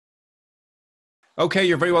Okay,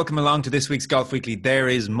 you're very welcome along to this week's Golf Weekly. There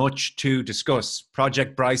is much to discuss.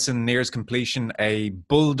 Project Bryson nears completion, a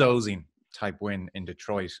bulldozing type win in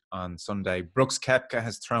Detroit on Sunday. Brooks Koepka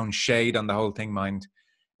has thrown shade on the whole thing, mind.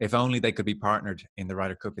 If only they could be partnered in the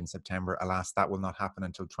Ryder Cup in September. Alas, that will not happen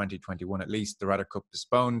until 2021 at least. The Ryder Cup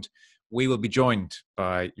postponed. We will be joined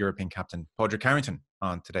by European captain Padraig Harrington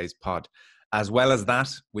on today's pod. As well as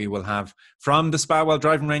that, we will have from the Spawell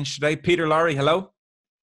driving range today, Peter Lowry. Hello.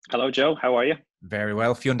 Hello, Joe. How are you? Very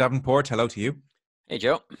well. Fionn Davenport, hello to you. Hey,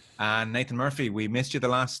 Joe. And Nathan Murphy, we missed you the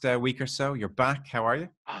last week or so. You're back. How are you?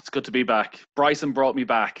 Oh, it's good to be back. Bryson brought me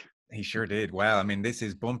back. He sure did. Well, I mean, this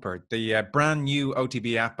is bumper. The brand new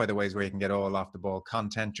OTB app, by the way, is where you can get all off the ball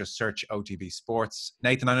content. Just search OTB Sports.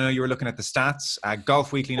 Nathan, I know you were looking at the stats.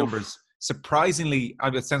 Golf Weekly numbers, surprisingly,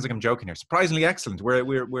 it sounds like I'm joking here, surprisingly excellent.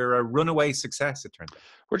 We're a runaway success, it turns out.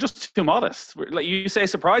 We're just too modest. Like you say,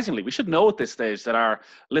 surprisingly, we should know at this stage that our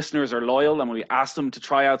listeners are loyal, and when we ask them to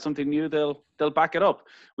try out something new, they'll back it up.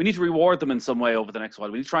 We need to reward them in some way over the next while.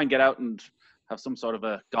 We need to try and get out and have some sort of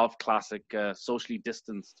a golf classic, socially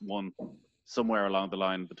distanced one somewhere along the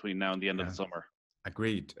line between now and the end of the summer.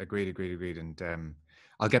 Agreed. And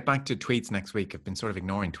I'll get back to tweets next week. I've been sort of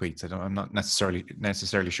ignoring tweets. I'm not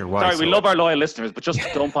necessarily sure why. Sorry, we love our loyal listeners, but just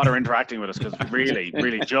don't bother interacting with us, because really,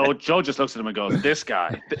 Joe just looks at them and goes, "This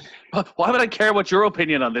guy. Why would I care what your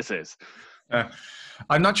opinion on this is?"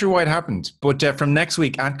 I'm not sure why it happened, but from next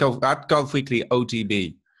week at Golf Weekly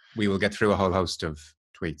OTB, we will get through a whole host of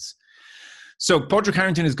tweets. So Padraig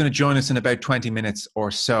Harrington is going to join us in about 20 minutes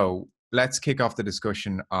or so. Let's kick off the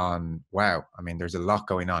discussion on, wow, I mean, there's a lot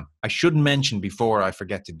going on. I should mention before I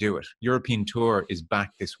forget to do it, European Tour is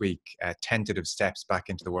back this week, tentative steps back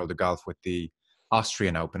into the world of golf with the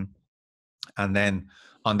Austrian Open. And then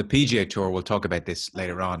on the PGA Tour, we'll talk about this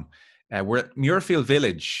later on. We're at Muirfield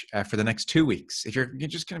Village for the next 2 weeks. If you're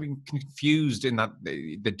just going to be confused in that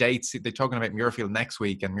the dates, they're talking about Muirfield next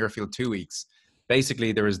week and Muirfield 2 weeks.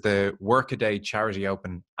 Basically, there is the Workaday Charity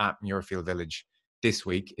Open at Muirfield Village this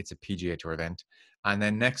week. It's a PGA Tour event. And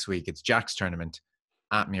then next week, it's Jack's Tournament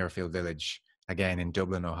at Muirfield Village, again in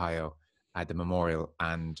Dublin, Ohio, at the Memorial.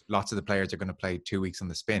 And lots of the players are going to play 2 weeks on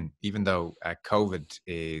the spin, even though COVID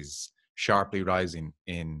is sharply rising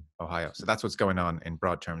in Ohio. So that's what's going on in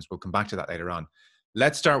broad terms. We'll come back to that later on.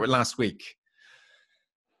 Let's start with last week.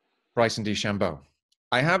 Bryson DeChambeau.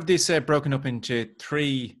 I have this broken up into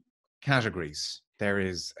three categories. There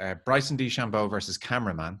is Bryson DeChambeau versus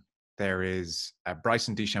cameraman. There is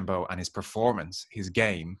Bryson DeChambeau and his performance, his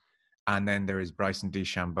game. And then there is Bryson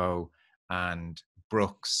DeChambeau and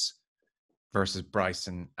Brooks versus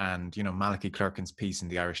Bryson, and, you know, Malachy Clerkin's piece in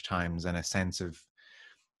the Irish Times, and a sense of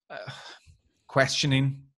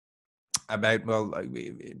questioning about, well,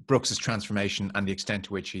 Brooks's transformation and the extent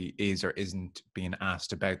to which he is or isn't being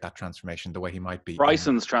asked about that transformation the way he might be.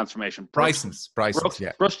 Bryson's transformation. Brooks,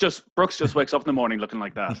 yeah. Brooks just wakes up in the morning looking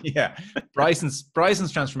like that. Yeah. Bryson's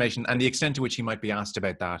transformation and the extent to which he might be asked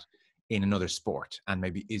about that in another sport and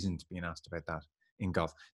maybe isn't being asked about that in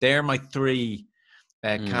golf. They're my three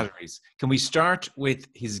categories. Can we start with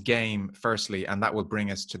his game firstly, and that will bring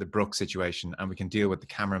us to the Brooks situation, and we can deal with the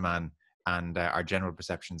cameraman and our general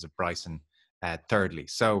perceptions of Bryson thirdly.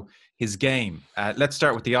 So his game, let's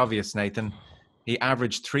start with the obvious, Nathan. He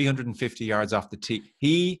averaged 350 yards off the tee.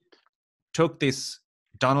 He took this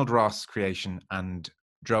Donald Ross creation and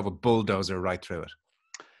drove a bulldozer right through it.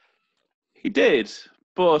 He did,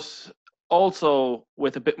 but also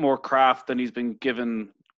with a bit more craft than he's been given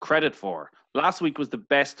credit for. Last week was the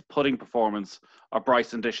best putting performance of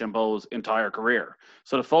Bryson DeChambeau's entire career.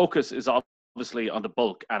 So the focus is obviously on the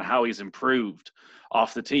bulk and how he's improved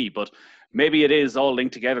off the tee, but maybe it is all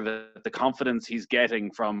linked together, that the confidence he's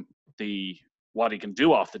getting from what he can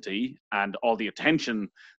do off the tee and all the attention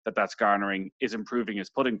that that's garnering is improving his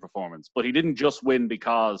putting performance. But he didn't just win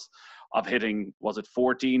because of hitting, was it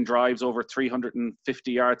 14 drives over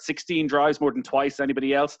 350 yards, 16 drives, more than twice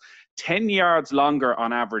anybody else, 10 yards longer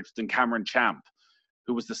on average than Cameron Champ,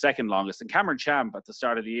 who was the second longest. And Cameron Champ at the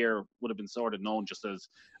start of the year would have been sort of known just as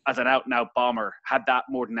an out-and-out bomber, had that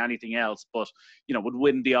more than anything else, but, you know, would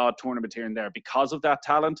win the odd tournament here and there because of that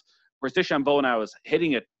talent. Whereas DeChambeau now is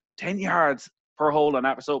hitting it 10 yards per hole on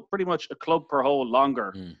average, so pretty much a club per hole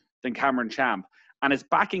longer than Cameron Champ, and is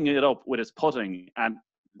backing it up with his putting. And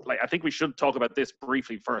I think we should talk about this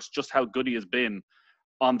briefly first, just how good he has been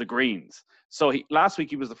on the greens. So last week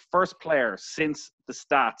he was the first player since the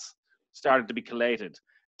stats started to be collated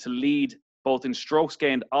to lead both in strokes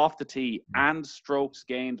gained off the tee and strokes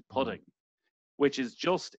gained putting, which is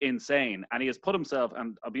just insane. And he has put himself,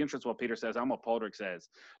 and I'll be interested what Peter says and what Padraig says,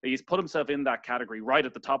 he's put himself in that category, right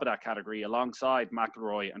at the top of that category, alongside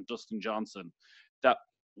McIlroy and Dustin Johnson, that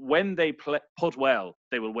when they put well,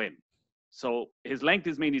 they will win. So his length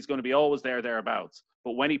is mean he's going to be always thereabouts.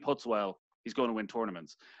 But when he puts well, he's going to win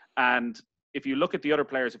tournaments. And if you look at the other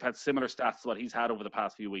players who've had similar stats to what he's had over the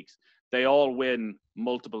past few weeks, they all win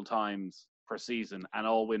multiple times per season and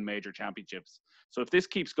all win major championships. So if this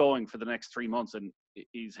keeps going for the next 3 months, and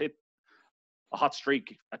he's hit a hot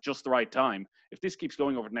streak at just the right time, if this keeps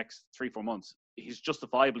going over the next 3-4 months, he's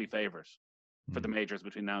justifiably favourite for the majors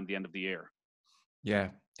between now and the end of the year. Yeah,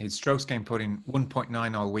 his strokes game put in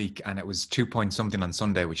 1.9 all week, and it was 2 point something on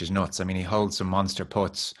Sunday, which is nuts. I mean, he holds some monster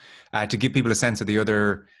putts. To give people a sense of the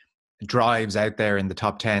other drives out there in the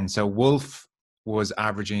top 10. So Wolf was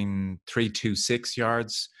averaging 326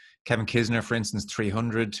 yards. Kevin Kisner, for instance,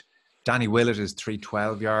 300. Danny Willett is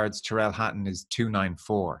 312 yards. Tyrrell Hatton is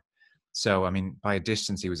 294. So, I mean, by a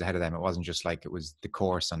distance, he was ahead of them. It wasn't just like it was the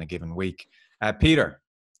course on a given week. Peter,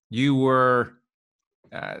 you were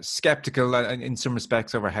skeptical in some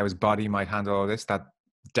respects over how his body might handle all this. That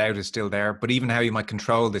doubt is still there. But even how he might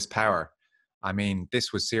control this power. I mean,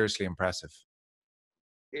 this was seriously impressive.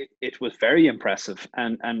 It was very impressive,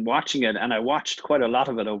 and watching it, and I watched quite a lot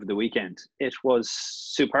of it over the weekend. It was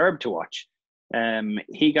superb to watch.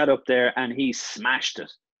 He got up there and he smashed it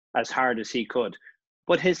as hard as he could,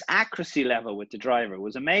 but his accuracy level with the driver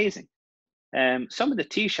was amazing. Some of the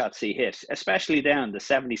tee shots he hit, especially down the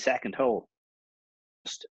 72nd hole,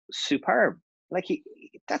 just superb. Like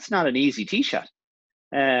that's not an easy tee shot,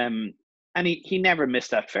 and he never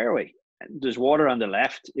missed that fairway. There's water on the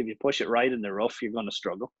left. If you push it right in the rough, you're going to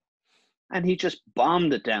struggle. And he just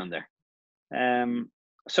bombed it down there.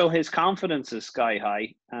 So his confidence is sky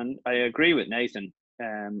high. And I agree with Nathan.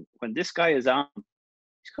 When this guy is on,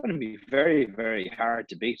 he's going to be very, very hard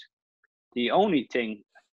to beat. The only thing,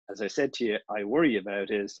 as I said to you, I worry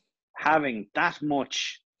about is having that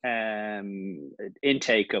much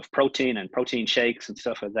intake of protein and protein shakes and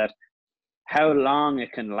stuff like that. How long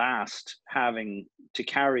it can last having to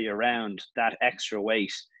carry around that extra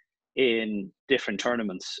weight in different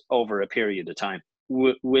tournaments over a period of time.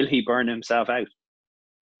 Will he burn himself out?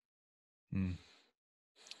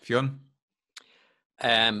 Fionn?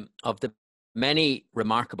 Of the many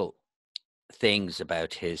remarkable things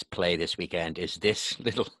about his play this weekend is this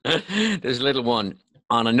little one.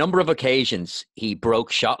 On a number of occasions, he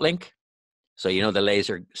broke shot link. So, you know, the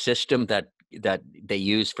laser system that they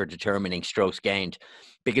use for determining strokes gained,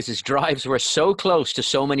 because his drives were so close to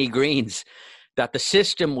so many greens that the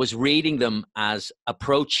system was reading them as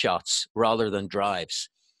approach shots rather than drives.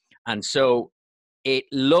 And so it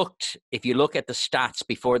looked, if you look at the stats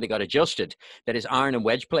before they got adjusted, that his iron and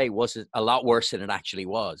wedge play was a lot worse than it actually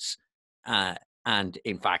was. And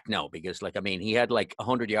in fact, no, because like, I mean, he had like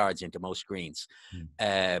 100 yards into most greens.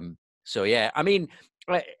 So yeah, I mean,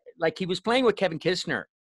 like he was playing with Kevin Kisner,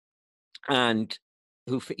 and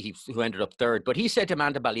who ended up third. But he said to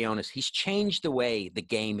Amanda Balionis, he's changed the way the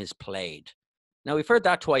game is played. Now, we've heard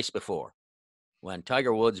that twice before. When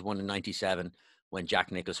Tiger Woods won in 97, when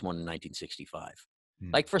Jack Nicklaus won in 1965.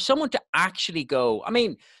 Like, for someone to actually go, I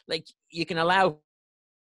mean, like, you can allow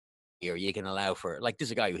for, like,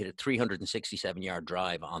 there's a guy who hit a 367-yard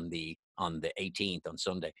drive on the 18th on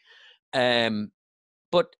Sunday.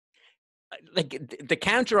 But, like, the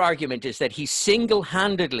counter argument is that he's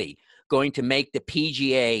single-handedly going to make the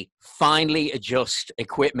PGA finally adjust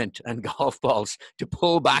equipment and golf balls to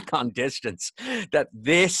pull back on distance, that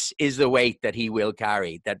this is the weight that he will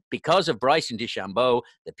carry, that because of Bryson DeChambeau,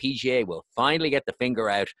 the PGA will finally get the finger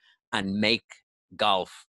out and make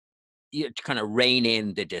golf kind of rein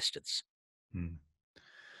in the distance.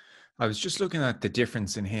 I was just looking at the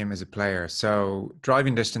difference in him as a player. So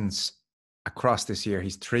driving distance across this year,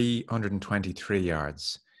 he's 323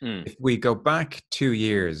 yards. If we go back 2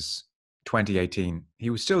 years, 2018,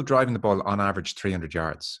 he was still driving the ball on average 300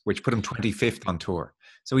 yards, which put him 25th on tour.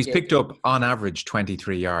 So he's picked up on average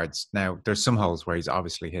 23 yards. Now, there's some holes where he's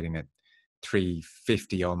obviously hitting it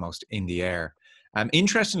 350 almost in the air.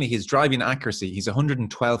 Interestingly, his driving accuracy, he's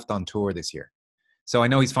 112th on tour this year. So I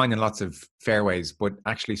know he's finding lots of fairways, but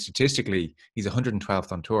actually statistically, he's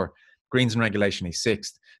 112th on tour. Greens and regulation, he's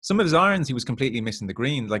 6th. Some of his irons, he was completely missing the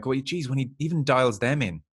green. Like, well, geez, when he even dials them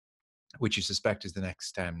in, which you suspect is the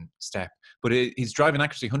next step. But his driving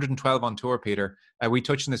accuracy, 112 on tour, Peter. We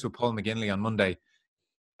touched on this with Paul McGinley on Monday.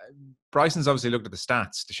 Bryson's obviously looked at the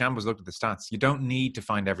stats. DeChambeau's looked at the stats. You don't need to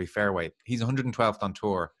find every fairway. He's 112th on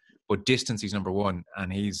tour, but distance, he's number one,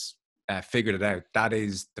 and he's figured it out. That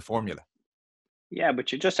is the formula. Yeah,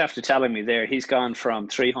 but you just have to tell me there, he's gone from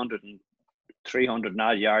 300 and 300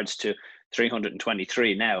 odd yards to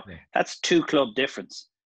 323 now. Yeah. That's 2 club difference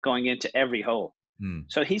going into every hole.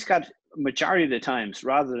 So he's got, majority of the times,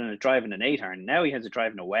 rather than driving an 8-iron, now he has a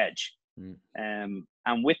driving a wedge.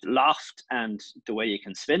 And with loft and the way you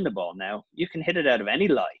can spin the ball now, you can hit it out of any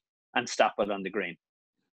lie and stop it on the green.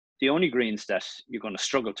 The only greens that you're going to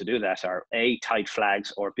struggle to do that are A, tight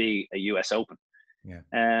flags, or B, a US Open. Yeah.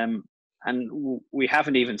 And we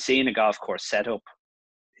haven't even seen a golf course set up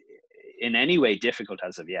in any way difficult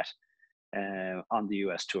as of yet on the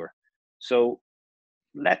US Tour. So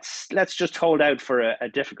let's just hold out for a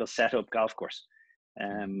difficult setup golf course.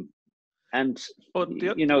 But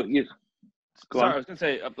you know, I was going to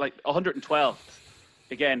say, like 112th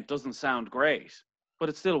again doesn't sound great, but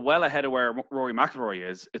it's still well ahead of where Rory McIlroy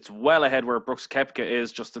is. It's well ahead where Brooks Koepka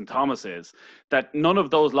is, Justin Thomas is. That none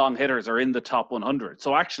of those long hitters are in the top 100.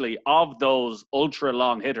 So actually, of those ultra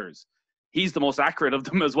long hitters, he's the most accurate of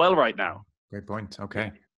them as well right now. Great point.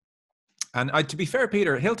 Okay. And to be fair,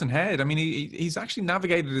 Peter, Hilton Head, I mean, he's actually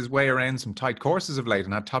navigated his way around some tight courses of late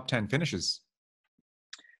and had top 10 finishes.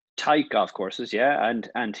 Tight golf courses, yeah,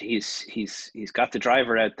 and he's got the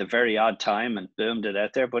driver out the very odd time and boomed it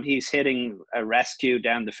out there, but he's hitting a rescue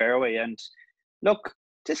down the fairway. And look,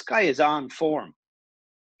 this guy is on form.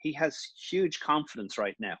 He has huge confidence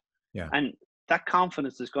right now. Yeah. And that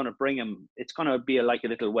confidence is going to bring him, it's going to be like a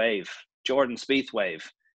little wave, Jordan Spieth wave,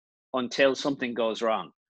 until something goes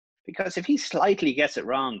wrong. Because if he slightly gets it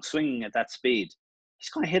wrong, swinging at that speed,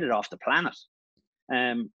 he's going to hit it off the planet.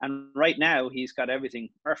 And right now, he's got everything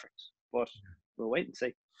perfect. But we'll wait and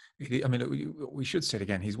see. I mean, we should say it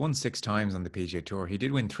again. He's won 6 times on the PGA Tour. He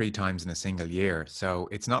did win 3 times in a single year. So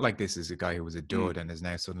it's not like this is a guy who was a dud and has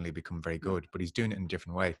now suddenly become very good. But he's doing it in a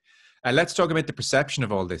different way. Let's talk about the perception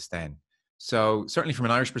of all this then. So certainly from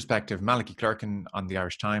an Irish perspective, Malachy Clerkin on the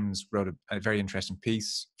Irish Times wrote a very interesting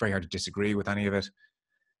piece. Very hard to disagree with any of it.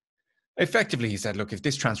 Effectively, he said, look, if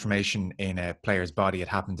this transformation in a player's body had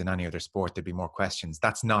happened in any other sport, there'd be more questions.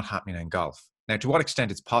 That's not happening in golf. Now, to what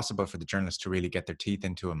extent it's possible for the journalists to really get their teeth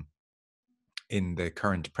into him in the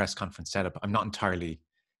current press conference setup, I'm not entirely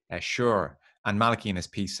sure. And Malachy in his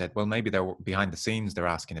piece said, well, maybe they're behind the scenes, they're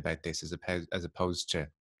asking about this as opposed to,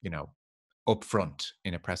 you know, up front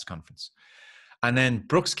in a press conference. And then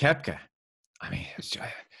Brooks Koepka, I mean,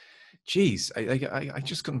 geez, I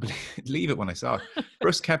just couldn't believe it when I saw it.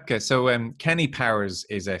 Brooks Koepka. So Kenny Powers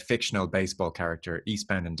is a fictional baseball character.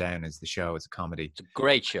 Eastbound and Down is the show. It's a comedy. It's a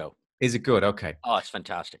great show. Is it good? Okay. Oh, it's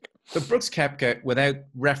fantastic. But Brooks Koepka, without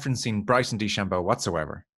referencing Bryson DeChambeau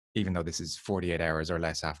whatsoever, even though this is 48 hours or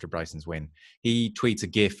less after Bryson's win, he tweets a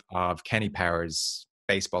gif of Kenny Powers,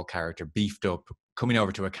 baseball character, beefed up, coming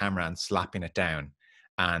over to a camera and slapping it down.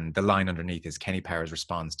 And the line underneath is Kenny Powers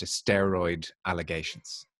responds to steroid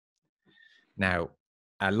allegations. Now,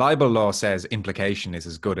 libel law says implication is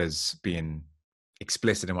as good as being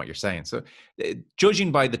explicit in what you're saying. So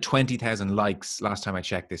judging by the 20,000 likes last time I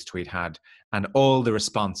checked this tweet had and all the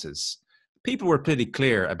responses, people were pretty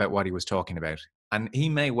clear about what he was talking about. And he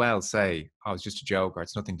may well say, oh, it's just a joke or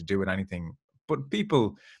it's nothing to do with anything. But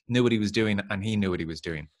people knew what he was doing and he knew what he was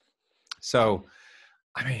doing. So,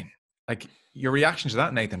 I mean, like your reaction to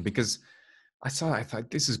that, Nathan, because I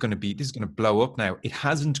thought this is going to blow up now. It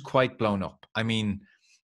hasn't quite blown up. I mean,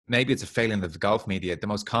 maybe it's a failing of the golf media. The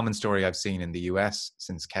most common story I've seen in the US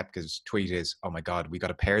since Koepka's tweet is, oh my God, we got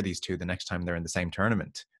to pair these two the next time they're in the same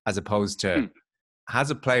tournament, as opposed to,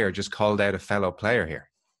 has a player just called out a fellow player here?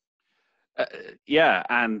 Yeah,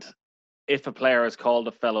 and if a player has called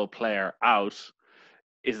a fellow player out,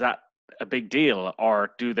 is that a big deal?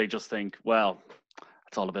 Or do they just think, well,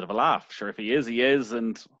 it's all a bit of a laugh. Sure, if he is,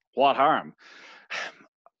 and what harm?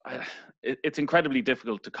 It's incredibly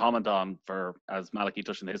difficult to comment on for, as Malachy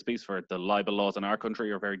touched in his piece, for the libel laws in our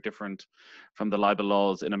country are very different from the libel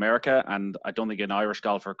laws in America. And I don't think an Irish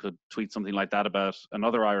golfer could tweet something like that about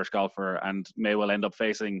another Irish golfer and may well end up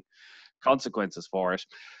facing consequences for it.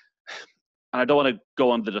 And I don't want to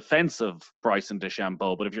go on the defense of Bryson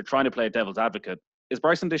DeChambeau, but if you're trying to play devil's advocate, is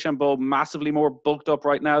Bryson DeChambeau massively more bulked up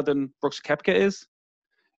right now than Brooks Koepka is?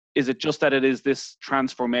 Is it just that it is this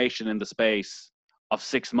transformation in the space of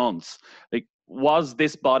 6 months? Like, was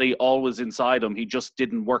this body always inside him? He just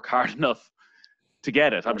didn't work hard enough to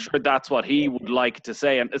get it. I'm sure that's what he would like to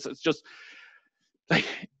say. And it's just like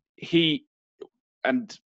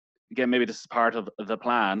and again, maybe this is part of the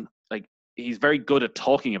plan. Like, he's very good at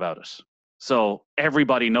talking about it. So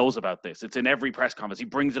everybody knows about this. It's in every press conference. He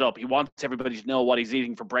brings it up. He wants everybody to know what he's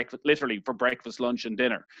eating for breakfast, literally for breakfast, lunch, and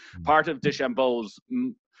dinner. Part of DeChambeau's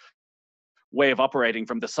way of operating,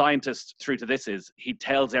 from the scientist through to this, is he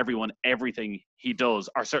tells everyone everything he does,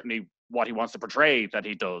 or certainly what he wants to portray that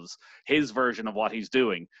he does, his version of what he's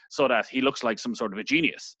doing, so that he looks like some sort of a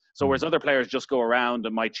genius. So whereas other players just go around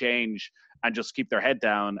and might change and just keep their head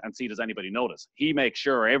down and see, does anybody notice? He makes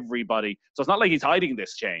sure everybody, so it's not like he's hiding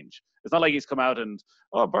this change. It's not like he's come out and,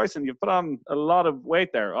 oh, Bryson, you've put on a lot of weight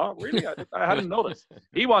there. Oh, really? I hadn't noticed.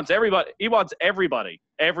 He wants everybody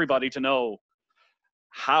to know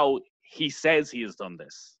how he says he has done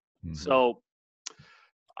this. Mm-hmm. So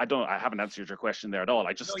I haven't answered your question there at all.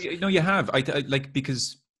 I just no, you have. I like,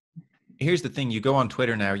 because here's the thing: you go on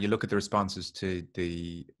Twitter now, you look at the responses to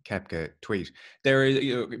the Koepka tweet. There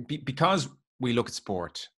is, because we look at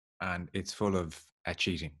sport and it's full of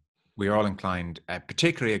cheating. We are all inclined,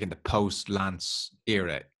 particularly again the post-Lance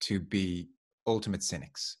era, to be ultimate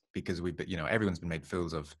cynics, because everyone's been made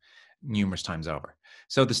fools of numerous times over.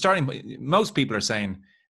 So most people are saying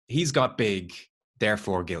he's got big,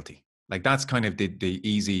 therefore guilty. Like, that's kind of the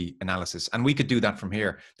easy analysis. And we could do that from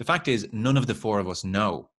here. The fact is, none of the four of us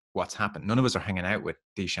know what's happened. None of us are hanging out with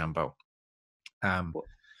DeChambeau.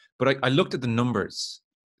 But I looked at the numbers.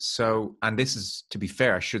 So, and this is, to be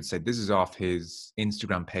fair, I should say, this is off his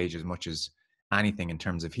Instagram page as much as anything, in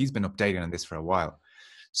terms of he's been updating on this for a while.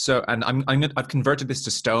 So, and I've converted this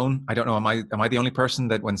to stone. I don't know. Am I the only person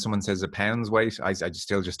that when someone says a pound's weight, I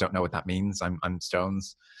still just don't know what that means. I'm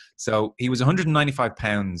stones. So he was 195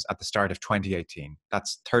 pounds at the start of 2018.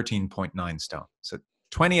 That's 13.9 stone. So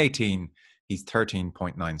 2018, he's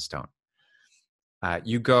 13.9 stone.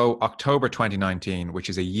 You go October 2019, which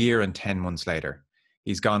is a year and 10 months later.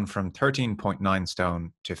 He's gone from 13.9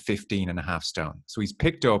 stone to 15.5 stone. So he's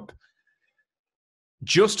picked up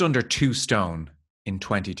just under 2 stone in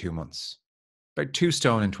 22 months. About 2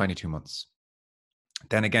 stone in 22 months.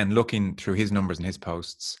 Then again, looking through his numbers and his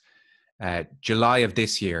posts, July of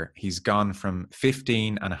this year, he's gone from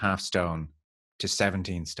 15.5 stone to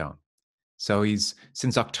 17 stone. So he's,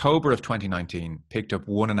 since October of 2019, picked up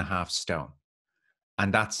 1.5 stone.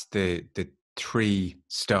 And that's the 3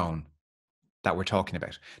 stone that we're talking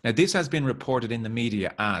about. Now, this has been reported in the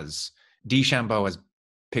media as DeChambeau has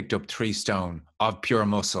picked up 3 stone of pure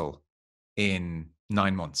muscle in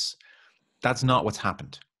 9 months. That's not what's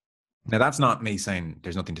happened. Now, that's not me saying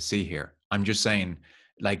there's nothing to see here. I'm just saying,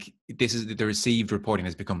 like, this is the received reporting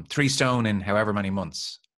has become 3 stone in however many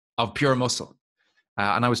months of pure muscle.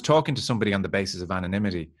 And I was talking to somebody on the basis of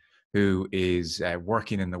anonymity who is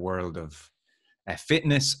working in the world of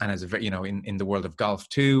fitness and as a, in the world of golf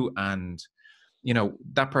too. And,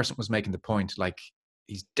 that person was making the point, like,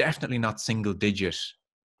 he's definitely not single digit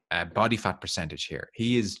body fat percentage here.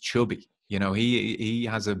 He is chubby. He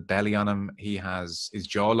has a belly on him. He has, his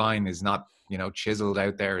jawline is not, chiseled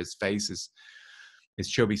out there. His face is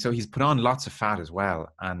chubby. So he's put on lots of fat as well.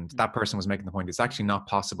 And that person was making the point, it's actually not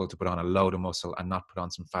possible to put on a load of muscle and not put on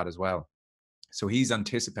some fat as well. So he's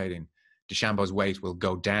anticipating DeChambeau's weight will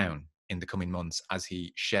go down in the coming months as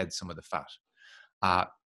he sheds some of the fat.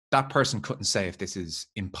 That person couldn't say if this is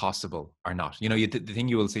impossible or not. The thing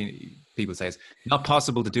you will see people say is not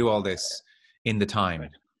possible to do all this in the time.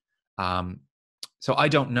 So I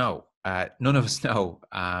don't know. None of us know.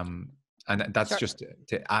 And that's just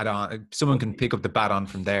to add on. Someone can pick up the baton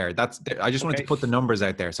from there. I just wanted to put the numbers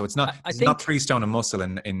out there. So it's not 3 stone of muscle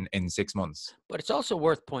in 6 months. But it's also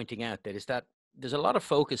worth pointing out that there's a lot of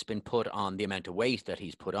focus been put on the amount of weight that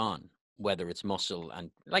he's put on, whether it's muscle,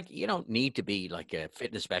 and like, you don't need to be like a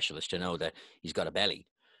fitness specialist to know that he's got a belly.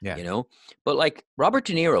 Yeah. But like Robert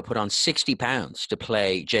De Niro put on 60 pounds to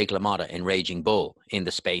play Jake LaMotta in Raging Bull in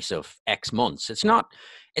the space of X months. It's not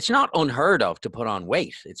unheard of to put on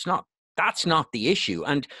weight. That's not the issue.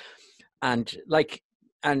 And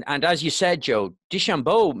as you said, Joe,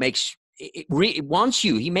 DeChambeau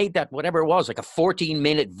he made that, whatever it was, like a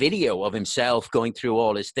 14-minute video of himself going through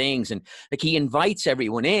all his things. And like, he invites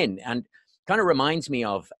everyone in, and kind of reminds me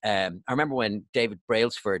of, I remember when David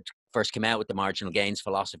Brailsford first came out with the marginal gains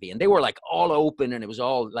philosophy, and they were like all open, and it was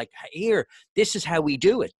all like, here, this is how we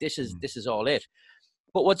do it. This is all it.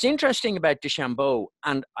 But what's interesting about DeChambeau,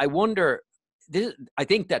 and I wonder, I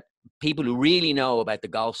think that people who really know about the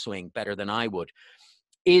golf swing better than I would,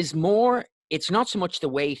 is more, it's not so much the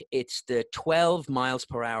weight, it's the 12 miles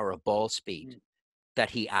per hour of ball speed that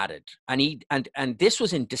he added. And this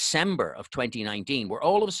was in December of 2019, where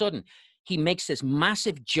all of a sudden he makes this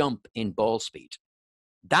massive jump in ball speed.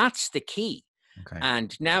 That's the key. Okay.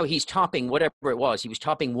 And now he's topping whatever it was. He was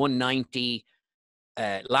topping 190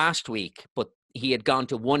 last week, but he had gone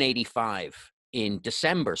to 185 in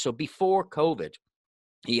December. So before COVID,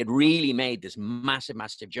 he had really made this massive,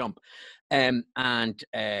 massive jump. So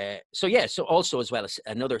also, as well as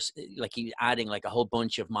another, like, he's adding like a whole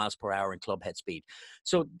bunch of miles per hour in club head speed.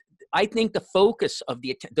 So I think the focus of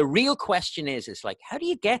the real question is like, how do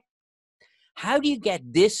you get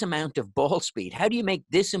this amount of ball speed? How do you make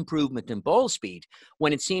this improvement in ball speed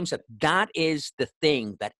when it seems that that is the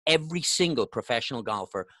thing that every single professional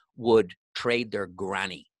golfer would trade their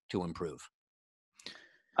granny to improve?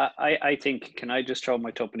 I think, can I just throw my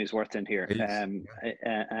tuppenny's worth in here? And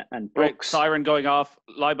Right, Brooks. siren going off.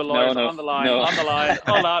 Libel lawyers No, on the line. no. On the line.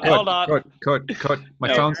 Hold on. Hold on. Cut. My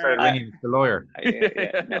No, phone started ringing. It's the lawyer.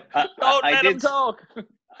 Don't let him talk.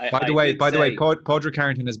 By the way, Padraig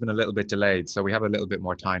Harrington has been a little bit delayed, so we have a little bit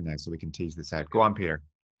more time now, so we can tease this out. Go on, Peter.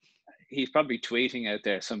 He's probably tweeting out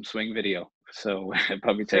there some swing video, so it'll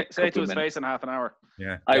probably take Say it to his face in half an hour.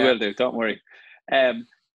 Yeah, I will do. Don't worry.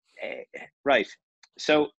 Right.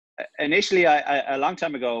 So initially, a long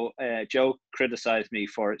time ago, Joe criticized me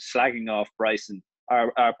for slagging off Bryson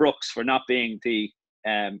or Brooks for not being the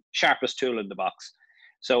sharpest tool in the box.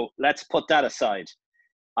 So let's put that aside.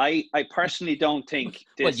 I personally don't think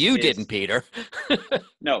this. Well, you didn't, Peter.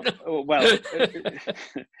 No. Well,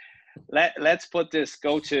 let's put this.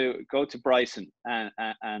 Go to Bryson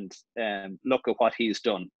and look at what he's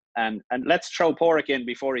done. And let's throw Padraig in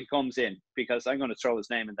before he comes in, because I'm going to throw his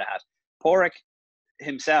name in the hat. Padraig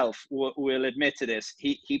himself will admit to this.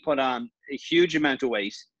 He put on a huge amount of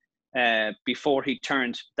weight before he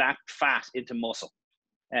turned that fat into muscle.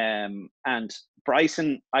 And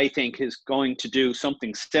Bryson, I think, is going to do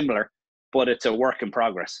something similar, but it's a work in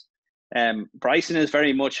progress. Bryson is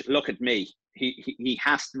very much, look at me. He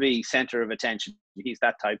has to be center of attention. He's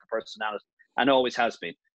that type of personality and always has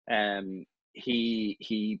been.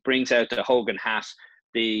 He brings out the Hogan hat,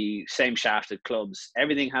 the same shafted clubs.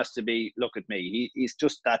 Everything has to be, look at me. He's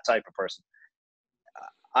just that type of person.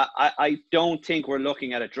 I don't think we're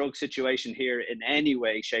looking at a drug situation here in any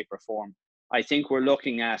way, shape or form. I think we're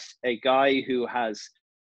looking at a guy who has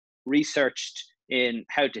researched in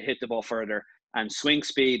how to hit the ball further, and swing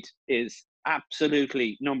speed is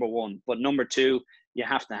absolutely number one. But number two, you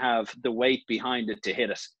have to have the weight behind it to hit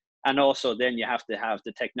it. And also then you have to have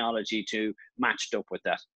the technology to match up with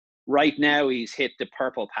that. Right now, he's hit the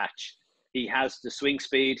purple patch. He has the swing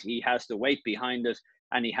speed, he has the weight behind it,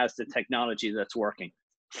 and he has the technology that's working.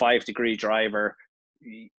 5-degree driver,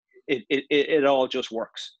 it all just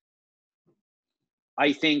works.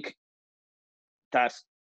 I think that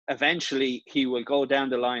eventually he will go down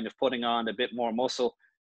the line of putting on a bit more muscle.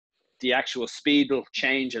 The actual speed will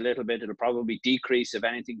change a little bit. It'll probably decrease, if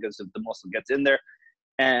anything, because if the muscle gets in there.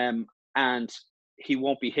 And he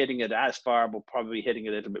won't be hitting it as far, but probably hitting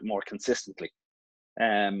it a little bit more consistently.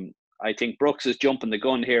 I think Brooks is jumping the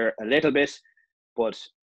gun here a little bit, but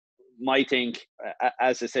my thing,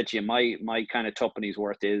 as I said to you, my kind of tuppenny's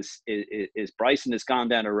worth is Bryson has gone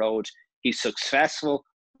down a road. He's successful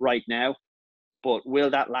right now, but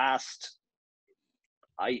will that last?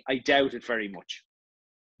 I doubt it very much.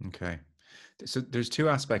 Okay. So there's two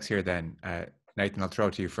aspects here then. Nathan, I'll throw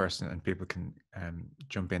it to you first and people can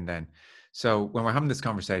jump in then. So when we're having this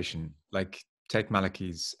conversation, like take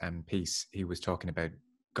Malachi's piece, he was talking about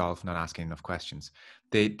golf not asking enough questions.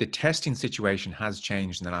 The testing situation has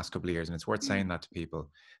changed in the last couple of years, and it's worth saying that to people.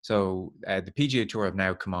 So the PGA Tour have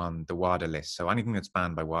now come on the WADA list. So anything that's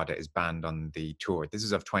banned by WADA is banned on the Tour. This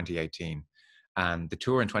is of 2018. And the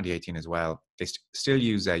Tour in 2018 as well, they still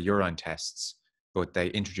use urine tests, but they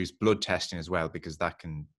introduced blood testing as well, because that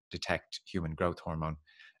can detect human growth hormone.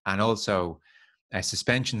 And also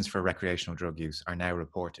suspensions for recreational drug use are now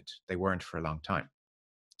reported. They weren't for a long time.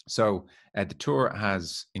 So the Tour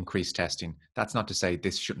has increased testing. That's not to say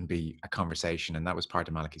this shouldn't be a conversation, and that was part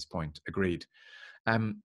of Malachi's point. Agreed.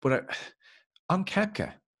 But on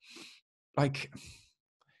Koepka, like,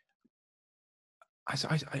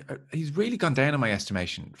 he's really gone down in my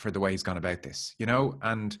estimation for the way he's gone about this, you know,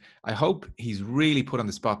 and I hope he's really put on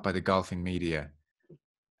the spot by the golfing media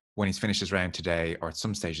when he's finished his round today or at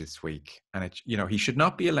some stage this week. And it, you know, he should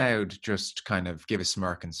not be allowed just kind of give a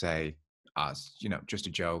smirk and say, you know, just a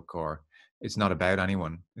joke, or it's not about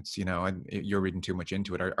anyone. It's, you know, and you're reading too much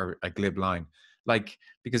into it, or a glib line. Like,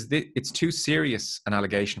 because it's too serious an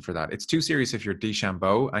allegation for that. It's too serious if you're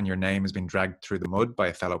DeChambeau and your name has been dragged through the mud by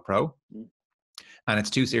a fellow pro. And it's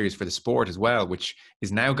too serious for the sport as well, which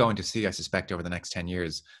is now going to see, I suspect, over the next 10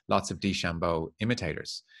 years, lots of DeChambeau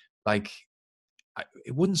imitators. Like,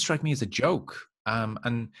 it wouldn't strike me as a joke.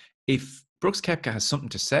 And if Brooks Koepka has something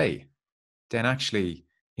to say, then actually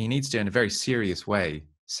he needs to, in a very serious way,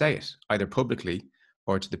 say it, either publicly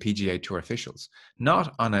or to the PGA Tour officials.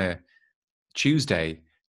 Not on a Tuesday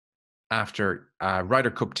after a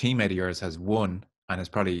Ryder Cup teammate of yours has won and has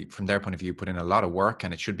probably, from their point of view, put in a lot of work,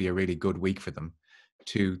 and it should be a really good week for them,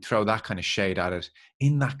 to throw that kind of shade at it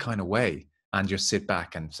in that kind of way. and just sit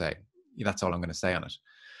back and say, yeah, that's all I'm going to say on it.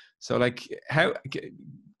 So like how,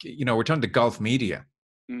 we're turning to golf media.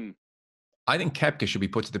 Mm. I think Koepka should be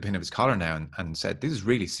put to the pin of his collar now and said, this is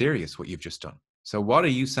really serious what you've just done. So what are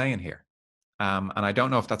you saying here? And I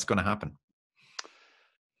don't know if that's going to happen.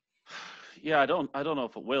 Yeah, I don't know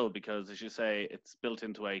if it will, because as you say, it's built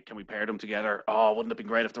into can we pair them together? Oh, wouldn't it have been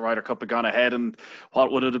great if the Ryder Cup had gone ahead? And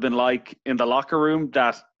what would it have been like in the locker room,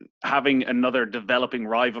 that having another developing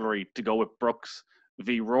rivalry to go with Brooks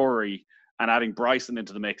v Rory and adding Bryson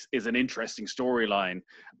into the mix is an interesting storyline,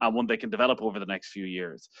 and one they can develop over the next few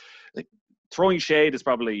years. Like, throwing shade is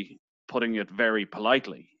probably putting it very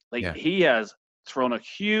politely. He has thrown a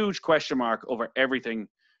huge question mark over everything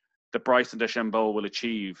that Bryson DeChambeau will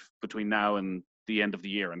achieve between now and the end of the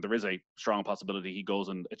year. And there is a strong possibility he goes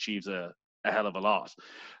and achieves a hell of a lot.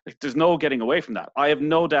 Like, there's no getting away from that. I have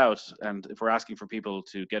no doubt, and if we're asking for people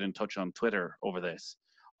to get in touch on Twitter over this,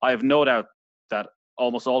 I have no doubt that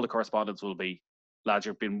almost all the correspondents will be, lads,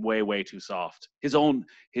 you've been way, way too soft. His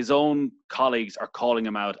own colleagues are calling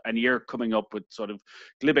him out, and you're coming up with sort of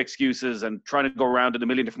glib excuses and trying to go around in a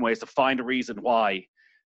million different ways to find a reason why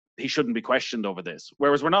he shouldn't be questioned over this.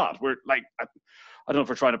 Whereas we're not. We're like, I don't know if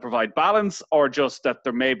we're trying to provide balance or just that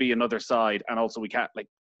there may be another side. And also we can't, like,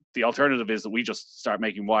 the alternative is that we just start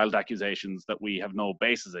making wild accusations that we have no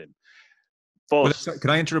basis in. But can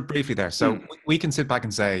I interrupt briefly there? So we can sit back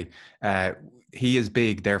and say, he is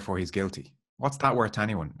big, therefore he's guilty. What's that worth to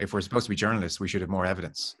anyone? If we're supposed to be journalists, we should have more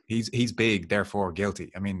evidence. He's big, therefore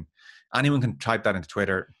guilty. I mean, anyone can type that into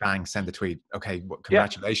Twitter, bang, send a tweet. Okay,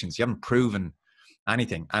 congratulations. Yeah. You haven't proven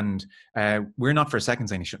anything, and we're not for a second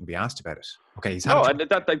saying he shouldn't be asked about it. Okay, he's had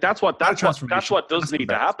that's what does need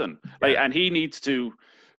to happen. Like, and he needs to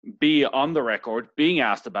be on the record being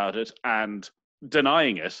asked about it and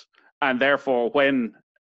denying it, and therefore when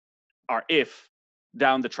or if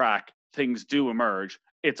down the track things do emerge,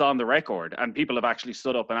 it's on the record and people have actually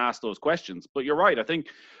stood up and asked those questions. But you're right. I think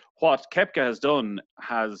what Koepka has done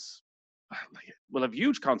will have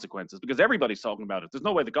huge consequences, because everybody's talking about it. There's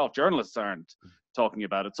no way the golf journalists aren't talking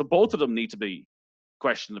about it. So both of them need to be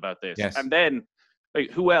questioned about this. Yes. And then,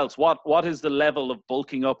 like, who else? What is the level of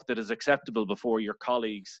bulking up that is acceptable before your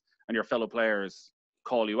colleagues and your fellow players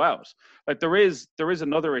call you out? Like, there is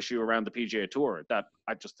another issue around the PGA Tour that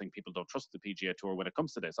I just think people don't trust the PGA Tour when it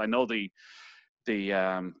comes to this. I know the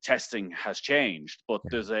testing has changed, but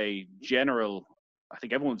there's a general, I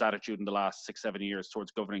think everyone's attitude in the last 6-7 years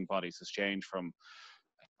towards governing bodies has changed from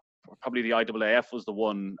probably the IAAF was the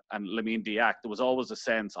one, and Lamine Diack. There was always a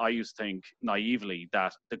sense, I used to think naively,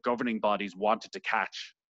 that the governing bodies wanted to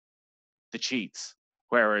catch the cheats,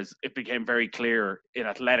 whereas it became very clear in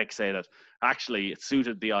athletics, say, that actually it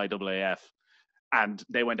suited the IAAF, and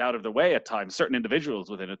they went out of their way at times, certain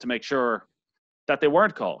individuals within it, to make sure that they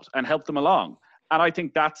weren't caught and help them along. And I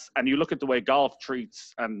think and you look at the way golf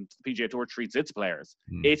treats and the PGA Tour treats its players,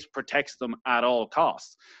 it protects them at all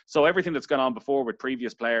costs. So everything that's gone on before with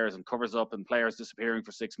previous players and covers up and players disappearing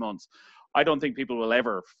for 6 months, I don't think people will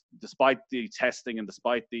ever, despite the testing and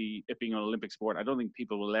despite it being an Olympic sport, I don't think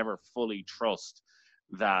people will ever fully trust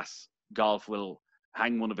that golf will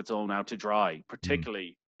hang one of its own out to dry,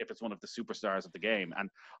 particularly if it's one of the superstars of the game. And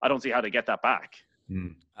I don't see how they get that back.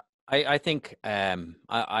 I think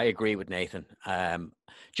I agree with Nathan.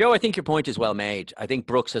 Joe, I think your point is well made. I think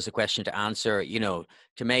Brooks has a question to answer. To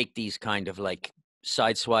make these kind of like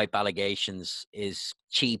sideswipe allegations is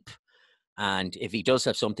cheap. And if he does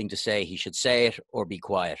have something to say, he should say it or be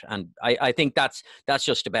quiet. And I think that's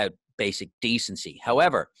just about basic decency.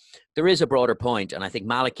 However, there is a broader point, and I think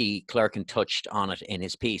Malachy Clerkin touched on it in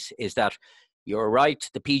his piece, is that you're right,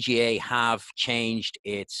 the PGA have changed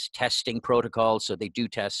its testing protocol, so they do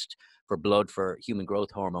test for blood for human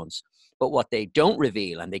growth hormones. But what they don't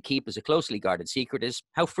reveal, and they keep as a closely guarded secret, is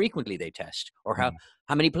how frequently they test, or how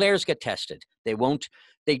many players get tested. They won't.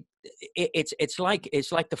 It's like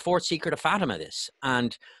the fourth secret of Fatima. This,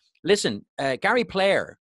 and listen, Gary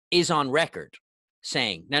Player is on record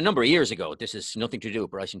saying, now a number of years ago, this is nothing to do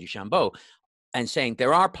with Bryson DeChambeau, and saying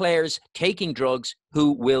there are players taking drugs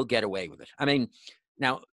who will get away with it. I mean,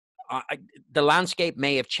 now, the landscape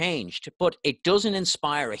may have changed, but it doesn't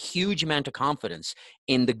inspire a huge amount of confidence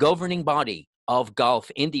in the governing body of golf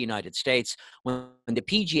in the United States when the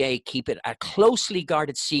PGA keep it a closely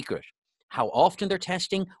guarded secret. How often they're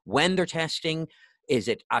testing, when they're testing, is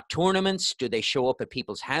it at tournaments? Do they show up at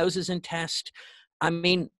people's houses and test? I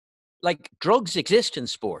mean, like, drugs exist in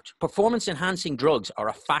sport. Performance-enhancing drugs are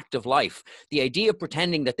a fact of life. The idea of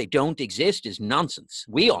pretending that they don't exist is nonsense.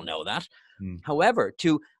 We all know that. However,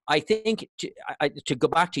 to go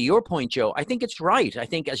back to your point, Joe, I think it's right. I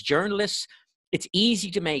think as journalists, it's easy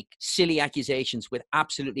to make silly accusations with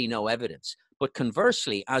absolutely no evidence. But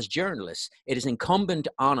conversely, as journalists, it is incumbent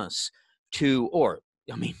on us to, or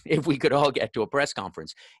I mean, if we could all get to a press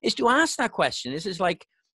conference, is to ask that question. It's like,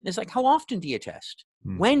 how often do you test?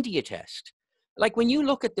 When do you test? Like when you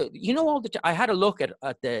look at I had a look at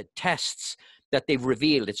the tests that they've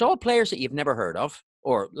revealed. It's all players that you've never heard of,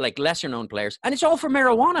 or like lesser known players, and it's all for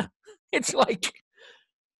marijuana. It's like,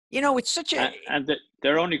 it's such a... And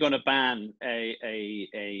they're only going to ban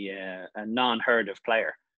a non-heard of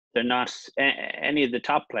player. They're not any of the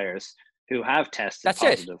top players who have tested That's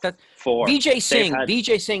positive it. for... Vijay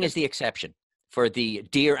Singh is the exception for the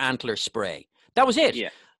deer antler spray. That was it. Yeah.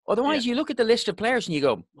 Otherwise, you look at the list of players and you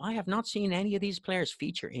go, I have not seen any of these players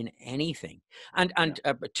feature in anything. And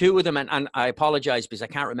two of them, and I apologize because I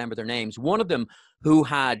can't remember their names. One of them who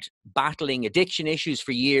had battling addiction issues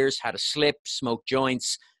for years, had a slip, smoked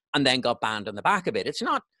joints, and then got banned on the back of it. It's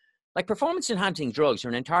not like performance-enhancing drugs are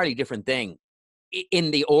an entirely different thing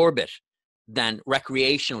in the orbit than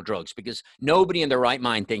recreational drugs, because nobody in their right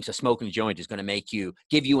mind thinks a smoking joint is going to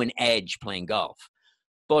give you an edge playing golf.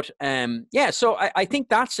 But so I think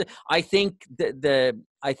I think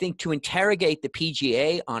to interrogate the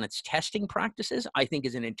PGA on its testing practices, I think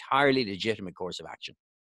is an entirely legitimate course of action.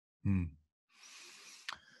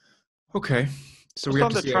 Okay, so just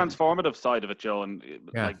on the transformative side of it, Joe, and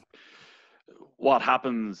like what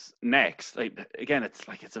happens next. Like, again,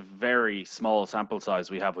 it's a very small sample size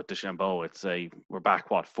we have with DeChambeau. We're back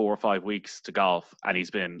 4 or 5 weeks to golf, and he's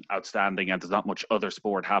been outstanding, and there's not much other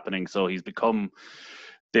sport happening, so he's become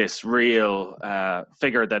this real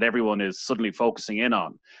figure that everyone is suddenly focusing in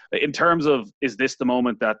on. In terms of, is this the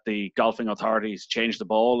moment that the golfing authorities change the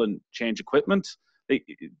ball and change equipment? Do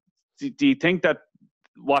you think that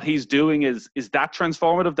what he's doing is that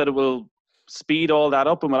transformative, that it will speed all that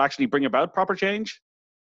up and will actually bring about proper change?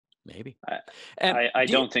 Maybe. I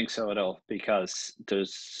don't think so at all, because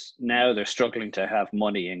they're struggling to have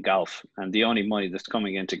money in golf, and the only money that's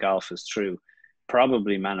coming into golf is through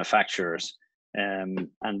probably manufacturers. And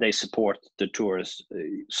they support the tours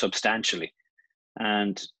substantially,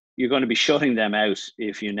 and you're going to be shutting them out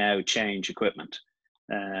if you now change equipment.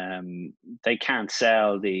 They can't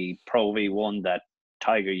sell the Pro V1 that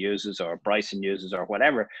Tiger uses or Bryson uses or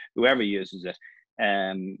whoever uses it,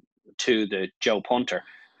 to the Joe Punter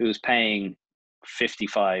who's paying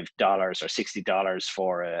 $55 or $60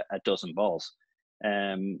 for a dozen balls.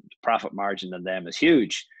 Profit margin on them is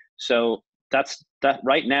huge. So that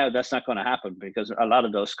right now, that's not going to happen, because a lot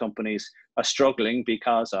of those companies are struggling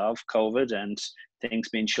because of COVID and things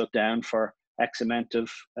being shut down for X amount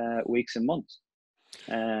of weeks and months.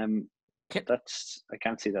 I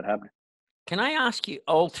can't see that happening. Can I ask you,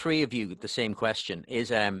 all three of you, the same question?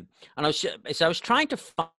 And I was trying to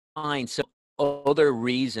find some other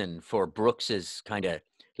reason for Brooks's kind of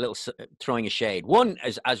little throwing a shade. One,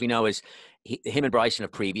 as we know, is him and Bryson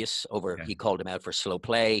have previous over. Yeah. He called him out for slow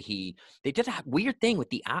play. They did a weird thing with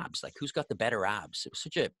the abs, like who's got the better abs. It was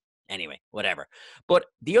such a anyway, whatever. But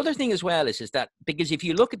the other thing as well is that because if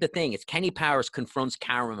you look at the thing, it's Kenny Powers confronts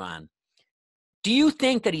cameraman. Do you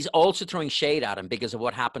think that he's also throwing shade at him because of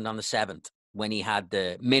what happened on the 7th when he had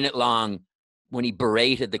the minute long when he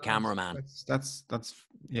berated the cameraman? That's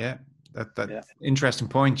interesting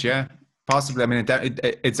point. Yeah. Possibly. I mean,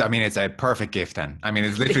 it's a perfect gift then. I mean,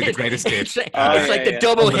 it's literally the greatest gift. It's like the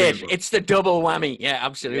double hit. It's the double whammy. Yeah,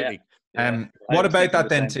 absolutely. Yeah. What about that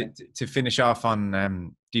then to finish off on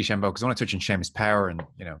DeChambeau? Because I want to touch on Seamus Power and,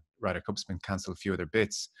 Ryder Cup's been cancelled, a few other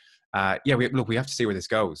bits. We have to see where this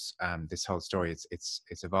goes. This whole story, it's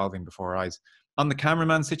evolving before our eyes. On the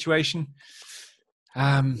cameraman situation,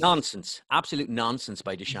 nonsense, absolute nonsense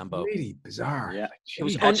by DeChambeau. Really bizarre. Yeah, it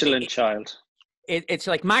was petulant child. It's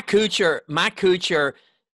like Matt Kuchar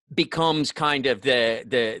becomes kind of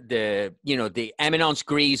the eminence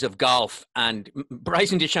grise of golf, and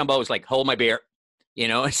Bryson DeChambeau is like, hold my beer.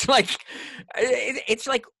 It's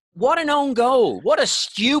like what an own goal, what a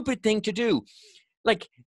stupid thing to do.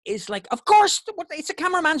 It's like, of course, it's a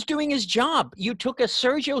cameraman's doing his job. You took a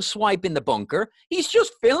Sergio swipe in the bunker. He's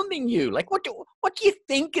just filming you. Like, what do you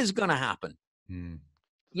think is going to happen?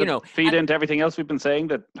 Feed into everything else we've been saying,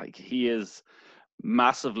 that like he is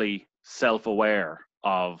massively self-aware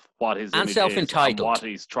of what his image self-entitled, is and what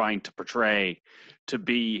he's trying to portray to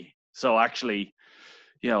be. So actually,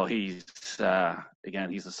 he's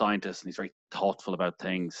he's a scientist and he's very thoughtful about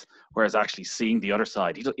things, whereas actually seeing the other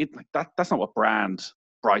side, that's not what brand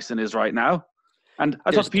Bryson is right now. And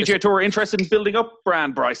I thought the PGA Tour were interested in building up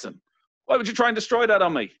brand Bryson. Why would you try and destroy that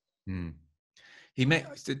on me?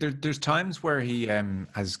 There's times where he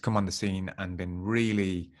has come on the scene and been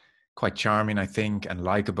really quite charming, I think, and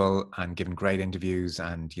likable, and giving great interviews.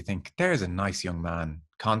 And you think, there's a nice young man,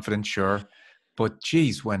 confident, sure, but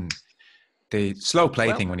geez, when the slow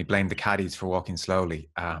play thing, when he blamed the caddies for walking slowly,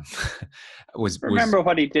 Remember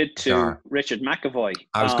what he did to bizarre. Richard McAvoy?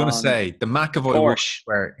 I was going to say the McAvoy one, Porsche.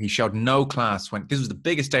 where he showed no class. When this was the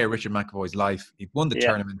biggest day of Richard McAvoy's life, he won the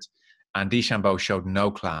tournament, and DeChambeau showed no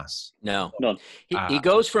class. No, none. He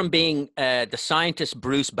goes from being the scientist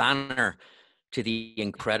Bruce Banner to the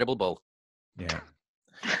incredible bull. Yeah.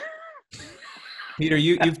 Peter,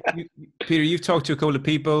 you've talked to a couple of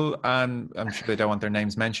people, and I'm sure they don't want their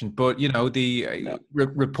names mentioned, but you know the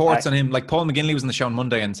reports on him. Like Paul McGinley was on the show on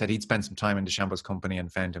Monday and said he'd spent some time in DeChambeau's company and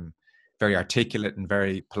found him very articulate and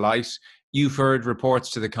very polite. You've heard reports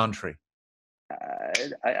to the contrary.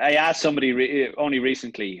 I asked somebody only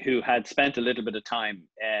recently who had spent a little bit of time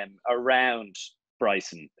around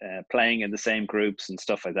Bryson, playing in the same groups and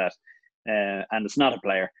stuff like that, and it's not a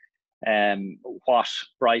player. What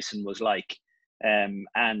Bryson was like.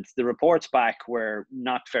 And the reports back were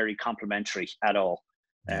not very complimentary at all.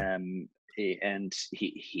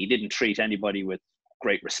 He didn't treat anybody with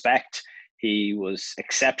great respect. He was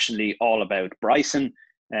exceptionally all about Bryson,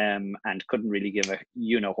 and couldn't really give a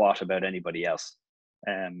you-know-what about anybody else.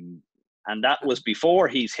 And that was before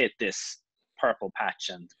he's hit this purple patch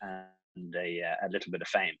and a little bit of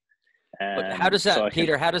fame. But how does that,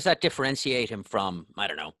 Peter, how does that differentiate him from, I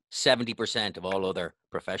don't know, 70% of all other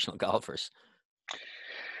professional golfers?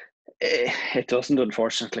 It doesn't,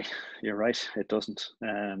 unfortunately. You're right. It doesn't.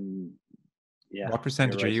 What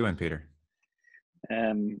percentage are you in, Peter?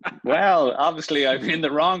 Well, obviously, I'm in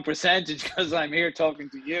the wrong percentage because I'm here talking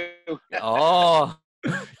to you. Oh,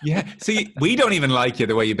 yeah. See, we don't even like you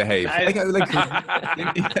the way you behave. If you're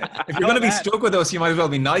going to be stuck with us, you might as well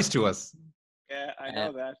be nice to us. Yeah, I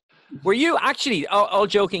know that. Were you actually, all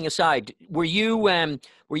joking aside, were you an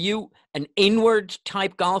inward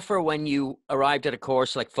type golfer when you arrived at a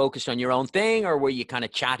course, like focused on your own thing, or were you kind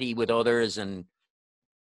of chatty with others? And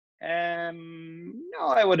no,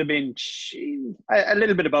 I would have been a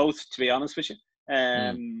little bit of both, to be honest with you.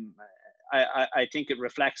 I think it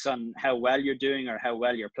reflects on how well you're doing or how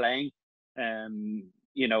well you're playing.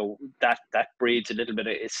 That breeds a little bit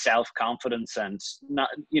of self-confidence, and not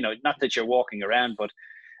that you're walking around, but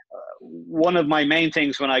one of my main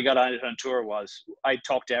things when I got out on tour was I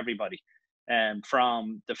talked to everybody,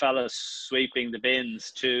 from the fellas sweeping the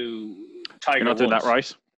bins to Tiger You're not Woods. doing that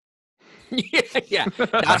right. Yeah,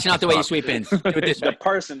 that's not the way you sweep bins. Do it this way.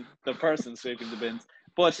 The person sweeping the bins.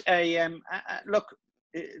 But look,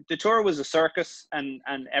 the tour was a circus, and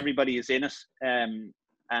everybody is in it. And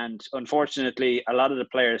unfortunately, a lot of the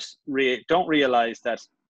players don't realize that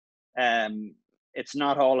it's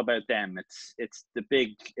not all about them. It's the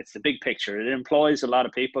big picture. It employs a lot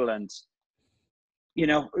of people, and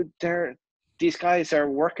these guys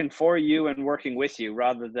are working for you and working with you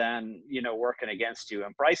rather than working against you.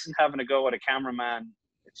 And Bryson having a go at a cameraman,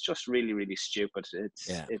 it's just really, really stupid.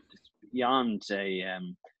 It's beyond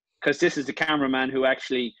because this is the cameraman who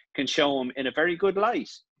actually can show him in a very good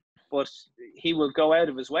light, but he will go out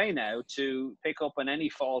of his way now to pick up on any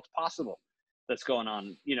fault possible that's going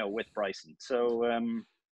on, with Bryson. So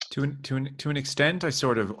to an extent, I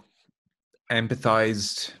sort of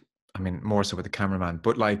empathized. I mean, more so with the cameraman,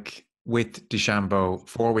 but like with DeChambeau,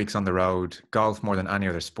 4 weeks on the road, golf more than any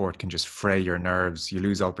other sport can just fray your nerves. You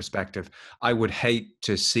lose all perspective. I would hate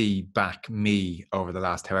to see back me over the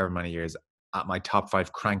last however many years at my top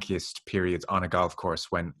 5 crankiest periods on a golf course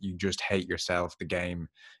when you just hate yourself, the game,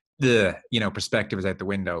 perspective is out the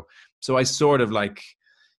window. So I sort of like,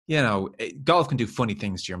 golf can do funny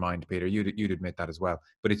things to your mind, Peter. You'd admit that as well.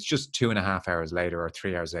 But it's just 2.5 hours later or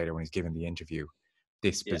 3 hours later when he's given the interview,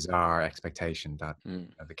 this bizarre expectation that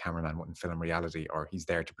the cameraman wouldn't film reality or he's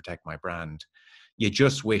there to protect my brand. You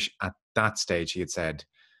just wish at that stage he had said,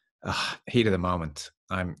 heat of the moment.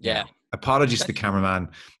 Apologies to the cameraman.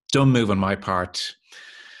 Dumb move on my part.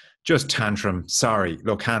 Just tantrum. Sorry.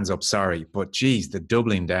 Look, hands up. Sorry. But geez, the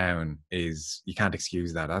doubling down is, you can't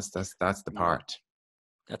excuse that. That's the part.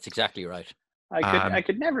 That's exactly right. I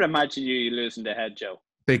could never imagine you losing the head, Joe.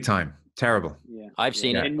 Big time. Terrible. Yeah. I've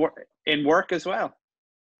seen it. In work as well.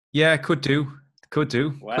 Yeah, could do.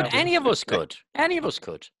 Wow. But any of us could. Any of us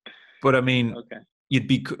could. But I mean, you'd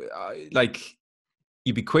be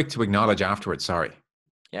quick to acknowledge afterwards, sorry.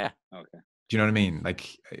 Yeah. Okay. Do you know what I mean? What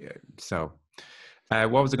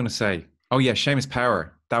was I going to say? Oh yeah, Seamus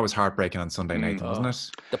Power. That was heartbreaking on Sunday, Nathan, wasn't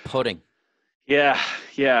it? The pudding. Yeah.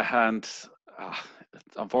 And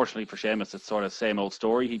unfortunately for Seamus, it's sort of same old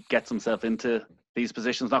story. He gets himself into these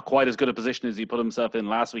positions. Not quite as good a position as he put himself in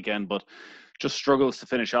last weekend, but just struggles to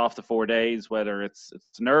finish off the 4 days, whether it's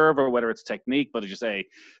nerve or whether it's technique. But as you say,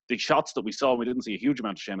 the shots that we saw, we didn't see a huge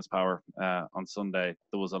amount of Seamus Power on Sunday.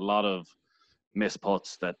 There was a lot of missed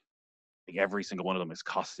putts that every single one of them is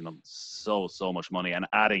costing them so much money and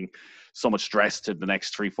adding so much stress to the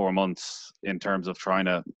next 3-4 months in terms of trying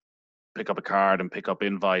to pick up a card and pick up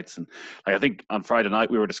invites. And I think on Friday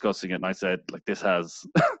night we were discussing it, and I said, this has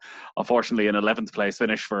unfortunately an 11th place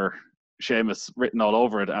finish for Seamus written all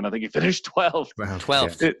over it, and I think he finished 12th. Wow.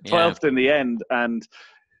 12th in the end, and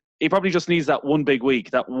he probably just needs that one big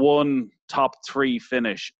week, that one top 3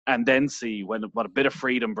 finish, and then see what a bit of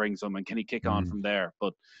freedom brings him, and can he kick on from there.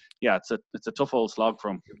 But yeah, it's a tough old slog for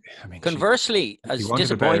him. I mean, conversely, as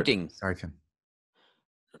disappointing. Sorry, Kim.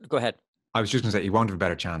 Go ahead. I was just going to say, he won't have a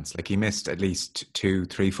better chance. He missed at least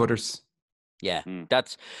 2-3 footers. Yeah,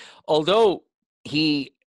 that's, although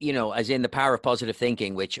he, as in the power of positive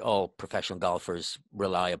thinking, which all professional golfers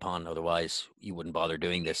rely upon, otherwise you wouldn't bother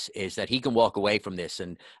doing this, is that he can walk away from this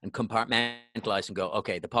and compartmentalize and go,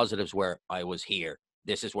 okay, the positives were I was here.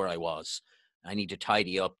 This is where I was. I need to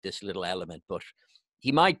tidy up this little element. But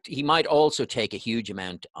he might also take a huge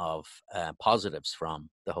amount of positives from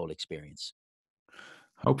the whole experience.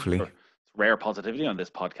 Hopefully. Rare positivity on this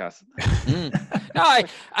podcast. No,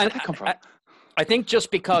 I think just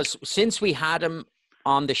because since we had him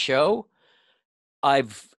on the show,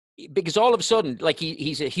 because all of a sudden,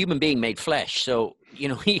 he's a human being made flesh. So,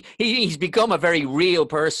 he's become a very real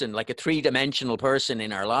person, like a 3-dimensional person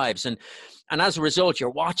in our lives. And as a result, you're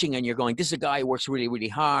watching and you're going, this is a guy who works really, really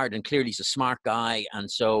hard, and clearly he's a smart guy. And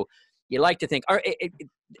so you like to think,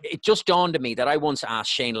 it just dawned on me that I once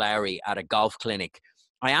asked Shane Lowry at a golf clinic.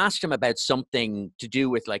 I asked him about something to do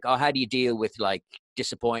with how do you deal with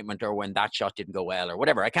disappointment, or when that shot didn't go well, or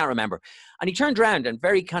whatever. I can't remember. And he turned around and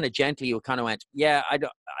very kind of gently kind of went, yeah,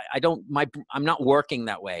 I'm not working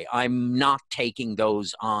that way. I'm not taking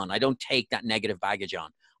those on. I don't take that negative baggage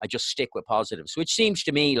on. I just stick with positives, which seems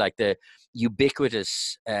to me like the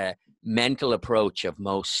ubiquitous mental approach of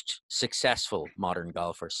most successful modern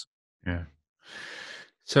golfers. Yeah.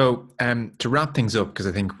 So to wrap things up, because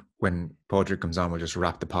I think when Padraig comes on, we'll just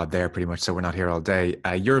wrap the pod there pretty much, so we're not here all day.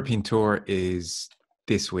 European Tour is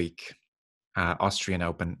this week, Austrian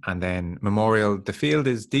Open, and then Memorial. The field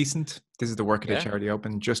is decent. This is the Workaday Charity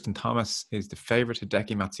Open. Justin Thomas is the favourite.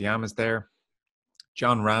 Hideki Matsuyama's there.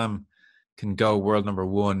 John Rahm can go world number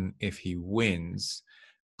 1 if he wins.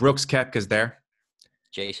 Brooks Koepka's there.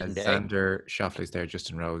 Jason Day. Alexander Schauffele's there.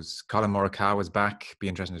 Justin Rose. Colin Morikawa's back. Be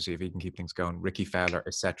interesting to see if he can keep things going. Ricky Fowler,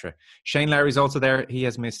 etc. Shane Lowry's also there. He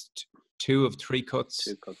has missed 2 of 3 cuts.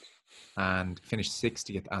 2 cuts. And finished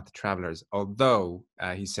 60th at the Travellers. Although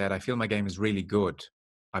he said, I feel my game is really good.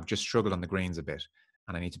 I've just struggled on the greens a bit,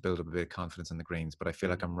 and I need to build up a bit of confidence on the greens, but I feel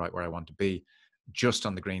like I'm right where I want to be. Just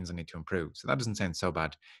on the greens, I need to improve. So that doesn't sound so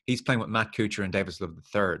bad. He's playing with Matt Kuchar and Davis Love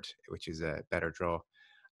III, which is a better draw.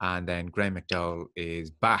 And then Graham McDowell is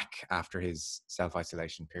back after his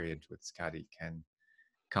self-isolation period with Scotty Ken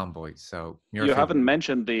Conboy. So you haven't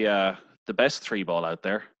mentioned the best 3 ball out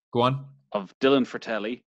there. Go on. Of Dylan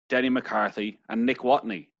Fratelli, Denny McCarthy, and Nick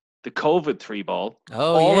Watney. The COVID 3 ball.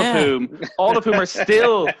 Oh, all of whom are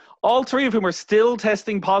still, all 3 of whom are still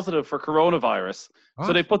testing positive for coronavirus. What?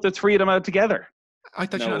 So they put the 3 of them out together. I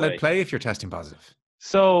thought you're not allowed to play if you're testing positive.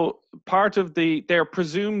 So part of they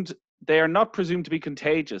are not presumed to be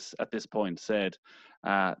contagious at this point, said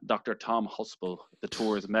Dr. Tom Huspel, the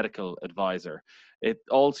tour's medical advisor. It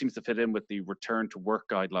all seems to fit in with the return to work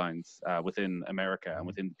guidelines within America and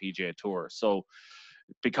within the PGA Tour. So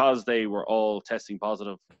because they were all testing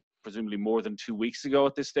positive, presumably more than 2 weeks ago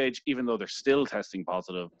at this stage, even though they're still testing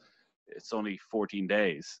positive, it's only 14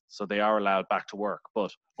 days. So they are allowed back to work,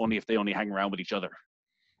 but only if they only hang around with each other.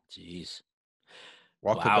 Jeez.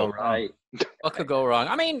 What could go wrong? What could go wrong?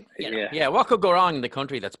 I mean, what could go wrong in the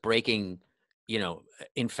country that's breaking,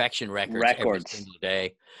 infection records every single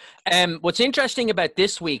day? What's interesting about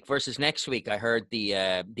this week versus next week, I heard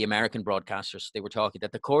the American broadcasters, they were talking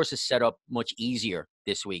that the course is set up much easier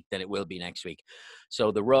this week than it will be next week.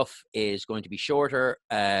 So the rough is going to be shorter,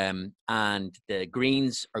 and the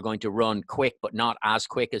greens are going to run quick, but not as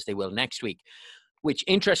quick as they will next week, which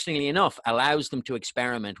interestingly enough allows them to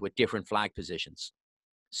experiment with different flag positions.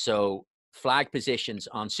 So flag positions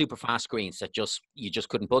on super fast greens that you just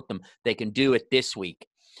couldn't put them, they can do it this week.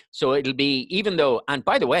 So it'll be, even though, and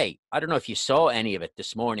by the way, I don't know if you saw any of it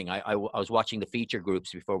this morning. I was watching the feature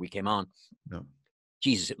groups before we came on. No.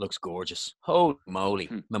 Jesus, it looks gorgeous. Holy moly.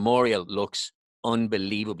 Memorial looks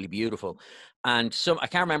unbelievably beautiful. And I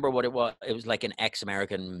can't remember what it was. It was like an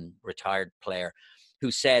ex-American retired player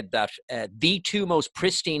who said that the two most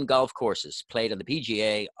pristine golf courses played on the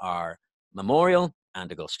PGA are Memorial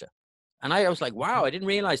and Augusta. And I was like, wow, I didn't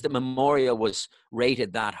realize that Memorial was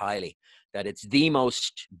rated that highly, that it's the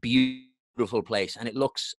most beautiful place. And it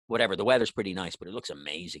looks, whatever, the weather's pretty nice, but it looks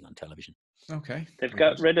amazing on television. Okay. They've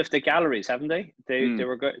got rid of the galleries, haven't they? They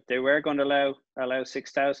were going to allow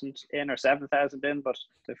 6,000 in or 7,000 in, but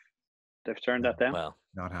they've turned that down. Well,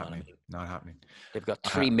 not happening. Not happening. They've got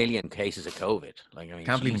 3 million cases of COVID. Like, I mean,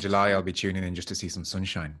 can't believe in July I'll be tuning in just to see some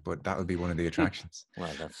sunshine, but that will be one of the attractions.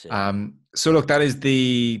 Well, that's it. So look, that is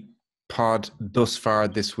the pod thus far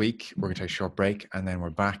this week. We're going to take a short break and then we're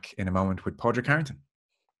back in a moment with Padraig Harrington.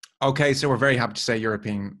 Okay, so we're very happy to say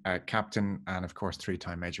European captain and of course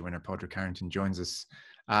 3-time major winner Padraig Harrington joins us.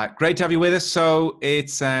 Great to have you with us. So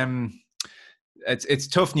it's tough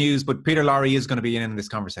news, but Peter Lowry is going to be in this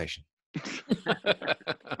conversation.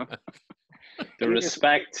 The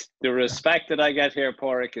respect that I get here,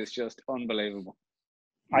 Padraig, is just unbelievable.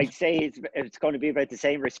 I'd say it's going to be about the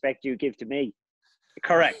same respect you give to me.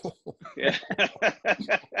 Correct. Yeah.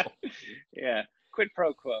 Yeah. Quid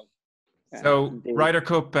pro quo. So Ryder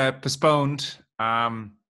Cup postponed.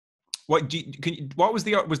 Was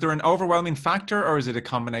there an overwhelming factor, or is it a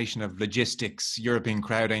combination of logistics? European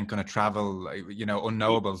crowd ain't going to travel.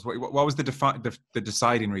 Unknowables. What was the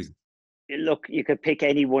deciding reason? Look, you could pick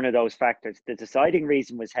any one of those factors. The deciding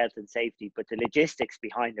reason was health and safety, but the logistics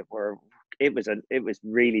behind it was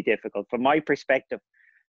really difficult from my perspective.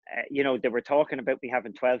 They were talking about me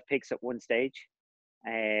having 12 picks at one stage,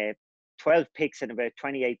 12 picks and about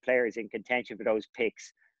 28 players in contention for those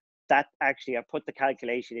picks. That actually, I put the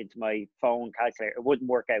calculation into my phone calculator. It wouldn't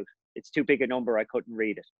work out. It's too big a number. I couldn't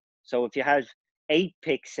read it. So if you had 8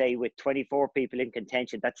 picks, say, with 24 people in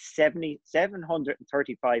contention, that's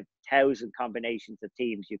 735,000 combinations of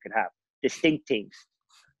teams you could have, distinct teams.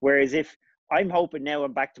 Whereas if I'm hoping now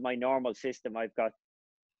I'm back to my normal system, I've got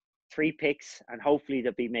 3 picks and hopefully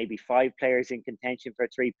there'll be maybe 5 players in contention for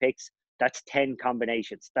 3 picks. That's 10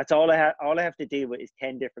 combinations. That's all I have. All I have to deal with is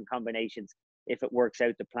 10 different combinations if it works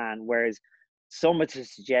out the plan. Whereas some of the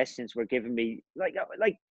suggestions were giving me like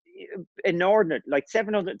inordinate, like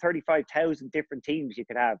 735,000 different teams you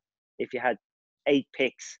could have if you had 8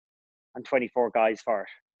 picks and 24 guys for it.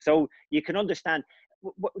 So you can understand.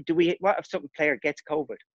 What if some player gets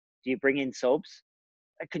COVID? Do you bring in subs?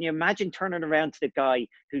 Can you imagine turning around to the guy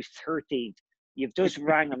who's 13th? You've just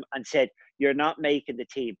rang him and said, you're not making the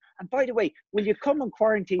team. And by the way, will you come on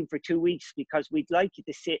quarantine for 2 weeks because we'd like you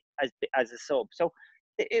to sit as a sub? So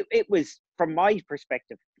it was, from my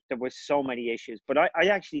perspective, there was so many issues. But I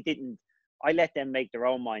actually didn't. I let them make their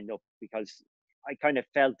own mind up because I kind of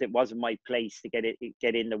felt it wasn't my place to get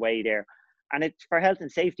in the way there. And it's for health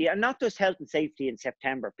and safety, and not just health and safety in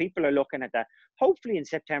September. People are looking at that. Hopefully in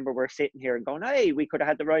September, we're sitting here and going, hey, we could have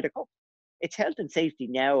had the Ryder Cup. It's health and safety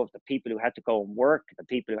now of the people who had to go and work, the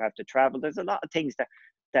people who have to travel. There's a lot of things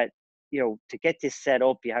that to get this set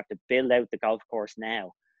up, you have to build out the golf course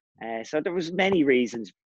now. So there was many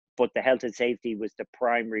reasons, but the health and safety was the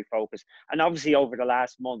primary focus. And obviously over the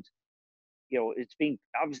last month, it's been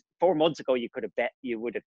 4 months ago, you could have bet it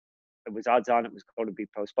was odds on it was going to be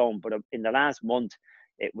postponed. But in the last month,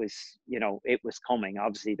 it was coming.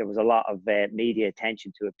 Obviously, there was a lot of media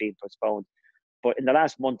attention to it being postponed. But in the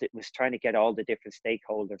last month, it was trying to get all the different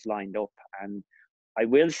stakeholders lined up. And I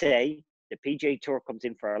will say the PGA Tour comes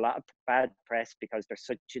in for a lot of bad press because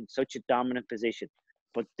they're in such a dominant position.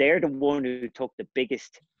 But they're the one who took the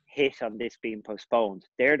biggest hit on this being postponed.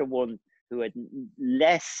 They're the one who had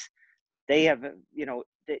less. They have,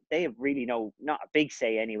 they have really not a big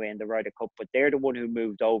say anyway in the Ryder Cup, but they're the one who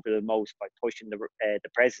moved over the most by pushing the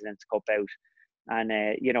President's Cup out. And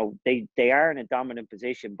they are in a dominant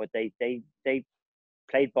position, but they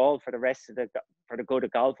played ball for the good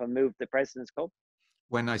of golf and moved the President's Cup.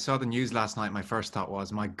 When I saw the news last night, my first thought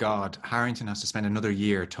was, my God, Harrington has to spend another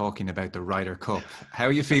year talking about the Ryder Cup. How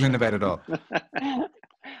are you feeling about it all?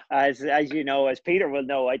 As you know, as Peter will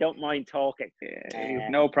know, I don't mind talking. Yeah,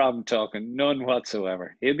 no problem talking, none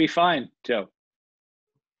whatsoever. He'll be fine, Joe.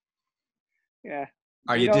 Yeah.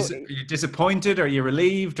 Are you disappointed? Are you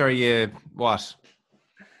relieved? Are you what?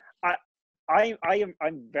 I'm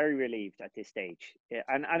very relieved at this stage,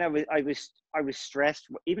 and I was stressed,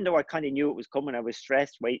 even though I kind of knew it was coming. I was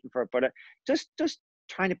stressed waiting for it, but just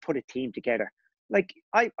trying to put a team together. Like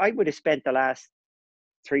I would have spent the last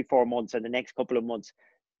 3-4 months and the next couple of months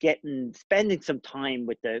spending some time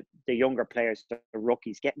with the younger players, the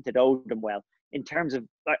rookies, getting to know them well. In terms of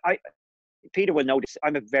Peter will notice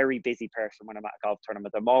I'm a very busy person when I'm at a golf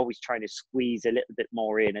tournament. I'm always trying to squeeze a little bit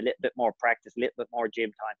more in, a little bit more practice, a little bit more gym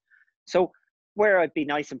time. So where I'd be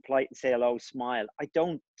nice and polite and say hello, smile. I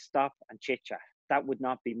don't stop and chit chat. That would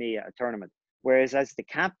not be me at a tournament. Whereas as the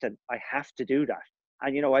captain, I have to do that.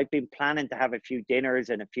 And, you know, I've been planning to have a few dinners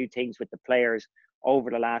and a few things with the players over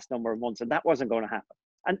the last number of months, and that wasn't going to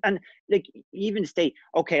happen. And like, even stay,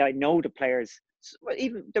 okay, I know the players,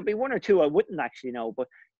 even there'll be one or two I wouldn't actually know, but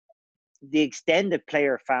the extended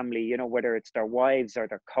player family, you know, whether it's their wives or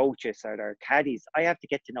their coaches or their caddies, I have to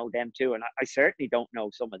get to know them too. And I certainly don't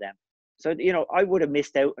know some of them. So, you know, I would have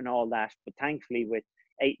missed out on all that. But thankfully, with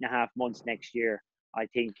 8.5 months next year, I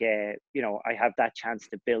think, you know, I have that chance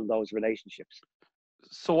to build those relationships.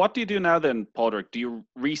 So what do you do now then, Padraig? Do you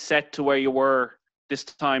reset to where you were this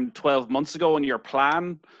time 12 months ago in your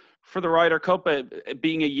plan for the Ryder Cup,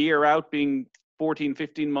 being a year out, being 14,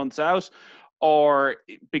 15 months out? Or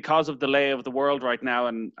because of the lay of the world right now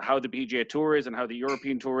and how the PGA Tour is and how the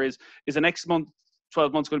European Tour is the next month,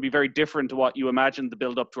 12 months, going to be very different to what you imagined the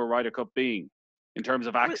build-up to a Ryder Cup being in terms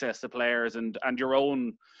of access to players and your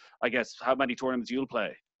own, I guess, how many tournaments you'll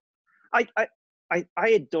play? I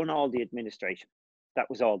had done all the administration. That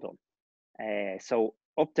was all done. So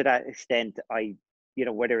up to that extent, you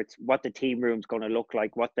know, whether it's what the team room's going to look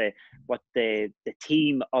like, what the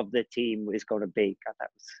team of the team is going to be. God,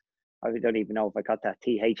 I don't even know if I got that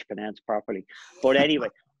TH pronounced properly. But anyway,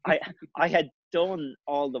 I had done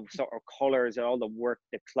all the sort of colours and all the work,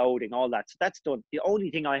 the clothing, all that. So that's done. The only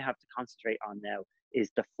thing I have to concentrate on now is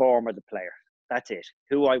the form of the player. That's it.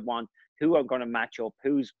 Who I want, who I'm going to match up,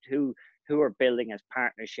 who are building as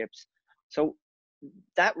partnerships. So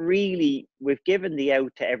that really, we've given the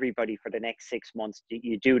out to everybody for the next 6 months.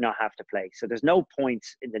 You do not have to play. So there's no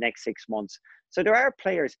points in the next 6 months. So there are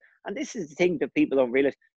players, and this is the thing that people don't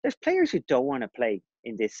realize, there's players who don't want to play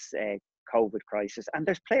in this COVID crisis. And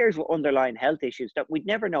there's players with underlying health issues that we'd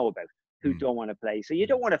never know about who don't want to play. So you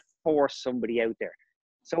don't want to force somebody out there.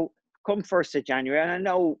 So come 1st of January, and I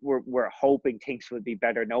know we're hoping things will be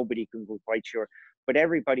better. Nobody can go quite sure. But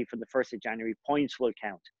everybody from the 1st of January, points will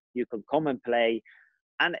count. You can come and play.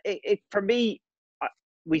 And it for me,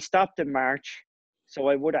 we stopped in March. So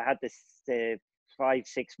I would have had this 5-6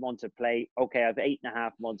 months of play. Okay, I have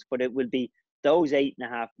 8.5 months. But it will be those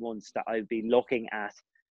 8.5 months that I'll be looking at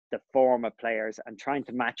the form of players and trying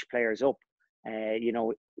to match players up. You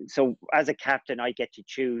know, so as a captain, I get to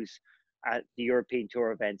choose at the European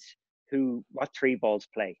Tour events what 3 balls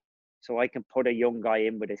play. So I can put a young guy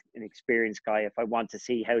in with an experienced guy if I want to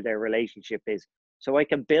see how their relationship is. So I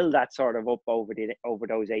can build that sort of up over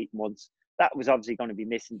those 8 months. That was obviously going to be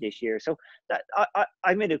missing this year. So that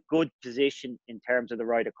I'm in a good position in terms of the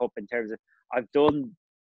Ryder Cup. In terms of I've done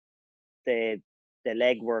the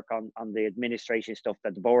legwork on the administration stuff,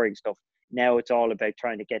 the boring stuff. Now it's all about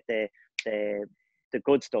trying to get the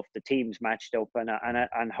good stuff, the teams matched up,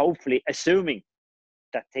 and hopefully, assuming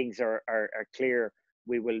that things are clear,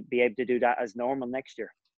 we will be able to do that as normal next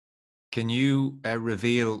year. Can you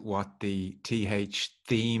reveal what the TH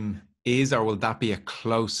theme is, or will that be a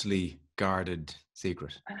closely guarded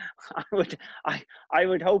secret? I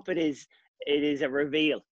would hope it is a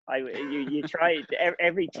reveal. You try,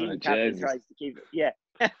 every team captain tries to keep it. Yeah.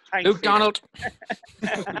 Thanks, Luke Donald.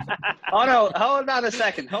 Oh no! Hold on a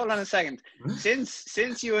second.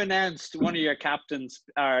 Since you announced one of your captains,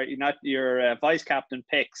 or not your vice captain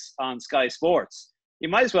picks on Sky Sports, you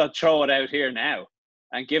might as well throw it out here now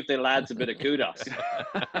and give the lads a bit of kudos.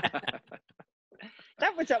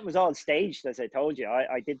 That was all staged, as I told you.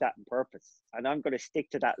 I did that on purpose, and I'm going to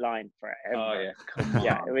stick to that line forever. Oh yeah, come on.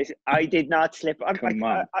 Yeah, I did not slip. Come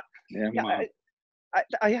on.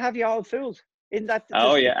 I have you all fooled. In that.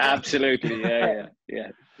 Oh yeah, absolutely. Yeah.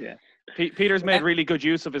 Peter's made really good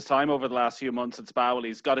use of his time over the last few months at Spowell.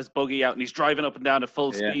 He's got his buggy out and he's driving up and down at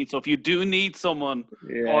full speed. So if you do need someone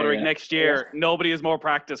ordering next year, nobody is more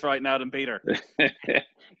practiced right now than Peter.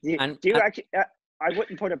 Do you actually? I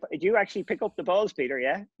wouldn't put it. Do you actually pick up the balls, Peter?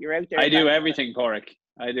 Yeah, you're out there. I do everything, Padraig.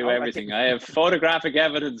 I do everything. I have photographic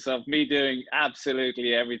evidence of me doing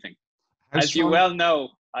absolutely everything. As you well know,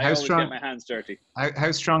 I always get my hands dirty.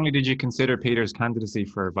 How strongly did you consider Peter's candidacy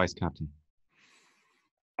for vice captain?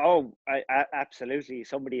 Oh, I absolutely.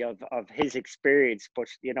 Somebody of his experience, but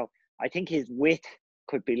you know, I think his wit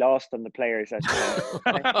could be lost on the players.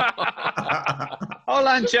 Hold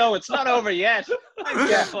on, Joe. It's not over yet. I'm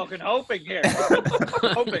just fucking hoping here.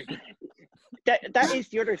 Hoping. That is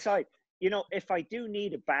the other side. You know, if I do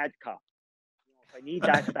need a bad cop, if I need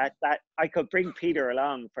that I could bring Peter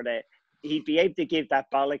along for that. He'd be able to give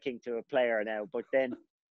that bollocking to a player now. But then,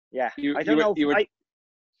 yeah, I don't know.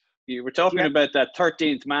 You were talking about that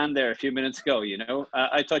 13th man there a few minutes ago, you know.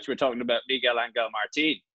 I thought you were talking about Miguel Angel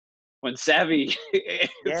Martin. When Seve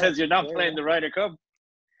says you're not playing the Ryder Cup.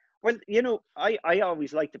 Well, I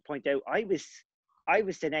always like to point out I was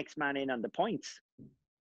the next man in on the points.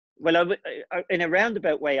 Well, in a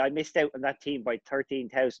roundabout way, I missed out on that team by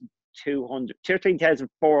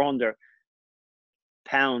 13,400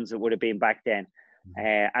 pounds. It would have been back then.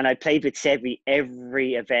 And I played with Sevi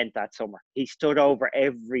every event that summer. He stood over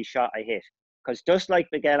every shot I hit. Because just like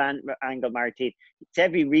Miguel Angel Martin,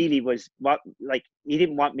 Sevi really was he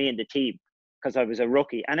didn't want me in the team because I was a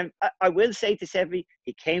rookie. And I will say to Sevi,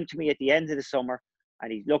 he came to me at the end of the summer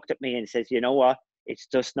and he looked at me and says, "You know what? It's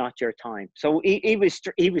just not your time." So he was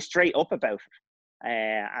straight up about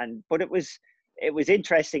it. But it was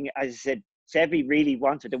interesting. As I said, Sevi really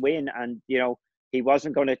wanted to win, and he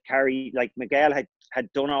wasn't going to carry, like Miguel had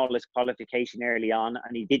done all his qualification early on,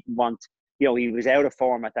 and he didn't want, he was out of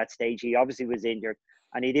form at that stage. He obviously was injured,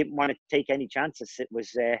 and he didn't want to take any chances. It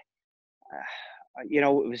was,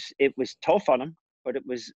 it was tough on him, but it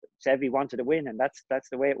was Sevi wanted to win, and that's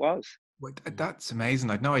the way it was. Well, that's amazing.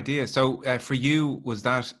 I had no idea. So for you, was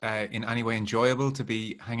that in any way enjoyable to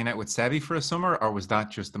be hanging out with Sevi for a summer, or was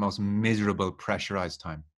that just the most miserable, pressurized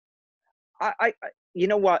time? I you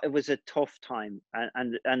know what? It was a tough time,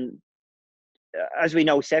 and as we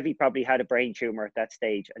know, Sevi probably had a brain tumor at that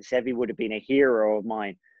stage, and Sevi would have been a hero of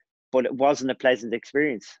mine, but it wasn't a pleasant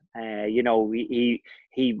experience. He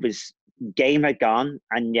was, game had gone,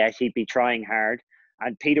 and yet he'd be trying hard.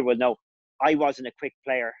 And Peter will know, I wasn't a quick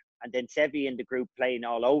player, and then Sevi in the group playing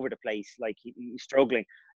all over the place, like he struggling.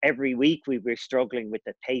 Every week we were struggling with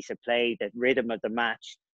the pace of play, the rhythm of the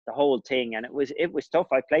match, the whole thing, and it was tough.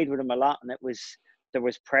 I played with him a lot, and there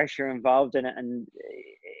was pressure involved in it, and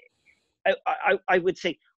I would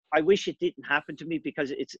say I wish it didn't happen to me,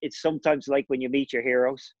 because it's sometimes like when you meet your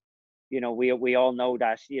heroes. We all know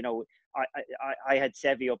that. I had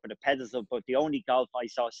Sevi up on a pedestal, but the only golf I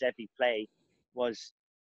saw Sevi play was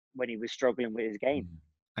when he was struggling with his game.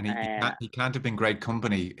 And he can't have been great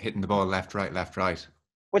company hitting the ball left, right, left, right.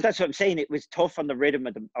 Well, that's what I'm saying. It was tough on the rhythm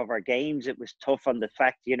of our games. It was tough on the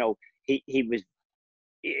fact, he was,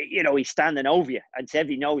 he's standing over you, and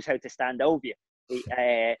Sevi knows how to stand over you.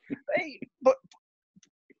 But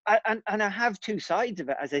I have two sides of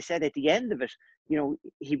it. As I said, at the end of it, he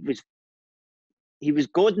was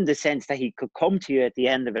good in the sense that he could come to you at the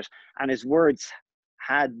end of it, and his words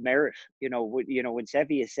had merit. When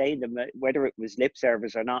Sevi is saying them, whether it was lip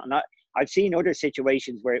service or not. And I've seen other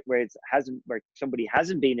situations where somebody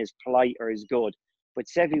hasn't been as polite or as good, but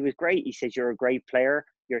Sevi was great. He says, "You're a great player.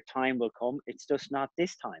 Your time will come. It's just not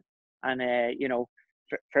this time." And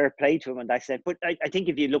fair play to him. And I said, but I think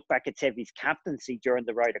if you look back at Sevi's captaincy during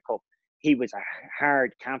the Ryder Cup, he was a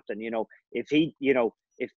hard captain. If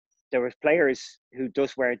there was players who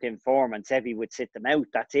just weren't in form and Sevi would sit them out,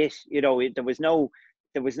 that's it. There was no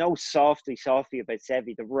softy about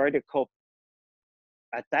Sevi. The Ryder Cup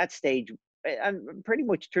at that stage, and pretty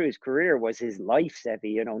much through his career, was his life,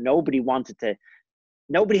 Sevi.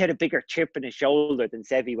 Nobody had a bigger chip in his shoulder than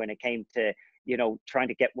Sevi when it came to, trying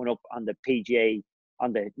to get one up on the PGA,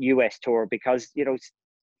 on the US tour, because,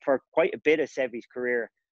 for quite a bit of Sevi's career,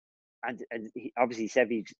 and obviously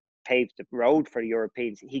Sevi's paved the road for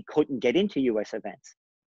Europeans, he couldn't get into US events.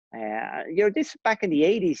 This back in the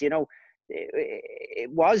 80s, it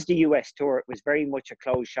was the US tour. It was very much a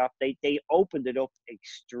closed shop. They opened it up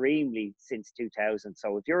extremely since 2000.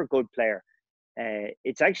 So if you're a good player,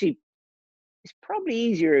 it's probably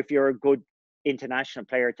easier if you're a good international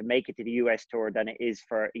player to make it to the US tour than it is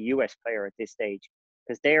for a US player at this stage,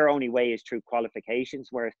 because their only way is through qualifications,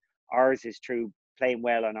 whereas ours is through playing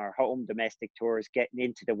well on our home domestic tours, getting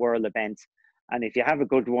into the world events. And if you have a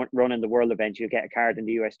good run in the world events, you get a card in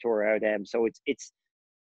the US tour out of them. So it's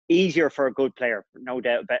easier for a good player, no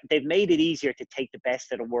doubt. But they've made it easier to take the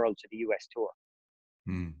best of the world to the US tour.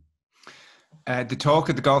 The talk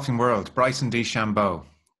of the golfing world, Bryson DeChambeau,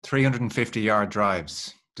 350-yard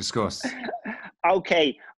drives. Discuss.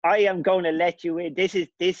 Okay, I am going to let you in. This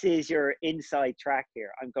is your inside track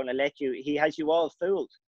here. I'm going to let you. He has you all fooled.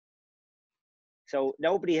 So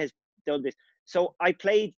nobody has done this. So I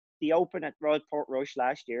played the Open at Royal Portrush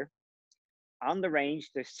last year. On the range,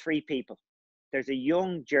 there's three people. There's a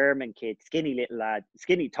young German kid, skinny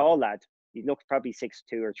tall lad. He looks probably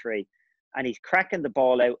 6'2" or 3, and he's cracking the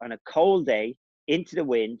ball out on a cold day into the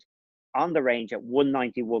wind on the range at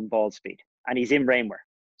 191 ball speed, and he's in rainwear.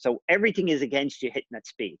 So everything is against you hitting at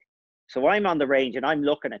speed. So I'm on the range and I'm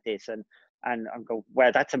looking at this and I'm going,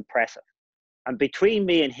 wow, that's impressive. And between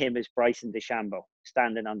me and him is Bryson DeChambeau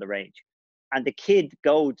standing on the range. And the kid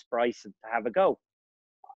goads Bryson to have a go.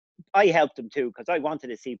 I helped him too, because I wanted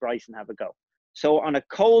to see Bryson have a go. So on a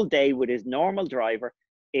cold day with his normal driver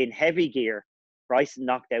in heavy gear, Bryson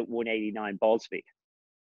knocked out 189 ball speed.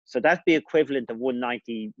 So that's the equivalent of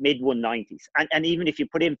 190, mid 190s. And even if you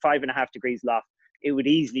put in 5.5 degrees loft, it would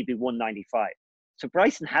easily be 195. So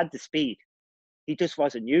Bryson had the speed. He just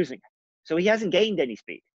wasn't using it. So he hasn't gained any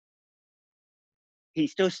speed.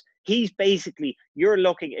 He's basically, you're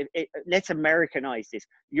looking at, let's Americanize this.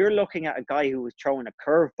 You're looking at a guy who was throwing a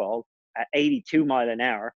curveball at 82 mile an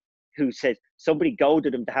hour, who said somebody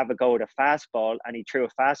goaded him to have a go at a fastball, and he threw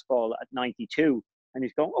a fastball at 92, and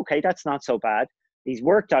he's going, okay, that's not so bad. He's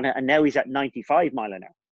worked on it, and now he's at 95 mile an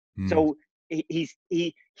hour. So he's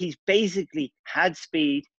basically had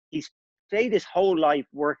speed. He's played his whole life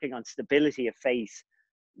working on stability of face.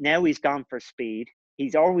 Now he's gone for speed.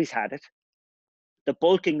 He's always had it. The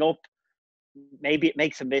bulking up, maybe it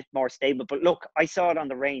makes him a bit more stable. But look, I saw it on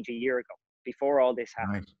the range a year ago before all this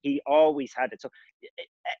happened. Right. He always had it. So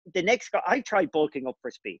the next guy, I tried bulking up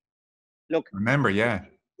for speed. Look, remember, yeah,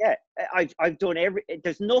 I've done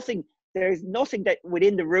there's nothing that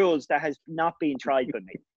within the rules that has not been tried with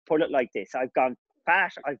me. Put it like this: I've gone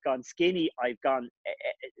fat, I've gone skinny, I've gone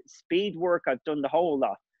speed work, I've done the whole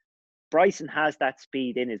lot. Bryson has that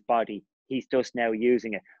speed in his body. He's just now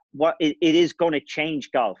using it. It is going to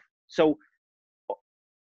change golf. So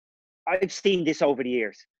I've seen this over the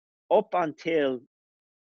years. Up until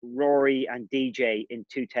Rory and DJ in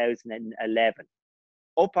 2011,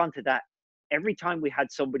 up onto that, every time we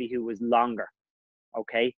had somebody who was longer,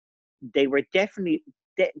 okay, they were definitely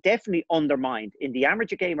undermined. In the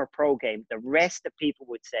amateur game or pro game, the rest of people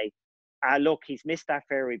would say, look, he's missed that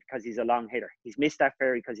fairway because he's a long hitter. He's missed that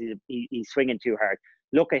fairway because he's swinging too hard.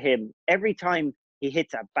 Look at him. Every time he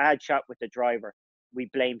hits a bad shot with the driver, we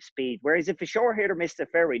blame speed. Whereas if a short hitter missed the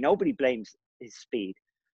fairway, nobody blames his speed.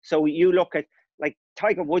 So you look at, like,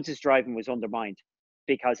 Tiger Woods' driving was undermined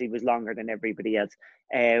because he was longer than everybody else.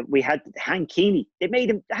 We had Hank Keeney.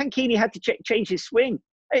 Hank Keeney had to change his swing.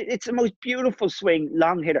 It's the most beautiful swing,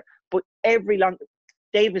 long hitter. But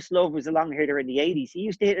Davis Love was a long hitter in the 80s. He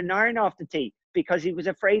used to hit an iron off the tee because he was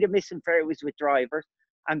afraid of missing fairways with drivers.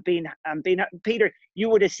 And Peter, you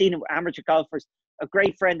would have seen amateur golfers. A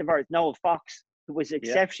great friend of ours, Noah Fox, who was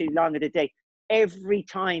exceptionally long in the day. Every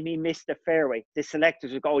time he missed the fairway, the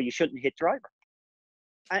selectors would go, "Oh, you shouldn't hit driver."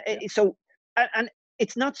 So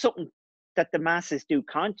it's not something that the masses do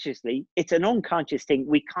consciously. It's an unconscious thing.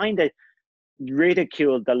 We kind of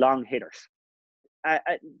ridicule the long hitters,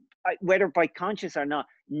 whether by conscious or not.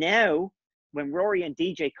 Now, when Rory and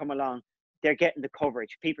DJ come along, they're getting the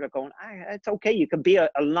coverage. People are going, it's okay. You can be a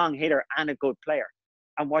long hitter and a good player.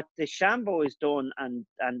 And what DeChambeau has done, and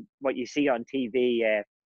what you see on TV,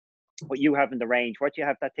 what you have in the range, what you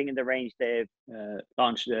have that thing in the range, the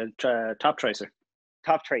launch the top tracer.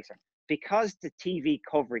 Top tracer. Because the TV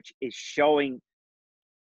coverage is showing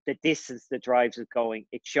the distance the drives are going,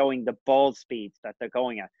 it's showing the ball speeds that they're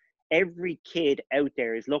going at. Every kid out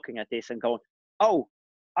there is looking at this and going, "Oh,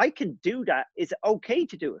 I can do that. Is it okay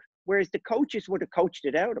to do it?" Whereas the coaches would have coached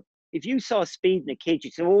it out of them. If you saw speed in a kid,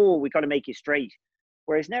 you'd say, "Oh, we got to make you straight."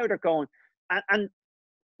 Whereas now they're going, and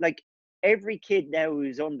like every kid now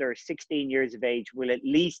who's under 16 years of age will at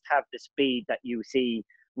least have the speed that you see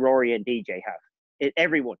Rory and DJ have.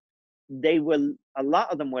 Everyone. A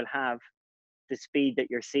lot of them will have the speed that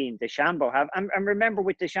you're seeing DeChambeau have. And remember,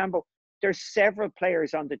 with DeChambeau, there's several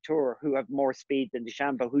players on the tour who have more speed than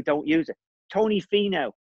DeChambeau who don't use it. Tony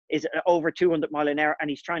Finau is over 200 mile an hour and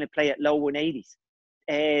he's trying to play at low 180s.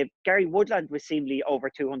 Gary Woodland was seemingly over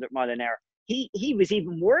 200 mile an hour. He was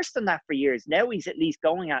even worse than that for years. Now he's at least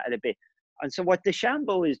going at it a bit. And so what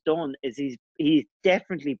DeChambeau has done is he's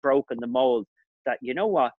definitely broken the mold that, you know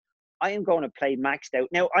what, I am going to play maxed out.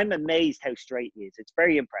 Now, I'm amazed how straight he is. It's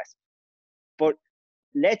very impressive. But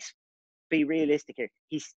let's be realistic here.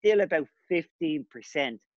 He's still about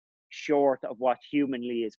 15% short of what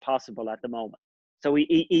humanly is possible at the moment. So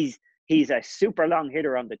he's a super long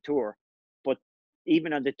hitter on the tour. But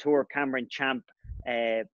even on the tour, Cameron Champ,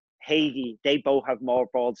 Hagee, they both have more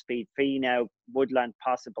ball speed. Finau, Woodland,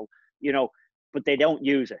 possible, but they don't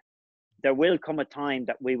use it. There will come a time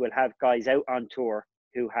that we will have guys out on tour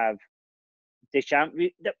who have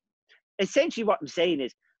DeChambeau. Essentially what I'm saying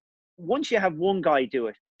is, once you have one guy do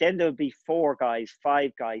it, then there'll be 4 guys,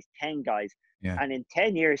 5 guys, 10 guys. Yeah. And in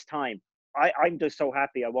 10 years' time, I'm just so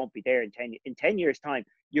happy I won't be there in 10 years. In 10 years' time,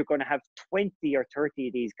 you're going to have 20 or 30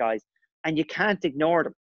 of these guys, and you can't ignore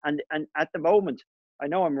them. And at the moment, I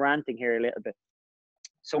know I'm ranting here a little bit.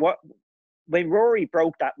 So when Rory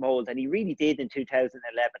broke that mold, and he really did in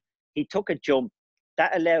 2011, he took a jump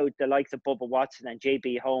that allowed the likes of Bubba Watson and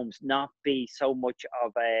JB Holmes not be so much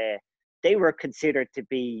of they were considered to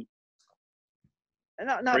be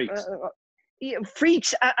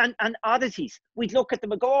freaks and oddities. We'd look at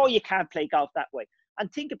them and go, "Oh, you can't play golf that way."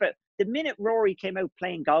 And think about the minute Rory came out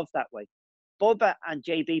playing golf that way, Bubba and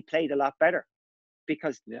JB played a lot better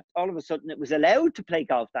because all of a sudden it was allowed to play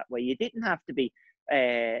golf that way. You didn't have to be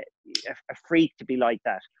a freak to be like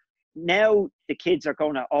that. Now the kids are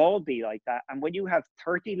going to all be like that. And when you have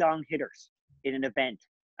 30 long hitters in an event,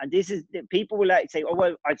 and this is, people will like say, oh,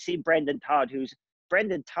 well, I've seen Brendan Todd,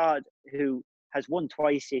 who has won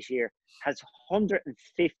twice this year, has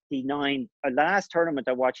 159. The last tournament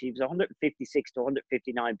I watched, he was 156 to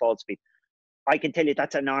 159 ball speed. I can tell you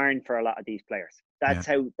that's an iron for a lot of these players. That's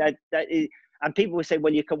how that is. And people will say,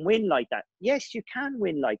 well, you can win like that. Yes, you can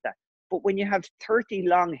win like that. But when you have 30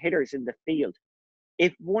 long hitters in the field,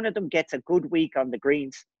 if one of them gets a good week on the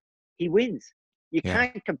greens, he wins. You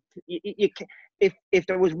can't. If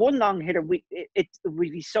there was one long hitter, it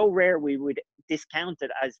would be so rare we would discount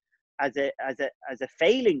it as a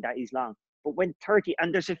failing that he's long. But when 30,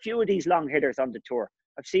 and there's a few of these long hitters on the tour,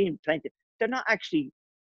 I've seen plenty. They're not actually.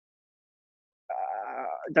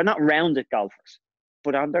 They're not rounded golfers,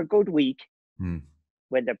 but on their good week,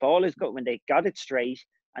 when their ball is good, when they got it straight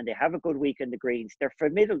and they have a good week in the greens, they're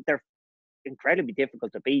formidable. They're incredibly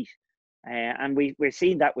difficult to beat. And we're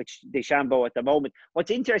seeing that with DeChambeau at the moment.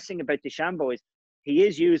 What's interesting about DeChambeau is he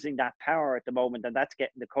is using that power at the moment, and that's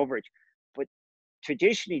getting the coverage. But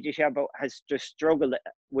traditionally, DeChambeau has just struggled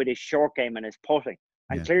with his short game and his putting.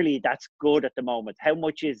 And clearly that's good at the moment. How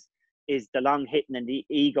much is the long hitting and the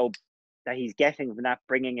ego that he's getting from that,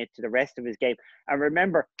 bringing it to the rest of his game? And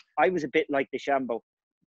remember, I was a bit like DeChambeau.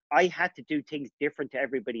 I had to do things different to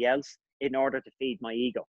everybody else in order to feed my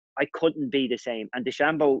ego. I couldn't be the same. And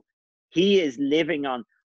DeChambeau, he is living on,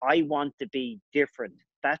 I want to be different.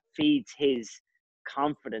 That feeds his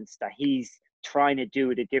confidence that he's trying to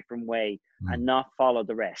do it a different way and not follow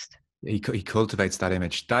the rest. He cultivates that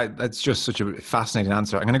image. That's just such a fascinating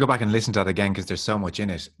answer. I'm going to go back and listen to that again because there's so much in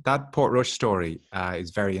it. That Portrush story is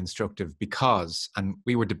very instructive because, and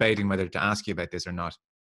we were debating whether to ask you about this or not,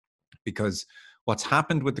 because what's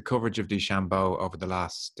happened with the coverage of DeChambeau over the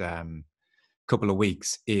last couple of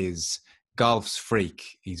weeks is golf's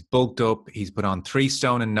freak. He's bulked up. He's put on 3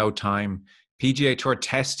 stone in no time. PGA Tour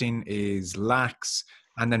testing is lax.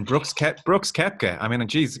 And then Brooks Koepka. I mean,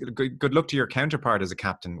 geez, good luck to your counterpart as a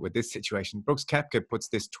captain with this situation. Brooks Koepka puts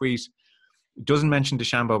this tweet, doesn't mention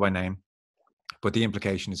DeChambeau by name, but the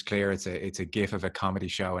implication is clear. It's a gif of a comedy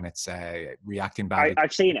show, and it's reacting badly.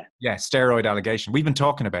 I've seen it. Yeah, steroid allegation. We've been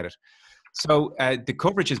talking about it. So the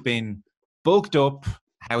coverage has been bulked up.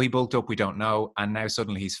 How he bulked up, we don't know. And now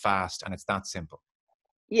suddenly he's fast, and it's that simple.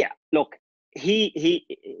 Yeah, look, he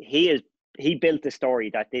built the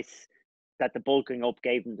story that the bulking up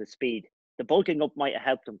gave him the speed. The bulking up might have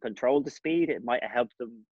helped him control the speed. It might have helped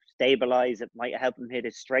him stabilize. It might have helped him hit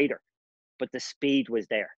it straighter. But the speed was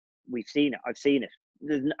there. We've seen it. I've seen it.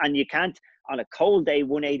 And you can't, on a cold day,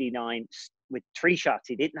 189 with 3 shots.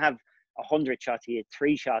 He didn't have 100 shots. He had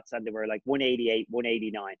 3 shots, and they were like 188,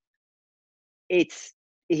 189.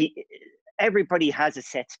 Everybody has a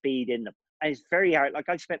set speed in them. And it's very hard. Like,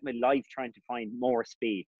 I've spent my life trying to find more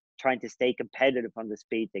speed, trying to stay competitive on the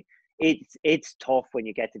speed thing. It's tough when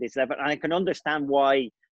you get to this level. And I can understand why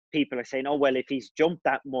people are saying, oh, well, if he's jumped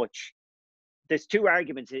that much, there's 2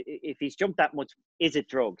 arguments. If he's jumped that much, is it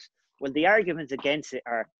drugs? Well, the arguments against it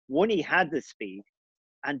are, 1, he had the speed.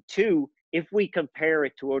 And 2, if we compare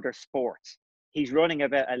it to other sports, he's running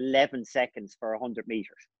about 11 seconds for 100 meters.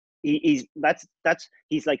 He's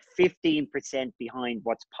like 15% behind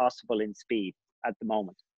what's possible in speed at the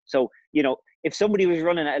moment. So, if somebody was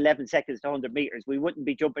running at 11 seconds to 100 meters, we wouldn't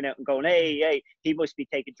be jumping out and going, hey, he must be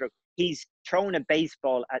taking drugs. He's throwing a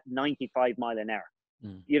baseball at 95 mile an hour.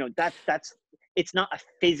 That's it's not a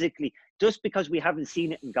physically, just because we haven't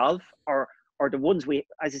seen it in golf or the ones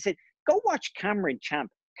as I said, go watch Cameron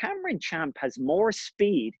Champ. Cameron Champ has more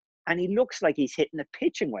speed, and he looks like he's hitting a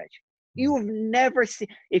pitching wedge. You've never seen,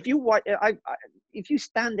 if you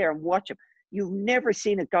stand there and watch him, you've never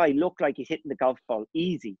seen a guy look like he's hitting the golf ball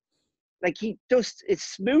easy. Like, he just is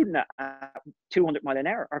smoothing it at 200 mile an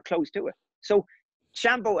hour or close to it. So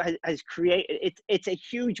DeChambeau has created, it's a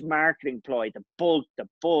huge marketing ploy, the bulk, the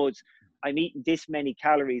buzz. I'm eating this many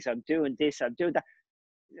calories. I'm doing this. I'm doing that.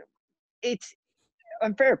 It's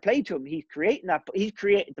unfair play to him. He's creating that. He's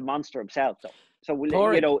created the monster himself, though.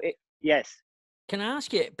 So, yes. Can I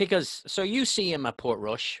ask you, because so you see him at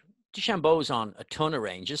Portrush, DeChambeau's on a ton of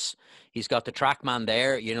ranges. He's got the TrackMan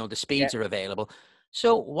there. The speeds are available.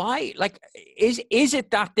 So why, is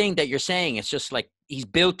it that thing that you're saying? It's just like he's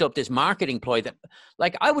built up this marketing ploy that,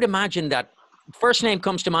 I would imagine that first name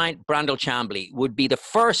comes to mind, Brandel Chambly would be the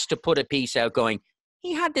first to put a piece out going,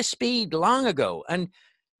 he had the speed long ago. And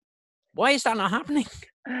why is that not happening?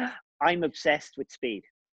 I'm obsessed with speed.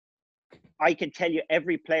 I can tell you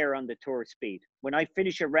every player on the tour speed. When I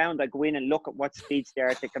finish a round, I go in and look at what speeds they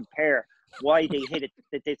are to compare why they hit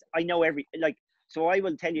it. I know so I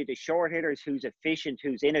will tell you the short hitters, who's efficient,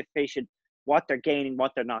 who's inefficient, what they're gaining,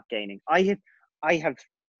 what they're not gaining. I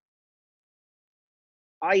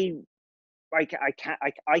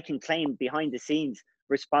can claim behind the scenes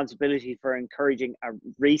responsibility for encouraging a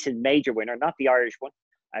recent major winner, not the Irish one,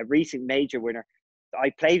 a recent major winner. I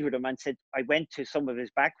played with him and said, I went to some of his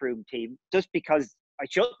backroom team just because I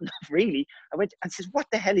shouldn't have really. I went and said, what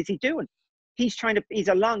the hell is he doing? He's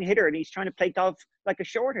a long hitter and he's trying to play golf like a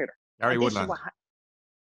short hitter. Gary Woodland.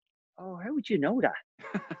 Oh, how would you know that?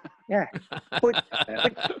 Yeah. But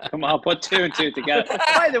Come on, put 2 and 2 together.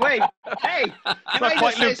 By the way, hey, It's can not I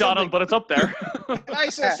quite just say Luke Donald, something? but it's up there. Can I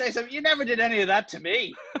just say something? You never did any of that to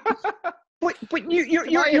me. but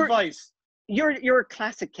My advice. You're a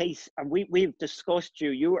classic case, and we've discussed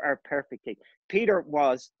you. You are a perfect case. Peter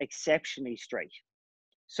was exceptionally straight,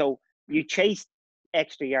 so you chased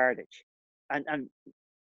extra yardage, and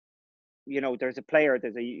there's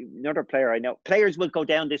another player I know. Players will go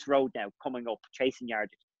down this road now, coming up, chasing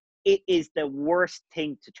yardage. It is the worst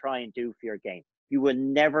thing to try and do for your game. You will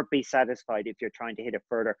never be satisfied if you're trying to hit it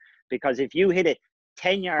further, because if you hit it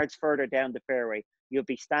 10 yards further down the fairway, you'll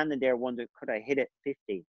be standing there wondering, could I hit it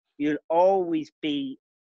 15? You'll always be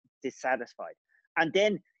dissatisfied. And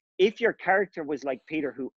then if your character was like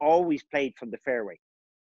Peter, who always played from the fairway,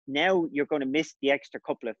 now you're going to miss the extra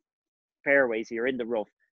couple of fairways. You're in the rough.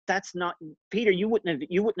 That's not Peter. You wouldn't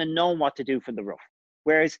have known what to do from the rough.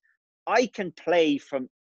 Whereas I can play from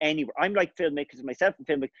anywhere. I'm like Phil Mickelson, myself and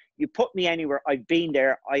Phil Mickelson. You put me anywhere, I've been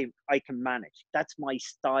there. I can manage. That's my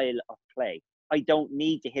style of play. I don't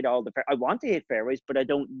need to hit all the. I want to hit fairways, but I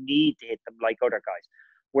don't need to hit them like other guys.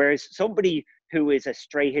 Whereas somebody who is a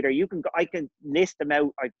straight hitter, I can list them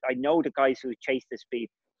out. I know the guys who chase the speed.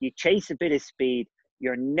 You chase a bit of speed.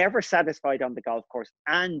 You're never satisfied on the golf course,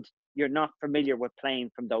 and you're not familiar with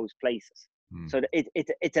playing from those places. So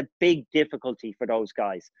it's a big difficulty for those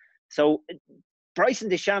guys. So Bryson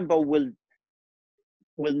DeChambeau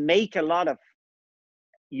will make a lot of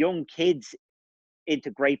young kids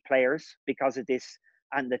into great players because of this,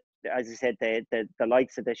 and as I said, the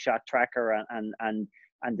likes of the shot tracker and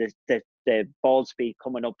the ball speed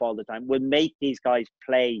coming up all the time will make these guys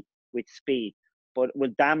play with speed, but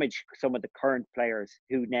will damage some of the current players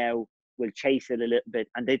who now will chase it a little bit,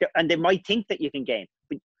 and they might think that you can gain.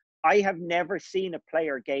 But I have never seen a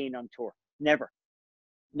player gain on tour, never,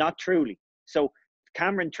 not truly. So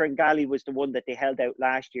Cameron Tringali was the one that they held out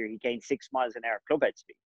last year. He gained 6 miles an hour clubhead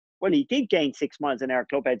speed. Well, he did gain 6 miles an hour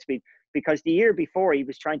clubhead speed because the year before he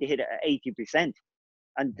was trying to hit it at 80%.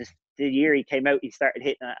 And the year he came out, he started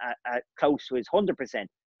hitting at close to his 100%.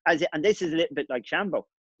 And this is a little bit like DeChambeau.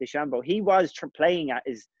 He was playing at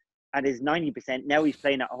his 90%. Now he's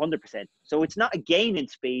playing at 100%. So it's not a gain in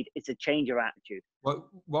speed; it's a change of attitude.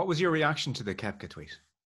 What was your reaction to the Koepka tweet?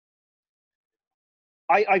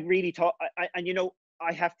 I really thought,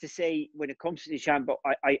 I have to say, when it comes to DeChambeau,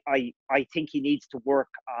 I think he needs to work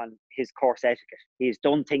on his course etiquette. He has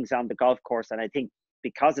done things on the golf course, and I think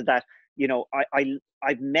because of that,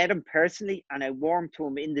 I've met him personally and I warm to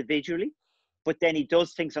him individually, but then he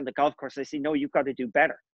does things on the golf course. I say, no, you've got to do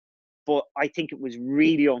better. But I think it was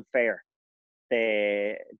really unfair.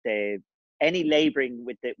 Any labouring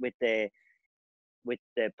with the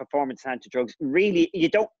performance enhancing drugs. Really, you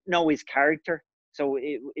don't know his character. So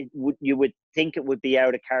you would think it would be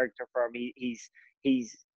out of character for him. He's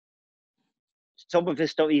some of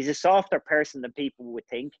his stuff. He's a softer person than people would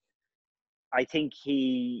think. I think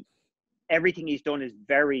everything he's done is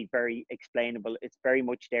very, very explainable. It's very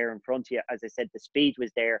much there in front of you. As I said, the speed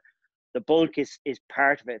was there. The bulk is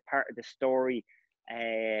part of it, part of the story.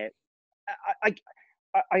 I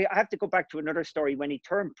have to go back to another story. When he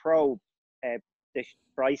turned pro,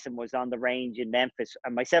 Bryson was on the range in Memphis,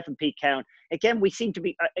 and myself and Pete Cowan, again, we seem to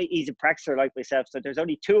be, he's a practicer like myself, so there's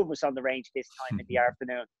only two of us on the range this time in the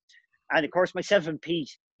afternoon. And of course, myself and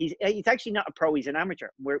Pete, he's actually not a pro, he's an amateur.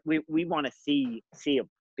 We want to see him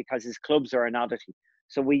because his clubs are an oddity.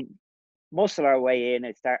 So we muscle our way in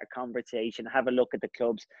and start a conversation, have a look at the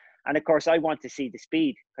clubs. And of course, I want to see the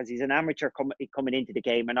speed because he's an amateur coming into the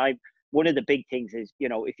game. And one of the big things is,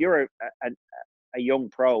 if you're a young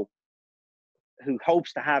pro who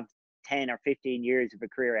hopes to have 10 or 15 years of a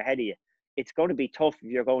career ahead of you, it's going to be tough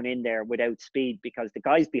if you're going in there without speed because the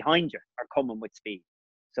guys behind you are coming with speed.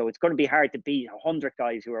 So it's going to be hard to beat 100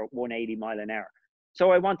 guys who are 180 mile an hour.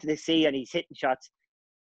 So I wanted to see, and he's hitting shots,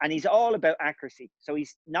 and he's all about accuracy. So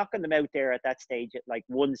he's knocking them out there at that stage at like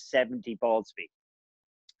 170 ball speed.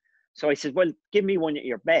 So I said, well, give me one at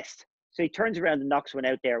your best. So he turns around and knocks one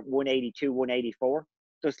out there, 182, 184,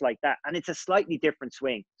 just like that. And it's a slightly different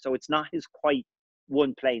swing. So it's not his quite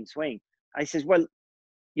one plane swing. I says, well,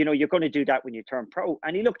 you know, you're going to do that when you turn pro.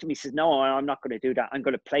 And he looked at me and says, no, I'm not going to do that. I'm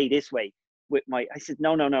going to play this way with my, I said,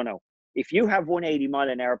 no. If you have 180 mile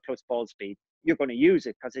an hour plus ball speed, you're going to use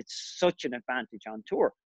it because it's such an advantage on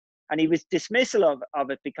tour. And he was dismissal of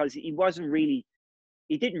it because he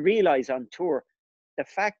didn't realize on tour. The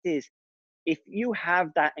fact is, if you have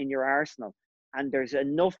that in your arsenal and there's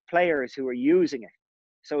enough players who are using it,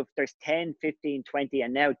 so if there's 10, 15, 20,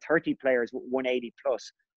 and now 30 players with 180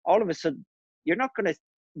 plus, all of a sudden, you're not going to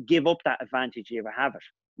give up that advantage if you have it.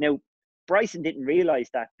 Now, Bryson didn't realize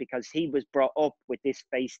that because he was brought up with this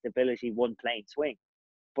face stability, one plane swing.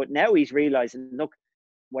 But now he's realizing, look,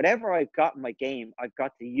 whatever I've got in my game, I've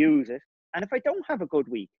got to use it. And if I don't have a good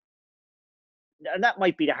week, and that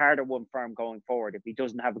might be the harder one for him going forward. If he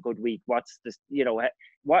doesn't have a good week, what's this? You know,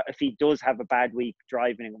 what if he does have a bad week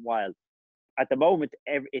driving in wild? At the moment,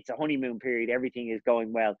 it's a honeymoon period. Everything is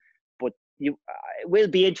going well, but it will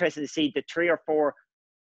be interesting to see the 3 or 4,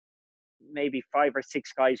 maybe 5 or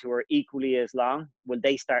 6 guys who are equally as long. Will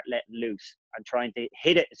they start letting loose and trying to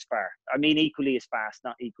hit it as far? I mean, equally as fast,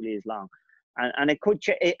 not equally as long. And it could.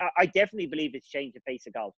 I definitely believe it's changed the face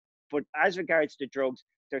of golf. But as regards to drugs,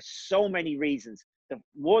 there's so many reasons. The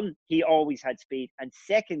one, he always had speed, and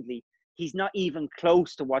secondly, he's not even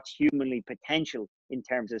close to what's humanly potential in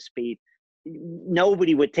terms of speed.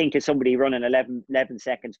 Nobody would think of somebody running 11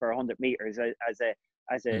 seconds for 100 meters as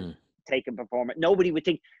a taken performance. Nobody would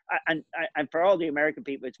think, and for all the American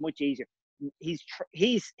people, it's much easier.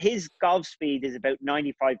 His golf speed is about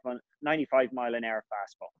 95 mile an hour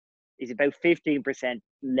fastball. He's about 15%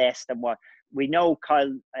 less than what we know.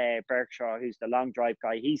 Kyle Berkshaw, who's the long drive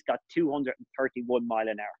guy, he's got 231 mile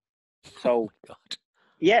an hour. So,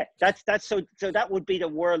 yeah, that's so that would be the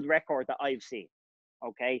world record that I've seen.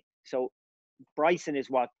 Okay, so Bryson is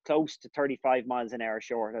close to 35 miles an hour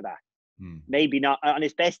short of that. Maybe not on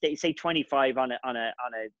his best day, say 25 on a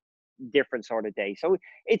different sort of day. So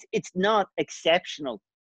it's not exceptional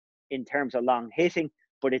in terms of long hitting,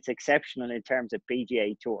 but it's exceptional in terms of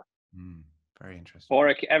PGA Tour. Very interesting.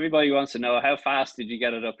 Padraig, everybody wants to know, how fast did you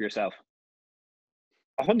get it up yourself?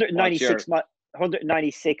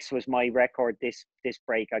 196 was my record this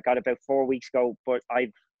break. I got about 4 weeks ago, but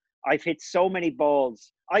I've hit so many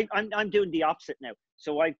balls. I'm doing the opposite now.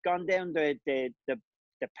 So I've gone down the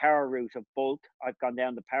power route of bulk. I've gone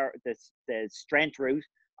down the strength route.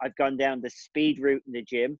 I've gone down the speed route in the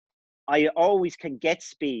gym. I always can get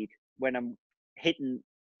speed when I'm hitting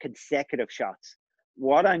consecutive shots.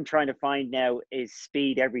 What I'm trying to find now is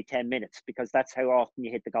speed every 10 minutes because that's how often you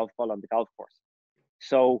hit the golf ball on the golf course.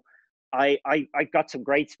 So I got some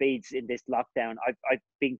great speeds in this lockdown. I've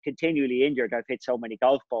been continually injured. I've hit so many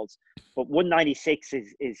golf balls, but 196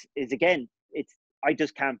 is again, I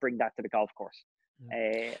just can't bring that to the golf course.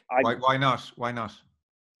 Why not?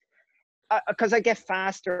 Because I get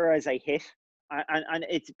faster as I hit, and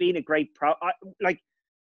it's been a great like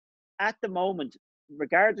at the moment,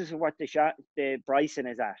 regardless of what the Bryson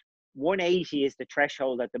is at, 180 is the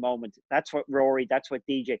threshold at the moment. That's what Rory, that's what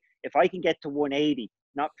DJ. If I can get to 180,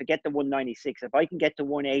 not forget the 196. If I can get to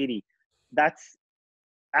 180, that's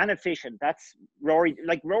inefficient. That's Rory.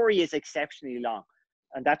 Like Rory is exceptionally long,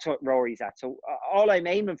 and that's what Rory's at. So all I'm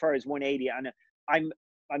aiming for is 180, and I'm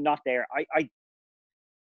not there.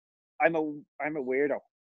 I'm a weirdo.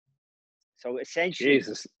 So essentially,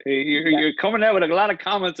 Jesus, you're coming out with a lot of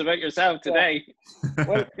comments about yourself today.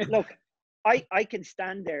 Well, look, I can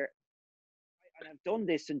stand there, and I've done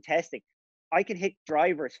this in testing. I can hit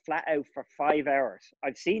drivers flat out for 5 hours.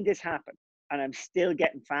 I've seen this happen, and I'm still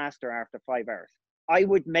getting faster after 5 hours. I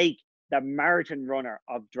would make the marathon runner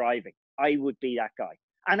of driving. I would be that guy,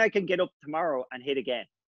 and I can get up tomorrow and hit again.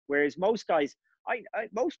 Whereas most guys,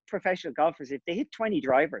 most professional golfers, if they hit 20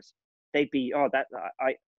 drivers, they'd be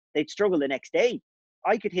they'd struggle the next day.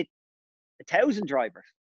 I could hit 1,000 drivers,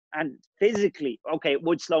 and physically, okay, it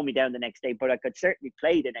would slow me down the next day, but I could certainly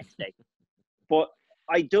play the next day. But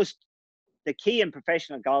the key in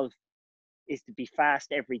professional golf is to be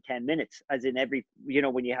fast every 10 minutes, as in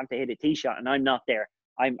when you have to hit a tee shot, and I'm not there.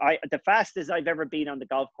 The fastest I've ever been on the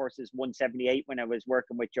golf course is 178 when I was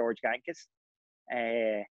working with George Gankis.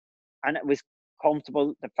 And it was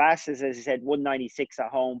comfortable. The fastest, as I said, 196 at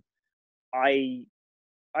home. I'm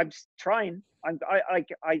trying.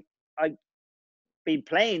 I've been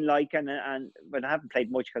playing but I haven't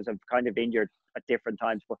played much because I'm kind of injured at different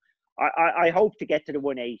times. But I hope to get to the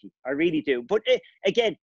 180. I really do. But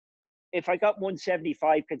again, if I got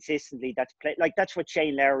 175 consistently, that's what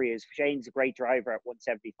Shane Lowry is. Shane's a great driver at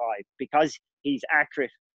 175 because he's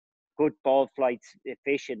accurate good ball flights,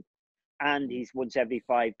 efficient, and he's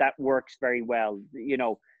 175. That works very well. You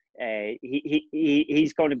know,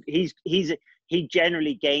 he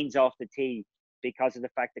generally gains off the tee because of the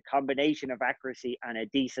fact the combination of accuracy and a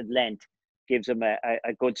decent length gives him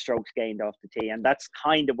a good strokes gained off the tee, and that's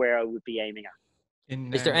kind of where I would be aiming at.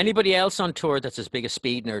 Is there anybody else on tour that's as big a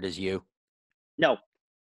speed nerd as you? No.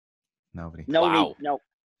 Nobody. No Wow. need.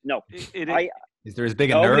 No. Is there as big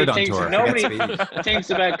a Nobody nerd on tour? Nobody Forget speed. thinks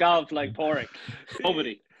about golf like Padraig.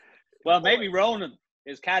 Nobody. Well, maybe Ronan,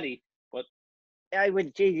 his caddy, but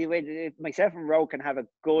myself and Ro can have a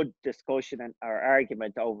good discussion or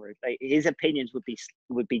argument over it. Like, his opinions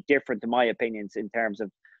would be different to my opinions in terms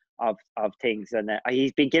of things, and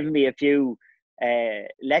he's been giving me a few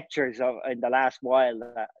lectures in the last while,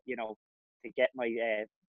 you know, to get my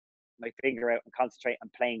finger out and concentrate on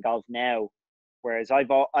playing golf now, whereas I've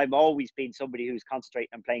always been somebody who's concentrating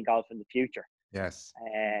on playing golf in the future. Yes.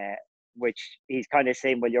 Which he's kind of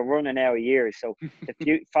saying, well, you're running out of years, so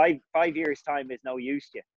the 5 years time is no use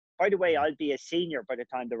to you. By the way, I'll be a senior by the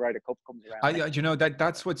time the Ryder Cup comes around. You know,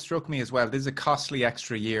 that's what struck me as well. This is a costly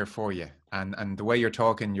extra year for you, and the way you're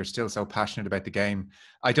talking, you're still so passionate about the game.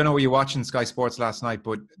 I don't know, were you watching Sky Sports last night,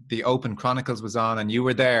 but the Open Chronicles was on and you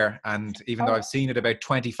were there, and even though I've seen it about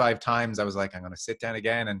 25 times, I was like, I'm going to sit down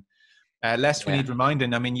again. And lest we need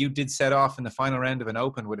reminding, I mean, you did set off in the final round of an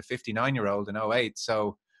Open with a 59-year-old in 08,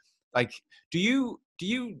 so like, do you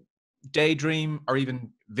daydream or even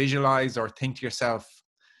visualize or think to yourself,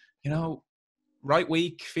 you know, right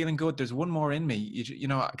week, feeling good, there's one more in me, you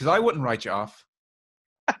know, because I wouldn't write you off.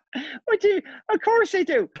 What do you? Of course I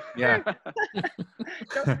do. Yeah.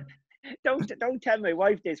 Don't tell my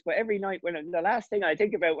wife this, but every night the last thing I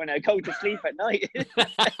think about when I go to sleep at night.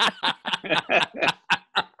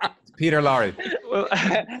 Peter Lorre. Well,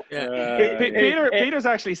 Peter's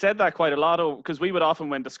actually said that quite a lot, because we would often,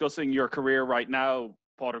 when discussing your career right now,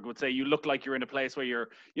 Padraig would say you look like you're in a place where you're,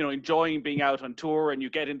 you know, enjoying being out on tour and you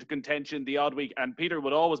get into contention the odd week. And Peter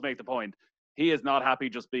would always make the point, he is not happy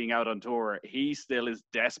just being out on tour. He still is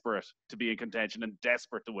desperate to be in contention and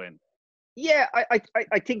desperate to win. Yeah,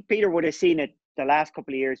 I think Peter would have seen it the last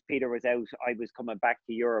couple of years. Peter was out. I was coming back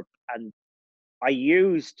to Europe, and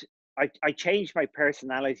I changed my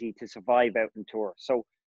personality to survive out on tour. So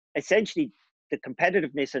essentially the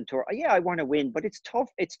competitiveness on tour, I want to win, but it's tough.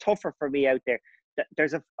 It's tougher for me out there.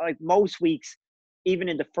 There's most weeks, even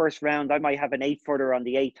in the first round, I might have an 8-footer on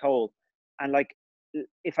the 8th hole. And like,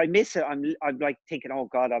 if I miss it, I'm like thinking, oh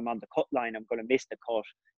God, I'm on the cut line. I'm going to miss the cut,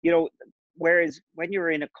 you know, whereas when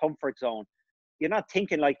you're in a comfort zone, you're not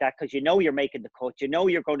thinking like that, because you know you're making the cut. You know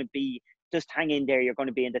you're going to be, just hang in there. You're going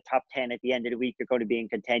to be in the top 10 at the end of the week. You're going to be in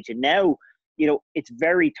contention. Now, you know, it's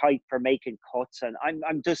very tight for making cuts, and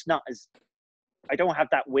I'm just not I don't have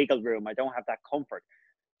that wiggle room. I don't have that comfort.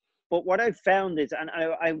 But what I've found is, and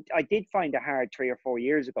I did find it hard 3 or 4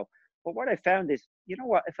 years ago, but what I found is, you know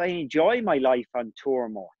what, if I enjoy my life on tour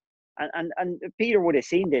more, and Peter would have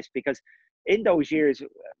seen this, because in those years,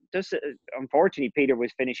 just unfortunately, Peter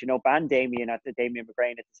was finishing up and Damien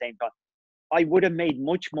McGrain at the same time. I would have made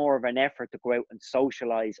much more of an effort to go out and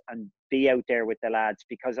socialise and be out there with the lads,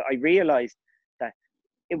 because I realised that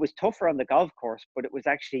it was tougher on the golf course, but it was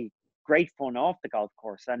actually great fun off the golf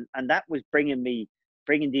course. And that was bringing the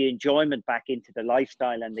enjoyment back into the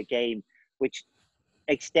lifestyle and the game, which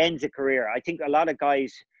extends a career. I think a lot of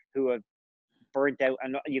guys who have burnt out,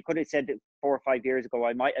 and you could have said that 4 or 5 years ago,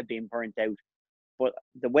 I might have been burnt out, but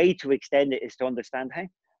the way to extend it is to understand, hey,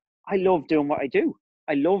 I love doing what I do.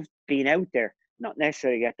 I love being out there, not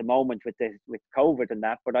necessarily at the moment with COVID and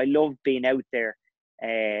that, but I love being out there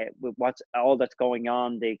with all that's going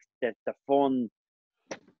on, the fun,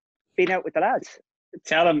 being out with the lads.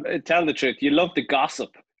 tell the truth. You love the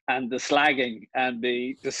gossip and the slagging and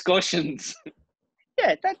the discussions.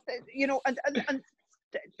 Yeah, that, you know, and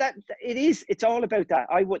that it's all about that.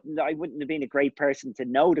 I wouldn't have been a great person to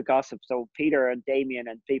know the gossip. So Peter and Damien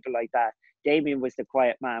and people like that. Damien was the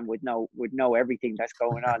quiet man, would know everything that's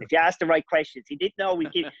going on. If you ask the right questions, he didn't know.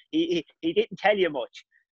 He didn't tell you much.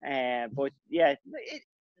 But yeah,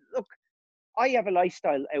 look, I have a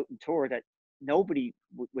lifestyle out on tour that nobody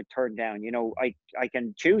would turn down. You know, I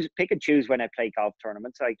can pick and choose when I play golf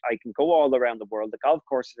tournaments. I can go all around the world. The golf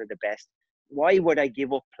courses are the best. Why would I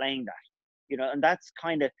give up playing that? You know, and that's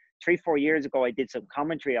kind of 3-4 years ago, I did some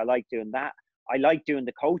commentary. I like doing that. I like doing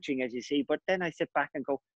the coaching, as you see, but then I sit back and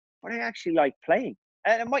go, but I actually like playing,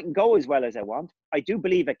 and it mightn't go as well as I want. I do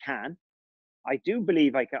believe it can. I do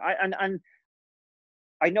believe I can. And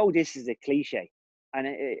I know this is a cliche,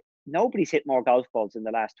 and nobody's hit more golf balls in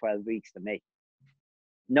the last 12 weeks than me.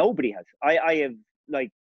 Nobody has. I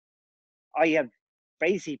have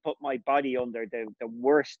basically put my body under the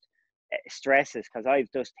worst stresses, because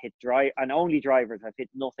I've just hit and only drivers. I've hit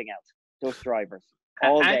nothing else, just drivers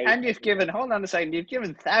all day. And you've given, hold on a second, you've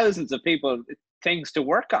given thousands of people things to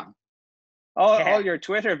work on. All your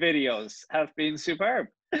Twitter videos have been superb.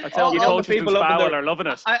 I tell all the people in Spowell are loving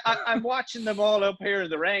it. I'm watching them all up here in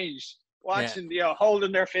the range, watching,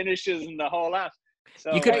 holding their finishes and the whole lot.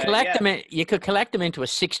 So, you could collect them. You could collect them into a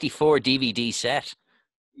 64 DVD set.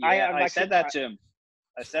 Yeah, I said that to him.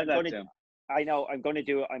 I said that to him. I know.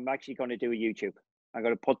 I'm actually going to do a YouTube. I'm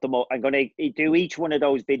going to put them up. I'm going to do each one of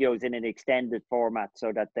those videos in an extended format,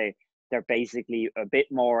 so that they're basically a bit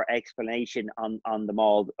more explanation on them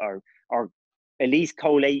all, or at least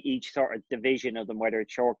collate each sort of division of them, whether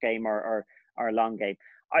it's short game or long game.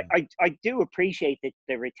 I do appreciate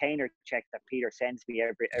the retainer check that Peter sends me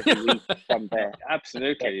every week from the.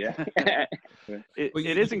 Absolutely, yeah.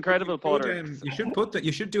 It is incredible, Potter.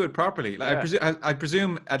 You should do it properly. Like, I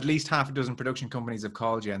presume at least half a dozen production companies have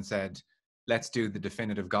called you and said, "Let's do the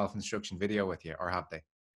definitive golf instruction video with you," or have they?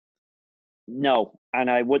 No, and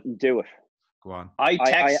I wouldn't do it. Go on. I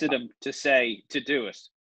texted him to do it.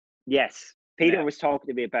 Yes. Peter was talking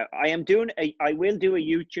to me about. I will do a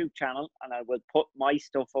YouTube channel, and I will put my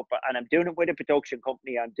stuff up, and I'm doing it with a production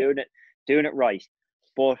company. I'm doing it right.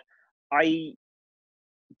 But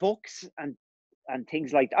books and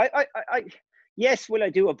things like that. Yes, will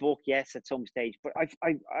I do a book? Yes, at some stage. But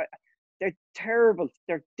they're terrible.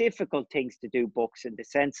 They're difficult things to do, books, in the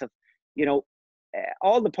sense of,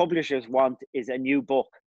 all the publishers want is a new book.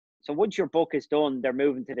 So once your book is done, they're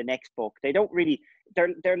moving to the next book. They don't really.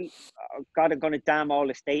 They're going to damn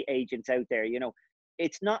all estate agents out there.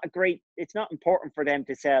 It's not important for them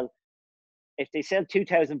to sell. If they sell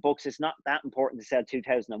 2,000 books, it's not that important to sell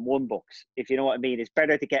 2,001 books. If you know what I mean, it's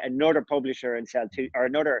better to get another publisher and sell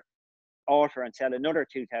another author and sell another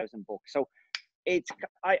 2,000 books. So I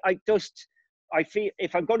feel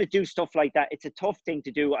if I'm going to do stuff like that, it's a tough thing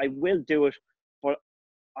to do. I will do it, but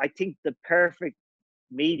I think the perfect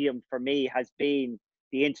medium for me has been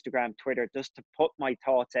the Instagram, Twitter, just to put my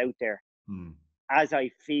thoughts out there as I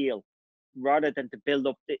feel, rather than to build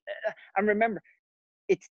up. And remember,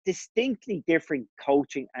 it's distinctly different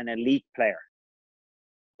coaching an elite player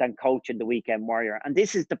than coaching the weekend warrior. And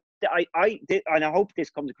this is and I hope this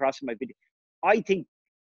comes across in my video. I think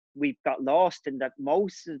we've got lost in that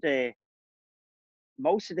most of the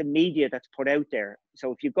media that's put out there.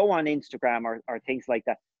 So if you go on Instagram or things like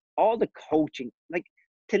that, all the coaching, like,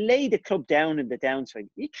 to lay the club down in the downswing,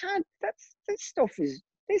 you can't.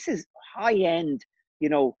 This is high end,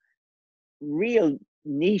 real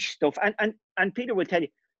niche stuff. And Peter will tell you,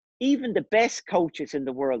 even the best coaches in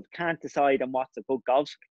the world can't decide on what's a good golf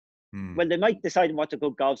swing. Well, they might decide on what's a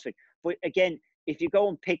good golf swing, but again, if you go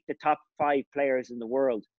and pick the top 5 players in the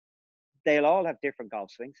world, they'll all have different golf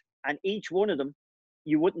swings, and each one of them,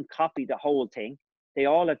 you wouldn't copy the whole thing. They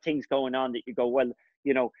all have things going on that you go, well,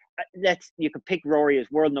 you could pick Rory as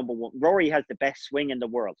world number 1. Rory has the best swing in the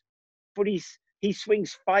world, but he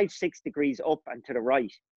swings 5-6 degrees up and to the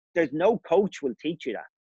right. There's no coach will teach you that.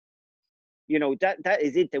 That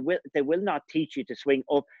is it. They will not teach you to swing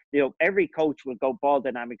up. Every coach will go ball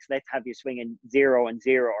dynamics. Let's have you swinging 0 and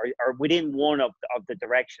 0 or within one of the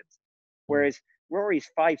directions. Whereas Rory's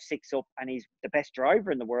 5-6 up and he's the best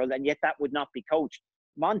driver in the world, and yet that would not be coached.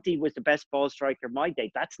 Monty was the best ball striker of my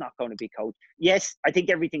day. That's not going to be coached. Yes, I think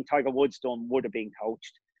everything Tiger Woods done would have been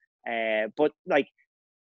coached. But like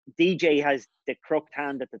DJ has the crooked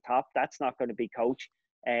hand at the top. That's not going to be coached.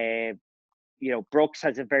 Brooks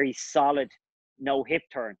has a very solid no hip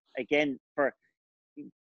turn. Again, for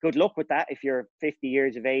good luck with that. If you're 50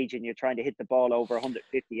 years of age and you're trying to hit the ball over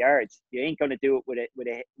 150 yards, you ain't going to do it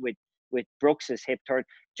with Brooks's hip turn.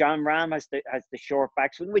 John Rahm has the short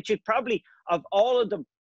backswing, which is probably, of all of them,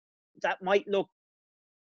 that might look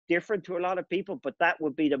different to a lot of people, but that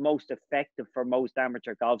would be the most effective for most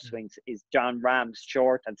amateur golf swings. Is John Rahm's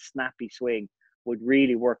short and snappy swing would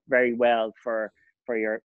really work very well for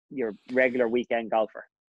your regular weekend golfer.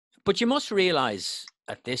 But you must realize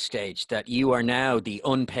at this stage that you are now the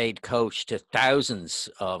unpaid coach to thousands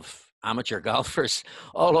of amateur golfers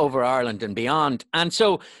all over Ireland and beyond. And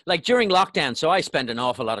so, like, during lockdown, so I spend an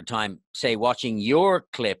awful lot of time, say, watching your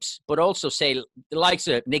clips, but also, say, the likes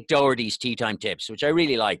of Nick Doherty's Tea Time Tips, which I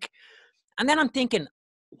really like. And then I'm thinking,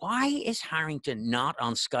 why is Harrington not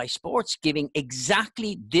on Sky Sports giving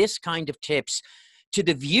exactly this kind of tips to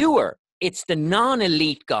the viewer? It's the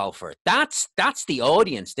non-elite golfer. That's the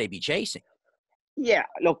audience they be chasing. Yeah,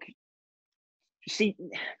 look, see,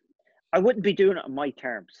 I wouldn't be doing it on my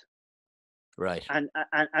terms. Right. And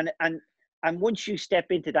once you step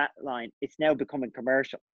into that line, it's now becoming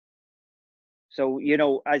commercial. So,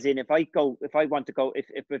 as in, if I want to go,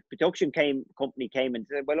 if a production company came and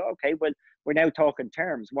said, well, okay, well, we're now talking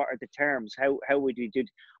terms. What are the terms? How would you do?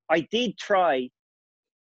 I did try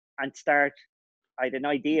and start. I had an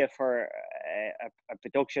idea for a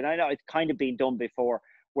production. I know it's kind of been done before,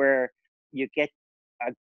 where you get,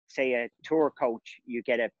 say, a tour coach, you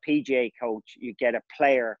get a PGA coach, you get a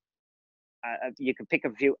player. You can pick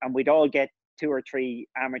a few, and we'd all get 2 or 3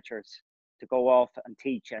 amateurs to go off and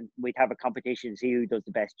teach, and we'd have a competition, see who does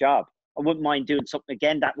the best job. I wouldn't mind doing something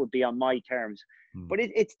again. That would be on my terms. But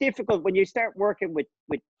it's difficult when you start working with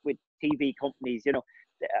TV companies.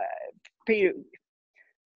 Peter,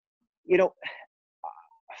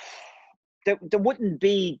 there wouldn't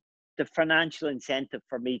be the financial incentive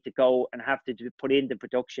for me to go and have to put in the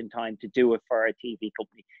production time to do it for a TV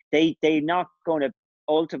company. They're not going to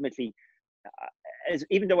ultimately,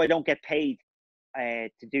 even though I don't get paid to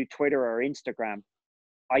do Twitter or Instagram,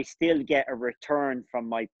 I still get a return from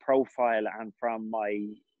my profile and from my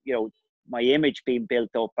my image being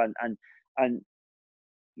built up. And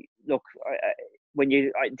look,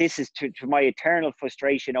 this is to my eternal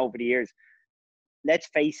frustration over the years. Let's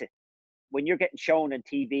face it, when you're getting shown on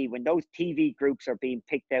TV, when those TV groups are being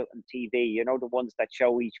picked out on TV, the ones that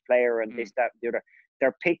show each player and this, that, the other,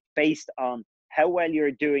 they're picked based on how well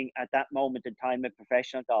you're doing at that moment in time in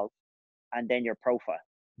professional golf, and then your profile.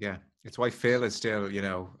 Yeah, it's why Phil is still,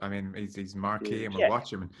 I mean, he's marquee and we'll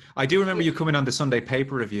watch him. And I do remember you coming on the Sunday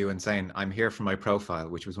paper review and saying, "I'm here for my profile,"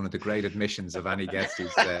 which was one of the great admissions of any guest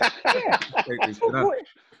who's been on.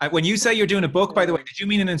 When you say you're doing a book, by the way, did you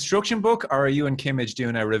mean an instruction book, or are you and Kimmage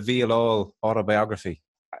doing a reveal all autobiography?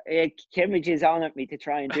 Kimmage is on at me to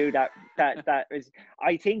try and do that. That is,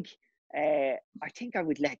 I think I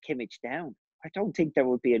would let Kimmage down. I don't think there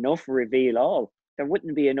would be enough reveal all. There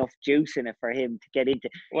wouldn't be enough juice in it for him to get into.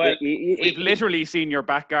 Well, we've literally seen your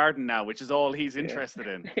back garden now, which is all he's interested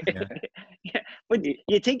in. Yeah. But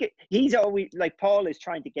you think he's always, like, Paul is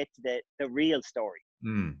trying to get to the real story.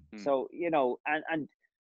 So, and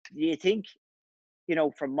you think,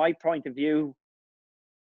 from my point of view,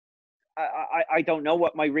 I don't know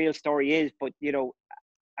what my real story is, but,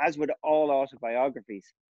 as with all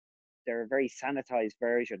autobiographies, they're a very sanitized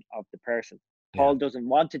version of the person. Paul doesn't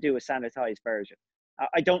want to do a sanitized version.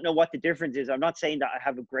 I don't know what the difference is. I'm not saying that I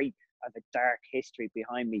have a dark history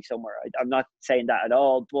behind me somewhere. I'm not saying that at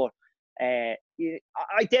all, but I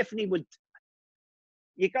definitely would.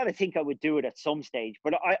 You got to think I would do it at some stage,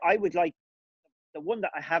 but I would like the one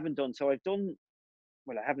that I haven't done. So I've done,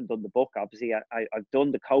 well, I haven't done the book, obviously. I've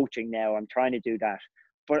done the coaching now. I'm trying to do that,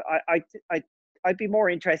 but I'd be more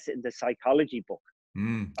interested in the psychology book.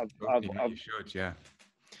 You should, yeah.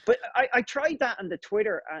 But I tried that on the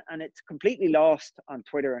Twitter, and it's completely lost on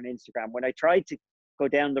Twitter and Instagram. When I tried to go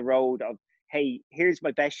down the road of, hey, here's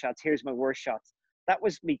my best shots, here's my worst shots, that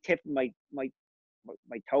was me tipping my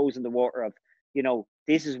toes in the water of,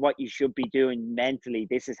 this is what you should be doing mentally.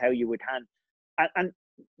 This is how you would handle. And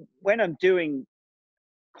when I'm doing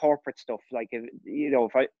corporate stuff, like,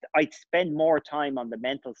 if I spend more time on the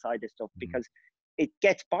mental side of stuff, because it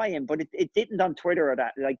gets buy-in, but it didn't on Twitter or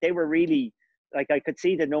that. Like, they were really, like, I could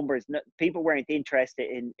see the numbers. People weren't interested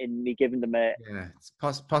in me giving them a... Yeah, it's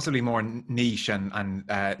possibly more niche and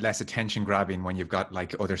less attention grabbing when you've got,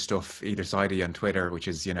 like, other stuff either side of you on Twitter, which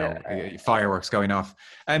is, fireworks going off.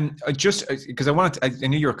 Just because I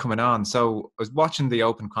knew you were coming on. So I was watching the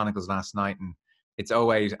Open Chronicles last night, and it's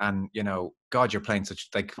 08, and, God, you're playing such,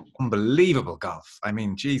 like, unbelievable golf. I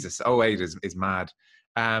mean, Jesus, 08 is mad.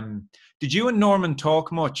 Did you and Norman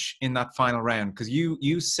talk much in that final round? Because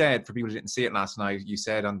you said, for people who didn't see it last night, you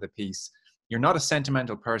said on the piece, you're not a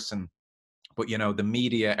sentimental person, but, the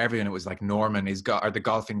media, everyone, it was like, Norman are the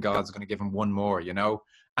golfing gods going to give him one more,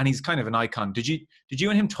 and he's kind of an icon. Did you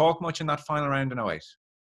and him talk much in that final round in 08?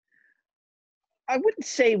 I wouldn't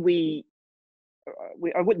say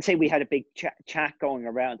I wouldn't say we had a big chat going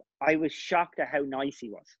around. I was shocked at how nice he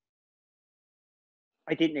was.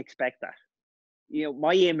 I didn't expect that.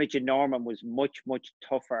 My image of Norman was much, much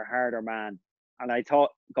tougher, harder man. And I thought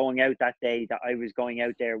going out that day that I was going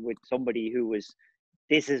out there with somebody who was,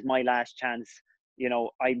 this is my last chance.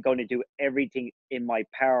 I'm going to do everything in my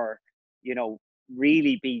power,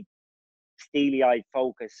 really be steely-eyed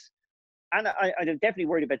focus. And I'm definitely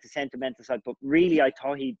worried about the sentimental side, but really I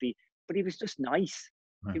thought but he was just nice.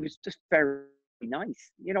 Right. He was just very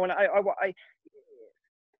nice. And I'm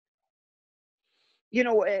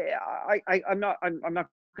not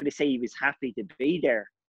going to say he was happy to be there,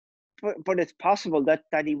 but it's possible that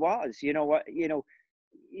he was. You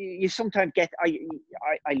sometimes get. I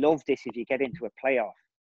love this. If you get into a playoff,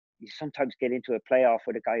 you sometimes get into a playoff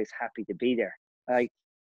where the guy is happy to be there. Like,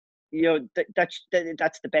 you know, that's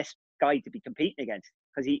the best guy to be competing against,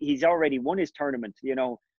 because he's already won his tournament, you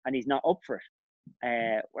know, and he's not up for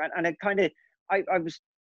it. And it kind of, I was,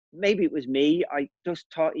 maybe it was me, I just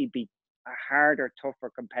thought he'd be a harder,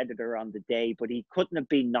 tougher competitor on the day, but he couldn't have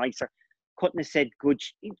been nicer, couldn't have said good,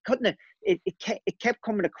 he couldn't have, it kept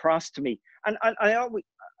coming across to me. And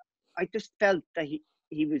I just felt that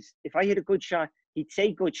he was, if I hit a good shot, he'd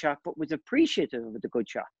say good shot, but was appreciative of the good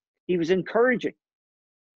shot. He was encouraging.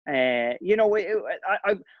 You know,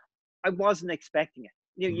 I wasn't expecting it.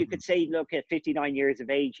 You know, you could say, look, at 59 years of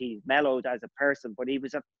age, he's mellowed as a person, but he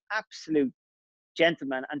was an absolute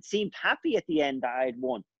gentleman and seemed happy at the end that I had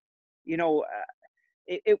won. You know,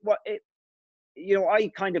 you know, I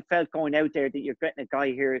kind of felt going out there that you're getting a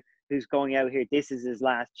guy here who's going out here, this is his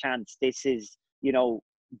last chance. This is, you know,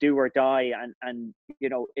 do or die. And you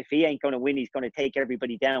know, if he ain't going to win, he's going to take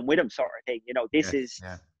everybody down with him, sort of thing. You know, this is,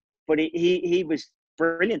 but he was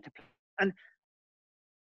brilliant to play. And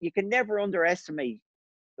you can never underestimate,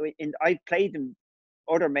 I played in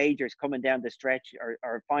other majors coming down the stretch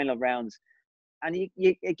or final rounds, and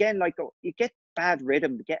you again, like, you get bad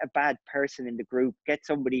rhythm, get a bad person in the group, get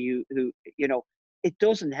somebody who you know, it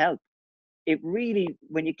doesn't help. It really,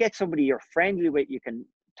 when you get somebody you're friendly with, you can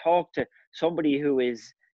talk to somebody who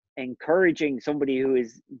is encouraging, somebody who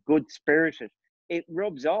is good spirited, it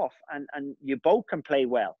rubs off, and you both can play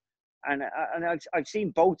well. And I've seen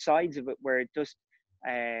both sides of it, where it just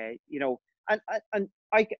you know, and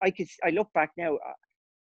I look back now,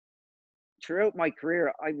 throughout my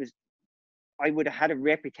career, I would have had a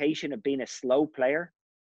reputation of being a slow player,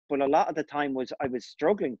 but a lot of the time I was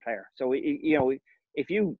struggling player. So, you know, if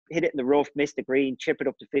you hit it in the rough, miss the green, chip it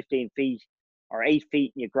up to 15 feet or 8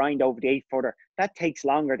 feet, and you grind over the 8-footer, that takes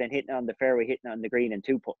longer than hitting on the fairway, hitting on the green and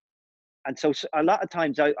 2-putt. And so a lot of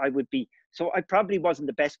times I would be, so I probably wasn't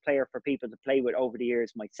the best player for people to play with over the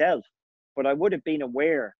years myself, but I would have been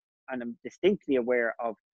aware, and I'm distinctly aware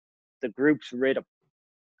of the group's rhythm.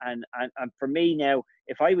 And for me now,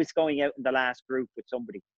 if I was going out in the last group with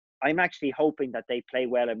somebody, I'm actually hoping that they play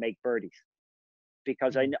well and make birdies,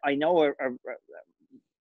 because I know a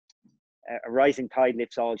rising tide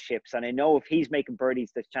lifts all ships, and I know if he's making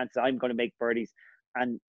birdies, there's chances I'm going to make birdies.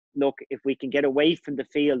 And look, if we can get away from the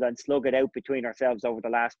field and slug it out between ourselves over the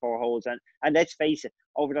last 4 holes, and let's face it,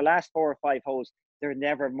 over the last 4 or 5 holes, there's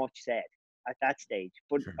never much said at that stage.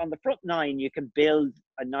 But on the front 9, you can build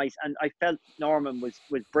a nice, and I felt Norman was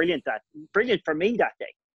brilliant for me that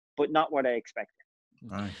day, but not what I expected.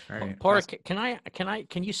 Right, very Padraig,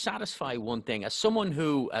 can you satisfy one thing, as someone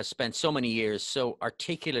who has spent so many years so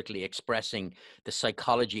articulately expressing the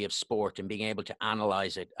psychology of sport and being able to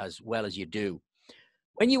analyze it as well as you do?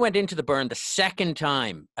 When you went into the burn the second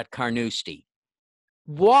time at Carnoustie,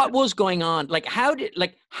 what was going on? Like, how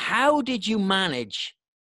did you manage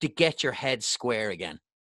to get your head square again?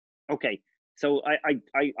 Okay, so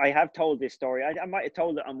I have told this story. I might have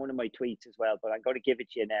told it on one of my tweets as well, but I'm going to give it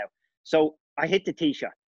to you now. So I hit the tee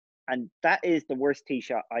shot, and that is the worst tee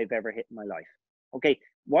shot I've ever hit in my life. Okay,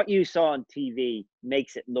 what you saw on TV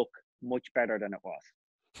makes it look much better than it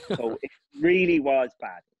was. So it really was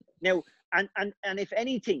bad. Now, and if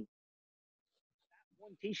anything, that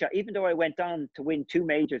one tee shot, even though I went on to win 2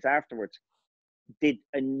 majors afterwards, did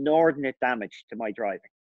inordinate damage to my driving.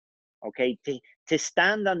 Okay, to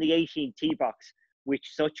stand on the 18 tee box with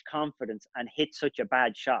such confidence and hit such a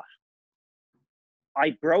bad shot,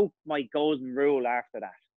 I broke my golden rule after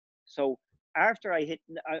that. So after I hit,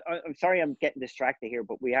 I'm sorry I'm getting distracted here,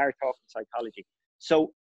 but we are talking psychology.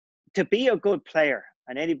 So to be a good player,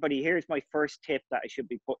 and anybody, here's my first tip that I should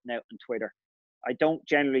be putting out on Twitter. I don't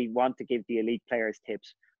generally want to give the elite players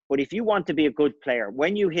tips, but if you want to be a good player,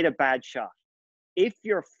 when you hit a bad shot, if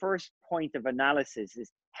your first point of analysis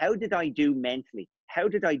is, how did I do mentally? How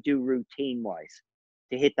did I do routine-wise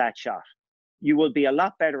to hit that shot? You will be a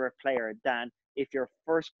lot better a player than if your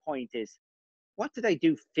first point is, what did I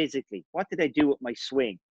do physically? What did I do with my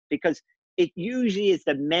swing? Because it usually is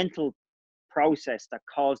the mental process that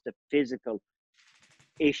caused the physical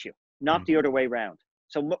issue, not the other way around.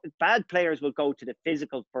 So bad players will go to the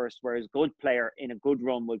physical first, whereas good player in a good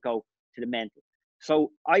run will go to the mental.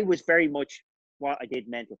 So I was very much what I did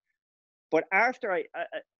mental. But after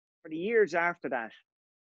for the years after that,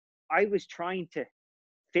 I was trying to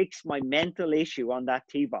fix my mental issue on that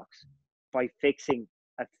tee box by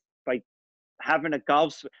having a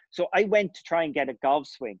golf swing. So I went to try and get a golf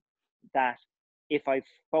swing that, if I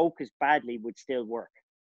focused badly, would still work.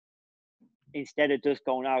 Instead of just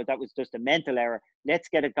going, oh, that was just a mental error. Let's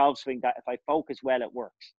get a golf swing that if I focus well, it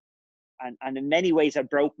works. And in many ways, I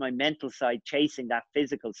broke my mental side chasing that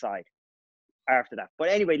physical side. after that. But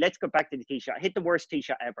anyway, let's go back to the tee shot. I hit the worst tee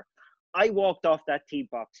shot ever. I walked off that tee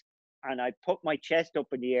box and I put my chest up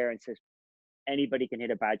in the air and said, anybody can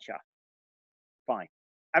hit a bad shot. Fine.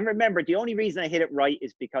 And remember, the only reason I hit it right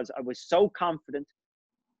is because I was so confident.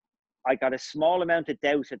 I got a small amount of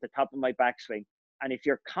doubt at the top of my backswing. And if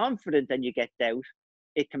you're confident and you get doubt,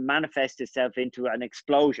 it can manifest itself into an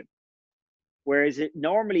explosion. Whereas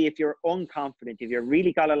normally, if you're unconfident, if you've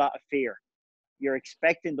really got a lot of fear, you're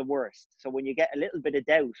expecting the worst. So when you get a little bit of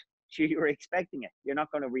doubt, you're expecting it. You're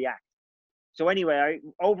not going to react. So anyway,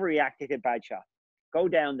 I overreacted, hit a bad shot. Go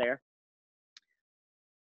down there.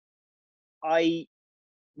 I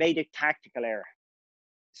made a tactical error.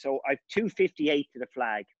 So I've 258 to the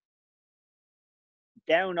flag.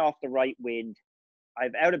 Down off the right wind.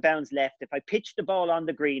 I've out of bounds left. If I pitch the ball on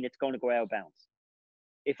the green, it's going to go out of bounds.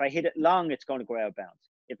 If I hit it long, it's going to go out of bounds.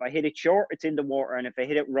 If I hit it short, it's in the water. And if I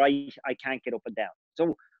hit it right, I can't get up and down.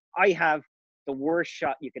 So I have the worst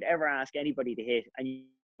shot you could ever ask anybody to hit, and you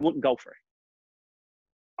wouldn't go for it.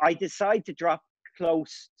 I decide to drop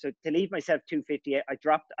close. So to leave myself 258, I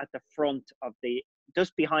dropped at the front of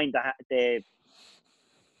just behind the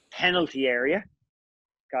penalty area.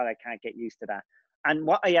 God, I can't get used to that. And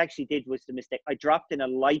what I actually did was the mistake. I dropped in a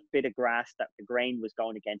light bit of grass that the grain was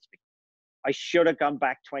going against me. I should have gone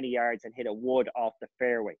back 20 yards and hit a wood off the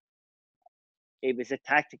fairway. It was a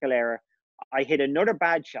tactical error. I hit another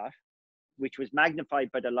bad shot, which was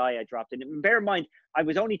magnified by the lie I dropped in. And bear in mind, I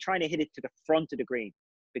was only trying to hit it to the front of the green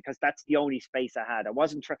because that's the only space I had. I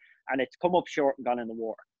wasn't trying, and it's come up short and gone in the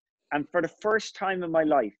water. And for the first time in my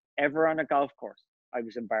life, ever on a golf course, I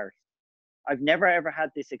was embarrassed. I've never ever had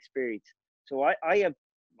this experience. So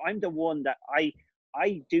I'm the one that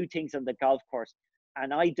I do things on the golf course,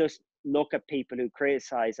 and I just look at people who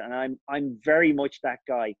criticize, and I'm very much that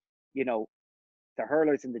guy. You know, the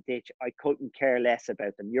hurlers in the ditch, I couldn't care less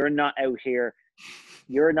about them. You're not out here,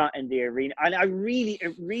 you're not in the arena, and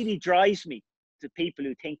it really drives me to people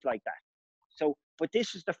who think like that. So, but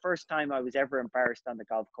this was the first time I was ever embarrassed on the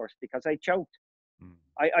golf course because I choked.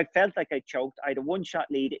 I felt like I choked. I had a one-shot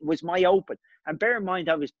lead. It was my open. And bear in mind,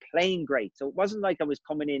 I was playing great. So it wasn't like I was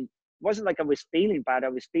coming in. It wasn't like I was feeling bad. I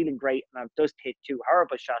was feeling great. And I've just hit two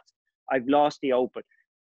horrible shots. I've lost the open.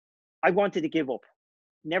 I wanted to give up.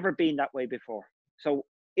 Never been that way before. So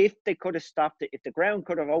if they could have stopped it, if the ground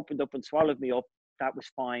could have opened up and swallowed me up, that was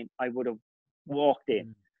fine. I would have walked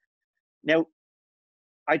in. Now,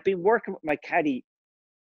 I'd been working with my caddy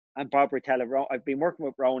and Bob Rotella. I've been working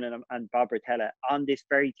with Ronan and Bob Rotella on this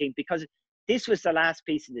very thing because this was the last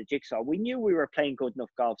piece of the jigsaw. We knew we were playing good enough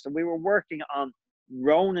golf, so we were working on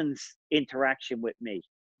Ronan's interaction with me,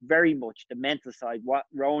 very much the mental side, what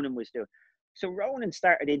Ronan was doing. So Ronan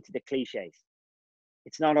started into the cliches.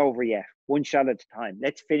 It's not over yet. One shot at a time.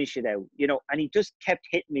 Let's finish it out. You know, and he just kept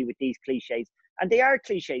hitting me with these cliches. And they are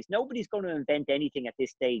cliches. Nobody's going to invent anything at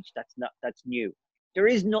this stage that's new. There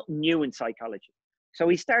is nothing new in psychology. So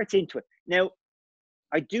he starts into it. Now,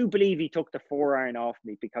 I do believe he took the 4-iron off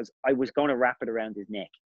me because I was going to wrap it around his neck.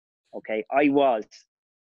 Okay,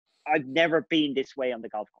 I've never been this way on the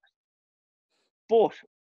golf course. But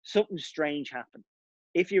something strange happened.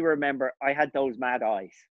 If you remember, I had those mad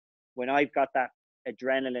eyes. When I've got that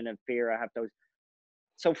adrenaline and fear, I have those.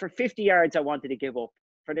 So for 50 yards, I wanted to give up.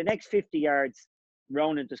 For the next 50 yards,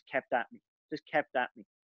 Ronan just kept at me.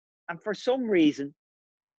 And for some reason,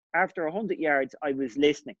 after 100 yards, I was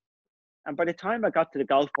listening. And by the time I got to the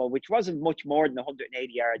golf ball, which wasn't much more than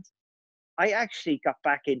 180 yards, I actually got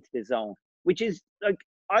back into the zone, which is like,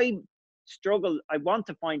 I struggle. I want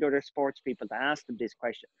to find other sports people to ask them this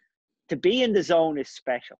question. To be in the zone is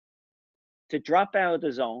special. To drop out of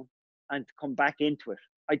the zone and to come back into it,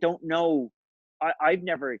 I don't know. I've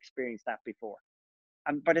never experienced that before.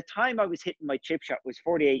 And by the time I was hitting my chip shot, it was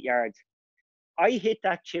 48 yards. I hit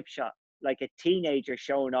that chip shot like a teenager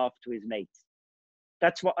showing off to his mates.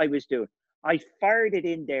 That's what I was doing. I fired it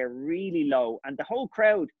in there really low, and the whole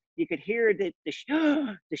crowd, you could hear the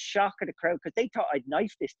shock of the crowd because they thought I'd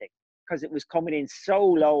knifed this thing because it was coming in so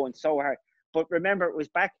low and so hard. But remember, it was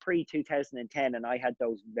back pre-2010, and I had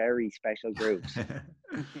those very special grooves.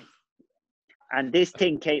 And this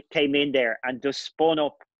thing came in there and just spun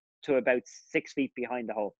up to about 6 feet behind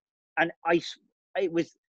the hole. And it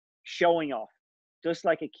was showing off, just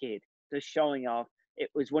like a kid, just showing off. It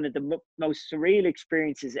was one of the most surreal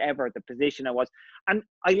experiences ever, the position I was. And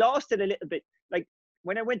I lost it a little bit. Like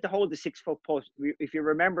when I went to hold the 6-foot putt, if you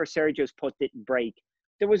remember, Sergio's putt didn't break.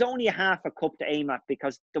 There was only a half a cup to aim at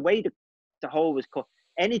because the way the hole was cut,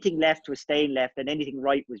 anything left was staying left and anything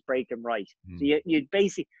right was breaking right. So you'd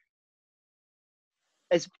basically,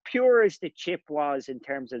 as pure as the chip was in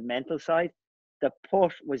terms of mental side, the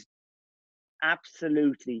putt was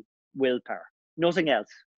absolutely willpower, nothing else.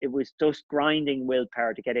 It was just grinding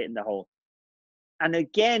willpower to get it in the hole. And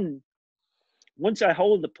again, once I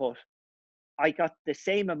hold the putt, I got the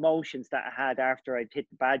same emotions that I had after I'd hit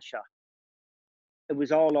the bad shot. It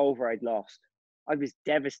was all over. I'd lost. I was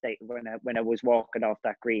devastated when I was walking off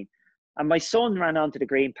that green. And my son ran onto the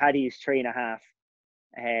green. Paddy is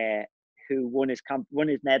 3.5, who won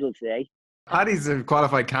his medal today. Paddy's a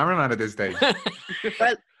qualified cameraman at this stage.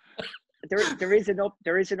 Well, there is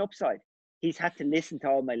an upside. He's had to listen to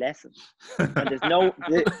all my lessons, and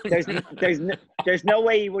there's no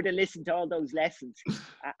way he would have listened to all those lessons.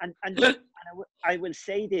 And I will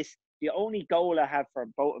say this: the only goal I have for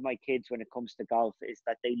both of my kids when it comes to golf is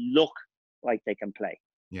that they look like they can play.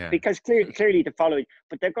 Yeah. Because clearly the following,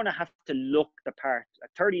 but they're going to have to look the part. At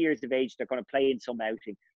 30 years of age, they're going to play in some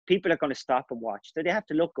outing. People are going to stop and watch, so they have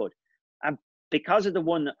to look good. And because of the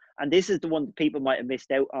one, and this is the one that people might have missed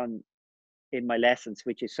out on in my lessons,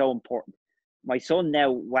 which is so important. My son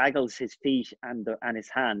now waggles his feet and his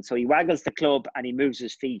hands. So he waggles the club and he moves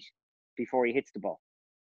his feet before he hits the ball.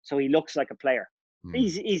 So he looks like a player.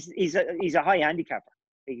 He's a high handicapper.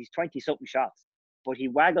 He's 20-something shots, but he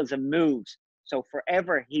waggles and moves. So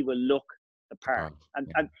forever he will look the part.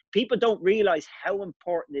 And people don't realize how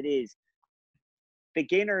important it is.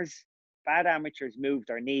 Beginners, bad amateurs move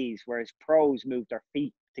their knees, whereas pros move their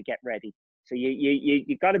feet to get ready. So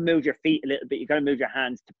you got to move your feet a little bit. You got to move your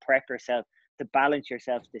hands to prep yourself, to balance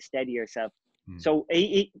yourself, to steady yourself. So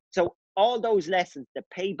so all those lessons, the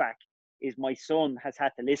payback is my son has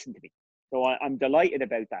had to listen to me. So I'm delighted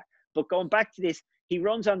about that. But going back to this, he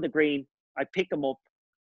runs on the green. I pick him up,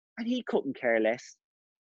 and he couldn't care less.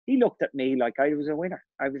 He looked at me like I was a winner.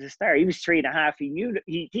 I was a star. He was 3.5. He knew that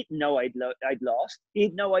he didn't know I'd lost. He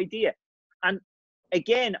had no idea. And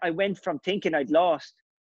again, I went from thinking I'd lost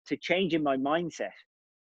to changing my mindset.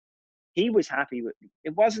 He was happy with me.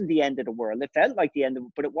 It wasn't the end of the world. It felt like the end of it,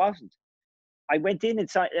 but it wasn't. I went in and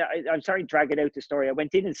signed. I'm sorry to drag it out the story. I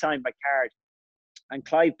went in and signed my card. And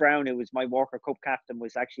Clive Brown, who was my Walker Cup captain,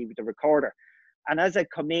 was actually the recorder. And as I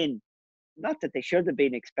come in, not that they should have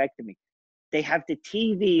been expecting me, they have the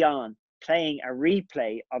TV on playing a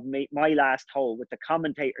replay of my last hole with the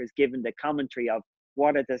commentators giving the commentary of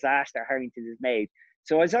what a disaster Harrington has made.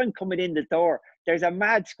 So as I'm coming in the door, there's a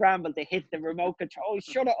mad scramble to hit the remote control. Oh,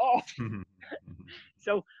 shut it off.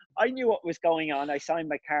 So I knew what was going on. I signed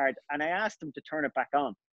my card and I asked them to turn it back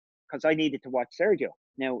on because I needed to watch Sergio.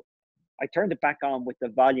 Now, I turned it back on with the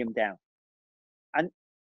volume down. And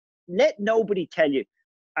let nobody tell you,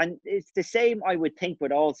 and it's the same I would think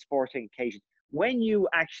with all sporting occasions, when you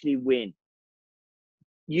actually win,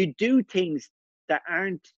 you do things that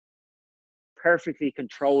aren't perfectly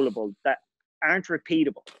controllable, that aren't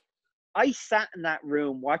repeatable. I sat in that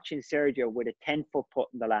room watching Sergio with a 10-foot putt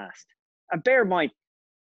in the last. And bear in mind,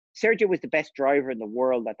 Sergio was the best driver in the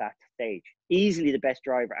world at that stage. Easily the best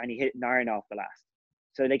driver, and he hit an iron off the last.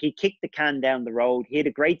 So like he kicked the can down the road. He had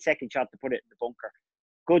a great second shot to put it in the bunker.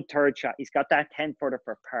 Good third shot. He's got that 10-footer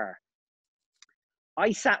for par.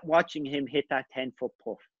 I sat watching him hit that 10-foot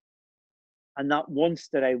putt. And not once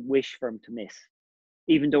did I wish for him to miss.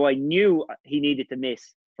 Even though I knew he needed to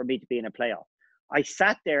miss for me to be in a playoff. I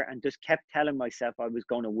sat there and just kept telling myself I was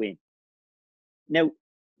going to win. Now,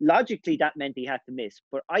 logically, that meant he had to miss.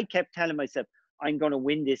 But I kept telling myself, I'm going to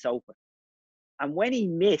win this Open. And when he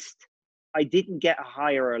missed, I didn't get a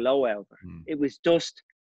high or a low out of it. It was just,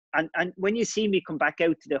 and when you see me come back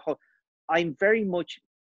out to the hole, I'm very much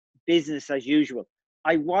business as usual.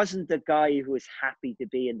 I wasn't the guy who was happy to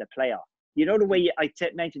be in the playoff. You know the way I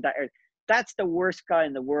mentioned that earlier? That's the worst guy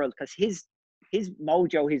in the world because his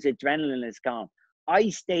mojo, his adrenaline is gone. I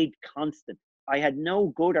stayed constant. I had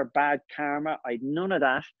no good or bad karma. I had none of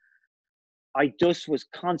that. I just was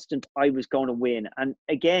constant. I was going to win. And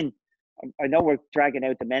again, I know we're dragging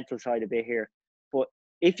out the mental side a bit here, but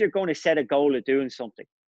if you're going to set a goal of doing something,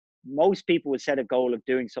 most people would set a goal of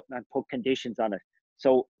doing something and put conditions on it.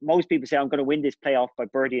 So most people say, I'm going to win this playoff by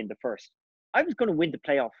birdieing the first. I was going to win the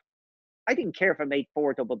playoff. I didn't care if I made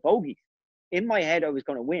 4 double bogeys. In my head, I was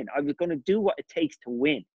going to win. I was going to do what it takes to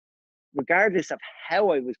win. Regardless of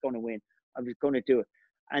how I was going to win, I was going to do it.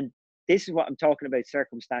 And this is what I'm talking about,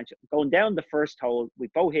 circumstantial. Going down the first hole, we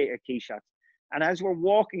both hit our tee shots. And as we're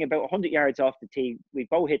walking about 100 yards off the tee, we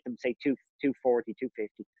both hit them, say, 240,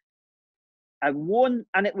 250.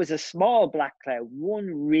 And it was a small black cloud.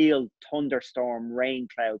 One real thunderstorm rain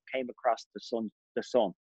cloud came across the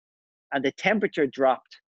sun. And the temperature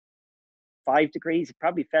dropped 5 degrees. It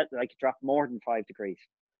probably felt like it dropped more than 5 degrees.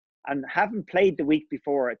 And having played the week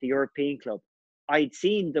before at the European Club, I'd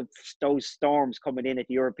seen those storms coming in at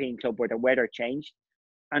the European Club where the weather changed.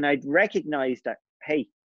 And I'd recognize that, hey,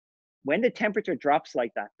 when the temperature drops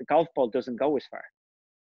like that, the golf ball doesn't go as far.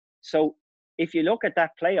 So if you look at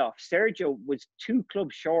that playoff, Sergio was 2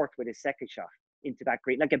 clubs short with his second shot into that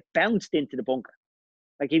green. Like, it bounced into the bunker.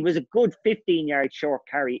 Like, he was a good 15 yards short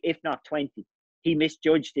carry, if not 20. He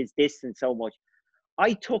misjudged his distance so much.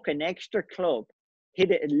 I took an extra club,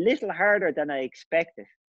 hit it a little harder than I expected,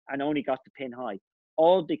 and only got the pin high,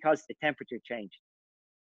 all because the temperature changed.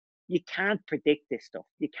 You can't predict this stuff.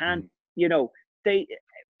 You can't,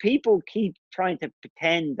 people keep trying to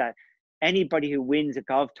pretend that anybody who wins a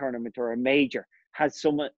golf tournament or a major has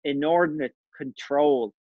some inordinate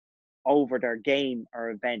control over their game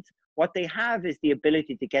or event. What they have is the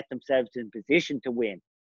ability to get themselves in position to win.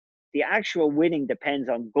 The actual winning depends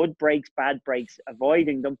on good breaks, bad breaks,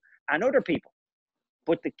 avoiding them, and other people.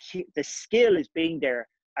 But the skill is being there,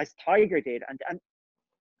 as Tiger did. And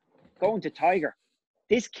going to Tiger,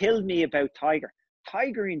 this killed me about Tiger.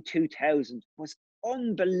 Tiger in 2000 was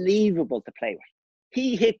unbelievable to play with.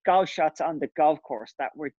 He hit golf shots on the golf course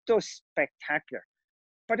that were just spectacular.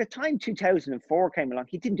 By the time 2004 came along,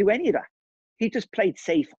 he didn't do any of that. He just played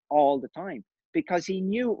safe all the time because he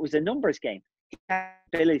knew it was a numbers game. He had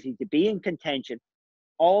the ability to be in contention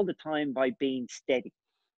all the time by being steady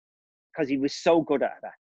because he was so good at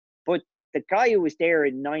that. But the guy who was there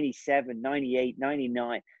in 97, 98,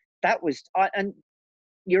 99, that was, and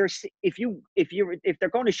if they're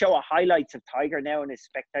going to show a highlights of Tiger now in his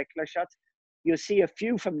spectacular shots, you'll see a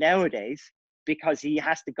few from nowadays because he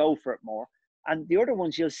has to go for it more. And the other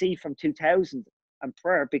ones you'll see from 2000 and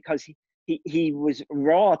prior because he was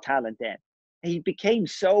raw talent then. He became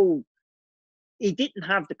he didn't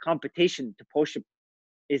have the competition to push him,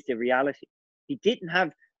 is the reality. He didn't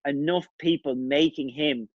have enough people making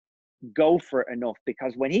him go for it enough,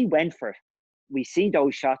 because when he went for it, we see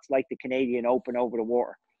those shots like the Canadian Open over the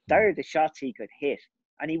water. They're the shots he could hit.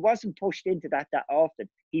 And he wasn't pushed into that often.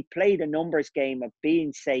 He played a numbers game of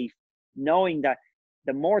being safe, knowing that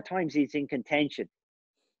the more times he's in contention,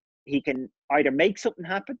 he can either make something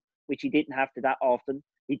happen, which he didn't have to that often.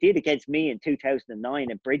 He did against me in 2009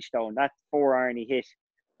 at Bridgestone. That 4-iron he hit,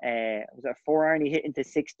 was a 4-iron he hit into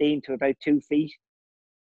 16 to about 2 feet.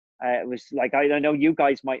 It was like, I know you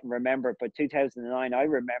guys mightn't remember it, but 2009, I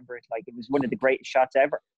remember it like it was one of the greatest shots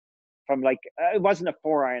ever. From like, it wasn't a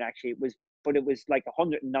 4-iron actually, but it was like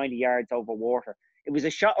 190 yards over water. It was a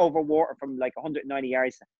shot over water from like 190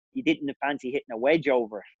 yards. He didn't fancy hitting a wedge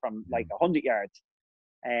over it from like 100 yards.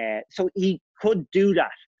 So he could do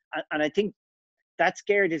that. And I think that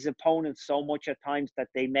scared his opponents so much at times that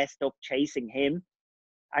they messed up chasing him.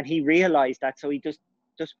 And he realized that, so he just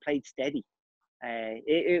played steady.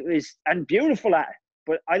 It was, and beautiful at it.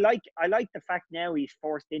 But I like the fact now he's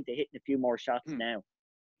forced into hitting a few more shots now.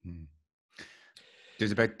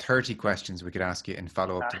 There's about 30 questions we could ask you in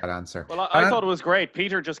follow-up to that answer. Well, I thought it was great.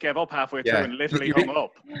 Peter just gave up halfway through and literally hung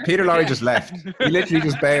up. Peter Lorre just left. He literally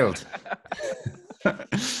just bailed.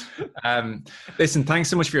 Listen, thanks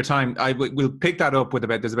so much for your time. We'll pick that up with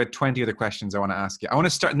there's about 20 other questions I want to ask you. I want to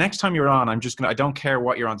start, next time you're on, I don't care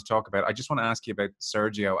what you're on to talk about. I just want to ask you about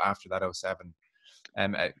Sergio after that 07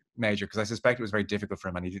 major, because I suspect it was very difficult for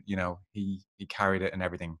him, and he carried it and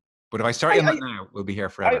everything. But if I start on that now, we'll be here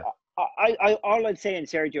forever. All I'm saying,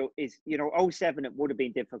 Sergio, is 07 it would have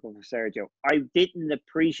been difficult for Sergio. I didn't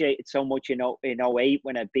appreciate it so much in 08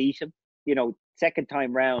 when I beat him. Second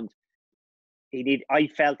time round, I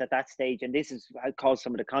felt at that stage, and this is what caused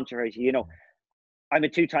some of the controversy. I'm a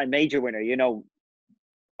 2-time major winner.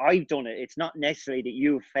 I've done it. It's not necessarily that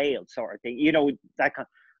you've failed, sort of thing.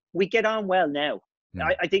 We get on well now.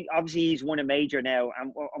 I think obviously he's won a major now,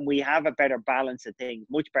 and we have a better balance of things,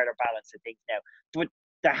 much better balance of things now. But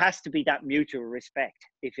there has to be that mutual respect,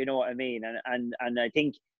 if you know what I mean. And I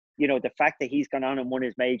think, the fact that he's gone on and won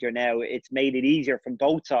his major now, it's made it easier from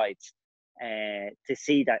both sides to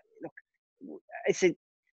see that. Look,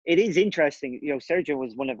 it is interesting. Sergio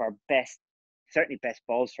was one of our certainly best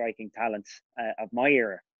ball striking talents of my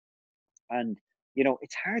era. And,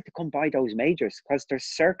 it's hard to come by those majors because there's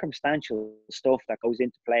circumstantial stuff that goes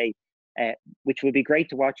into play, which would be great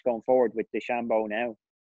to watch going forward with DeChambeau now.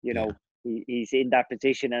 He's in that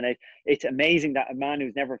position, and it's amazing that a man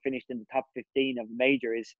who's never finished in the top 15 of a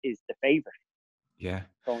major is the favourite. Yeah,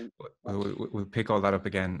 we'll pick all that up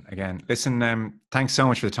again. Listen, thanks so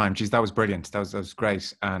much for the time. Geez, that was brilliant. That was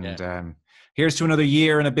great. And here's to another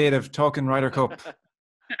year and a bit of talking Ryder Cup.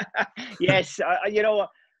 Yes,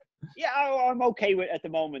 I'm okay with it at the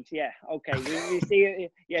moment. Yeah, okay. We see,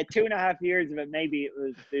 2.5 years of it. Maybe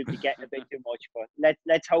it'd be getting a bit too much, but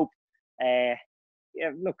let's hope.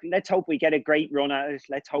 Let's hope we get a great run at it.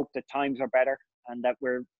 Let's hope the times are better and that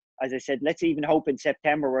we're as I said, let's even hope in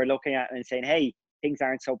September we're looking at it and saying, hey, things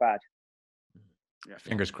aren't so bad. Yeah.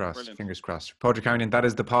 Fingers crossed. Brilliant. Fingers crossed. Padraig Harrington, that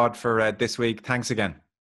is the pod for this week. Thanks again.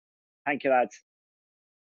 Thank you, lads.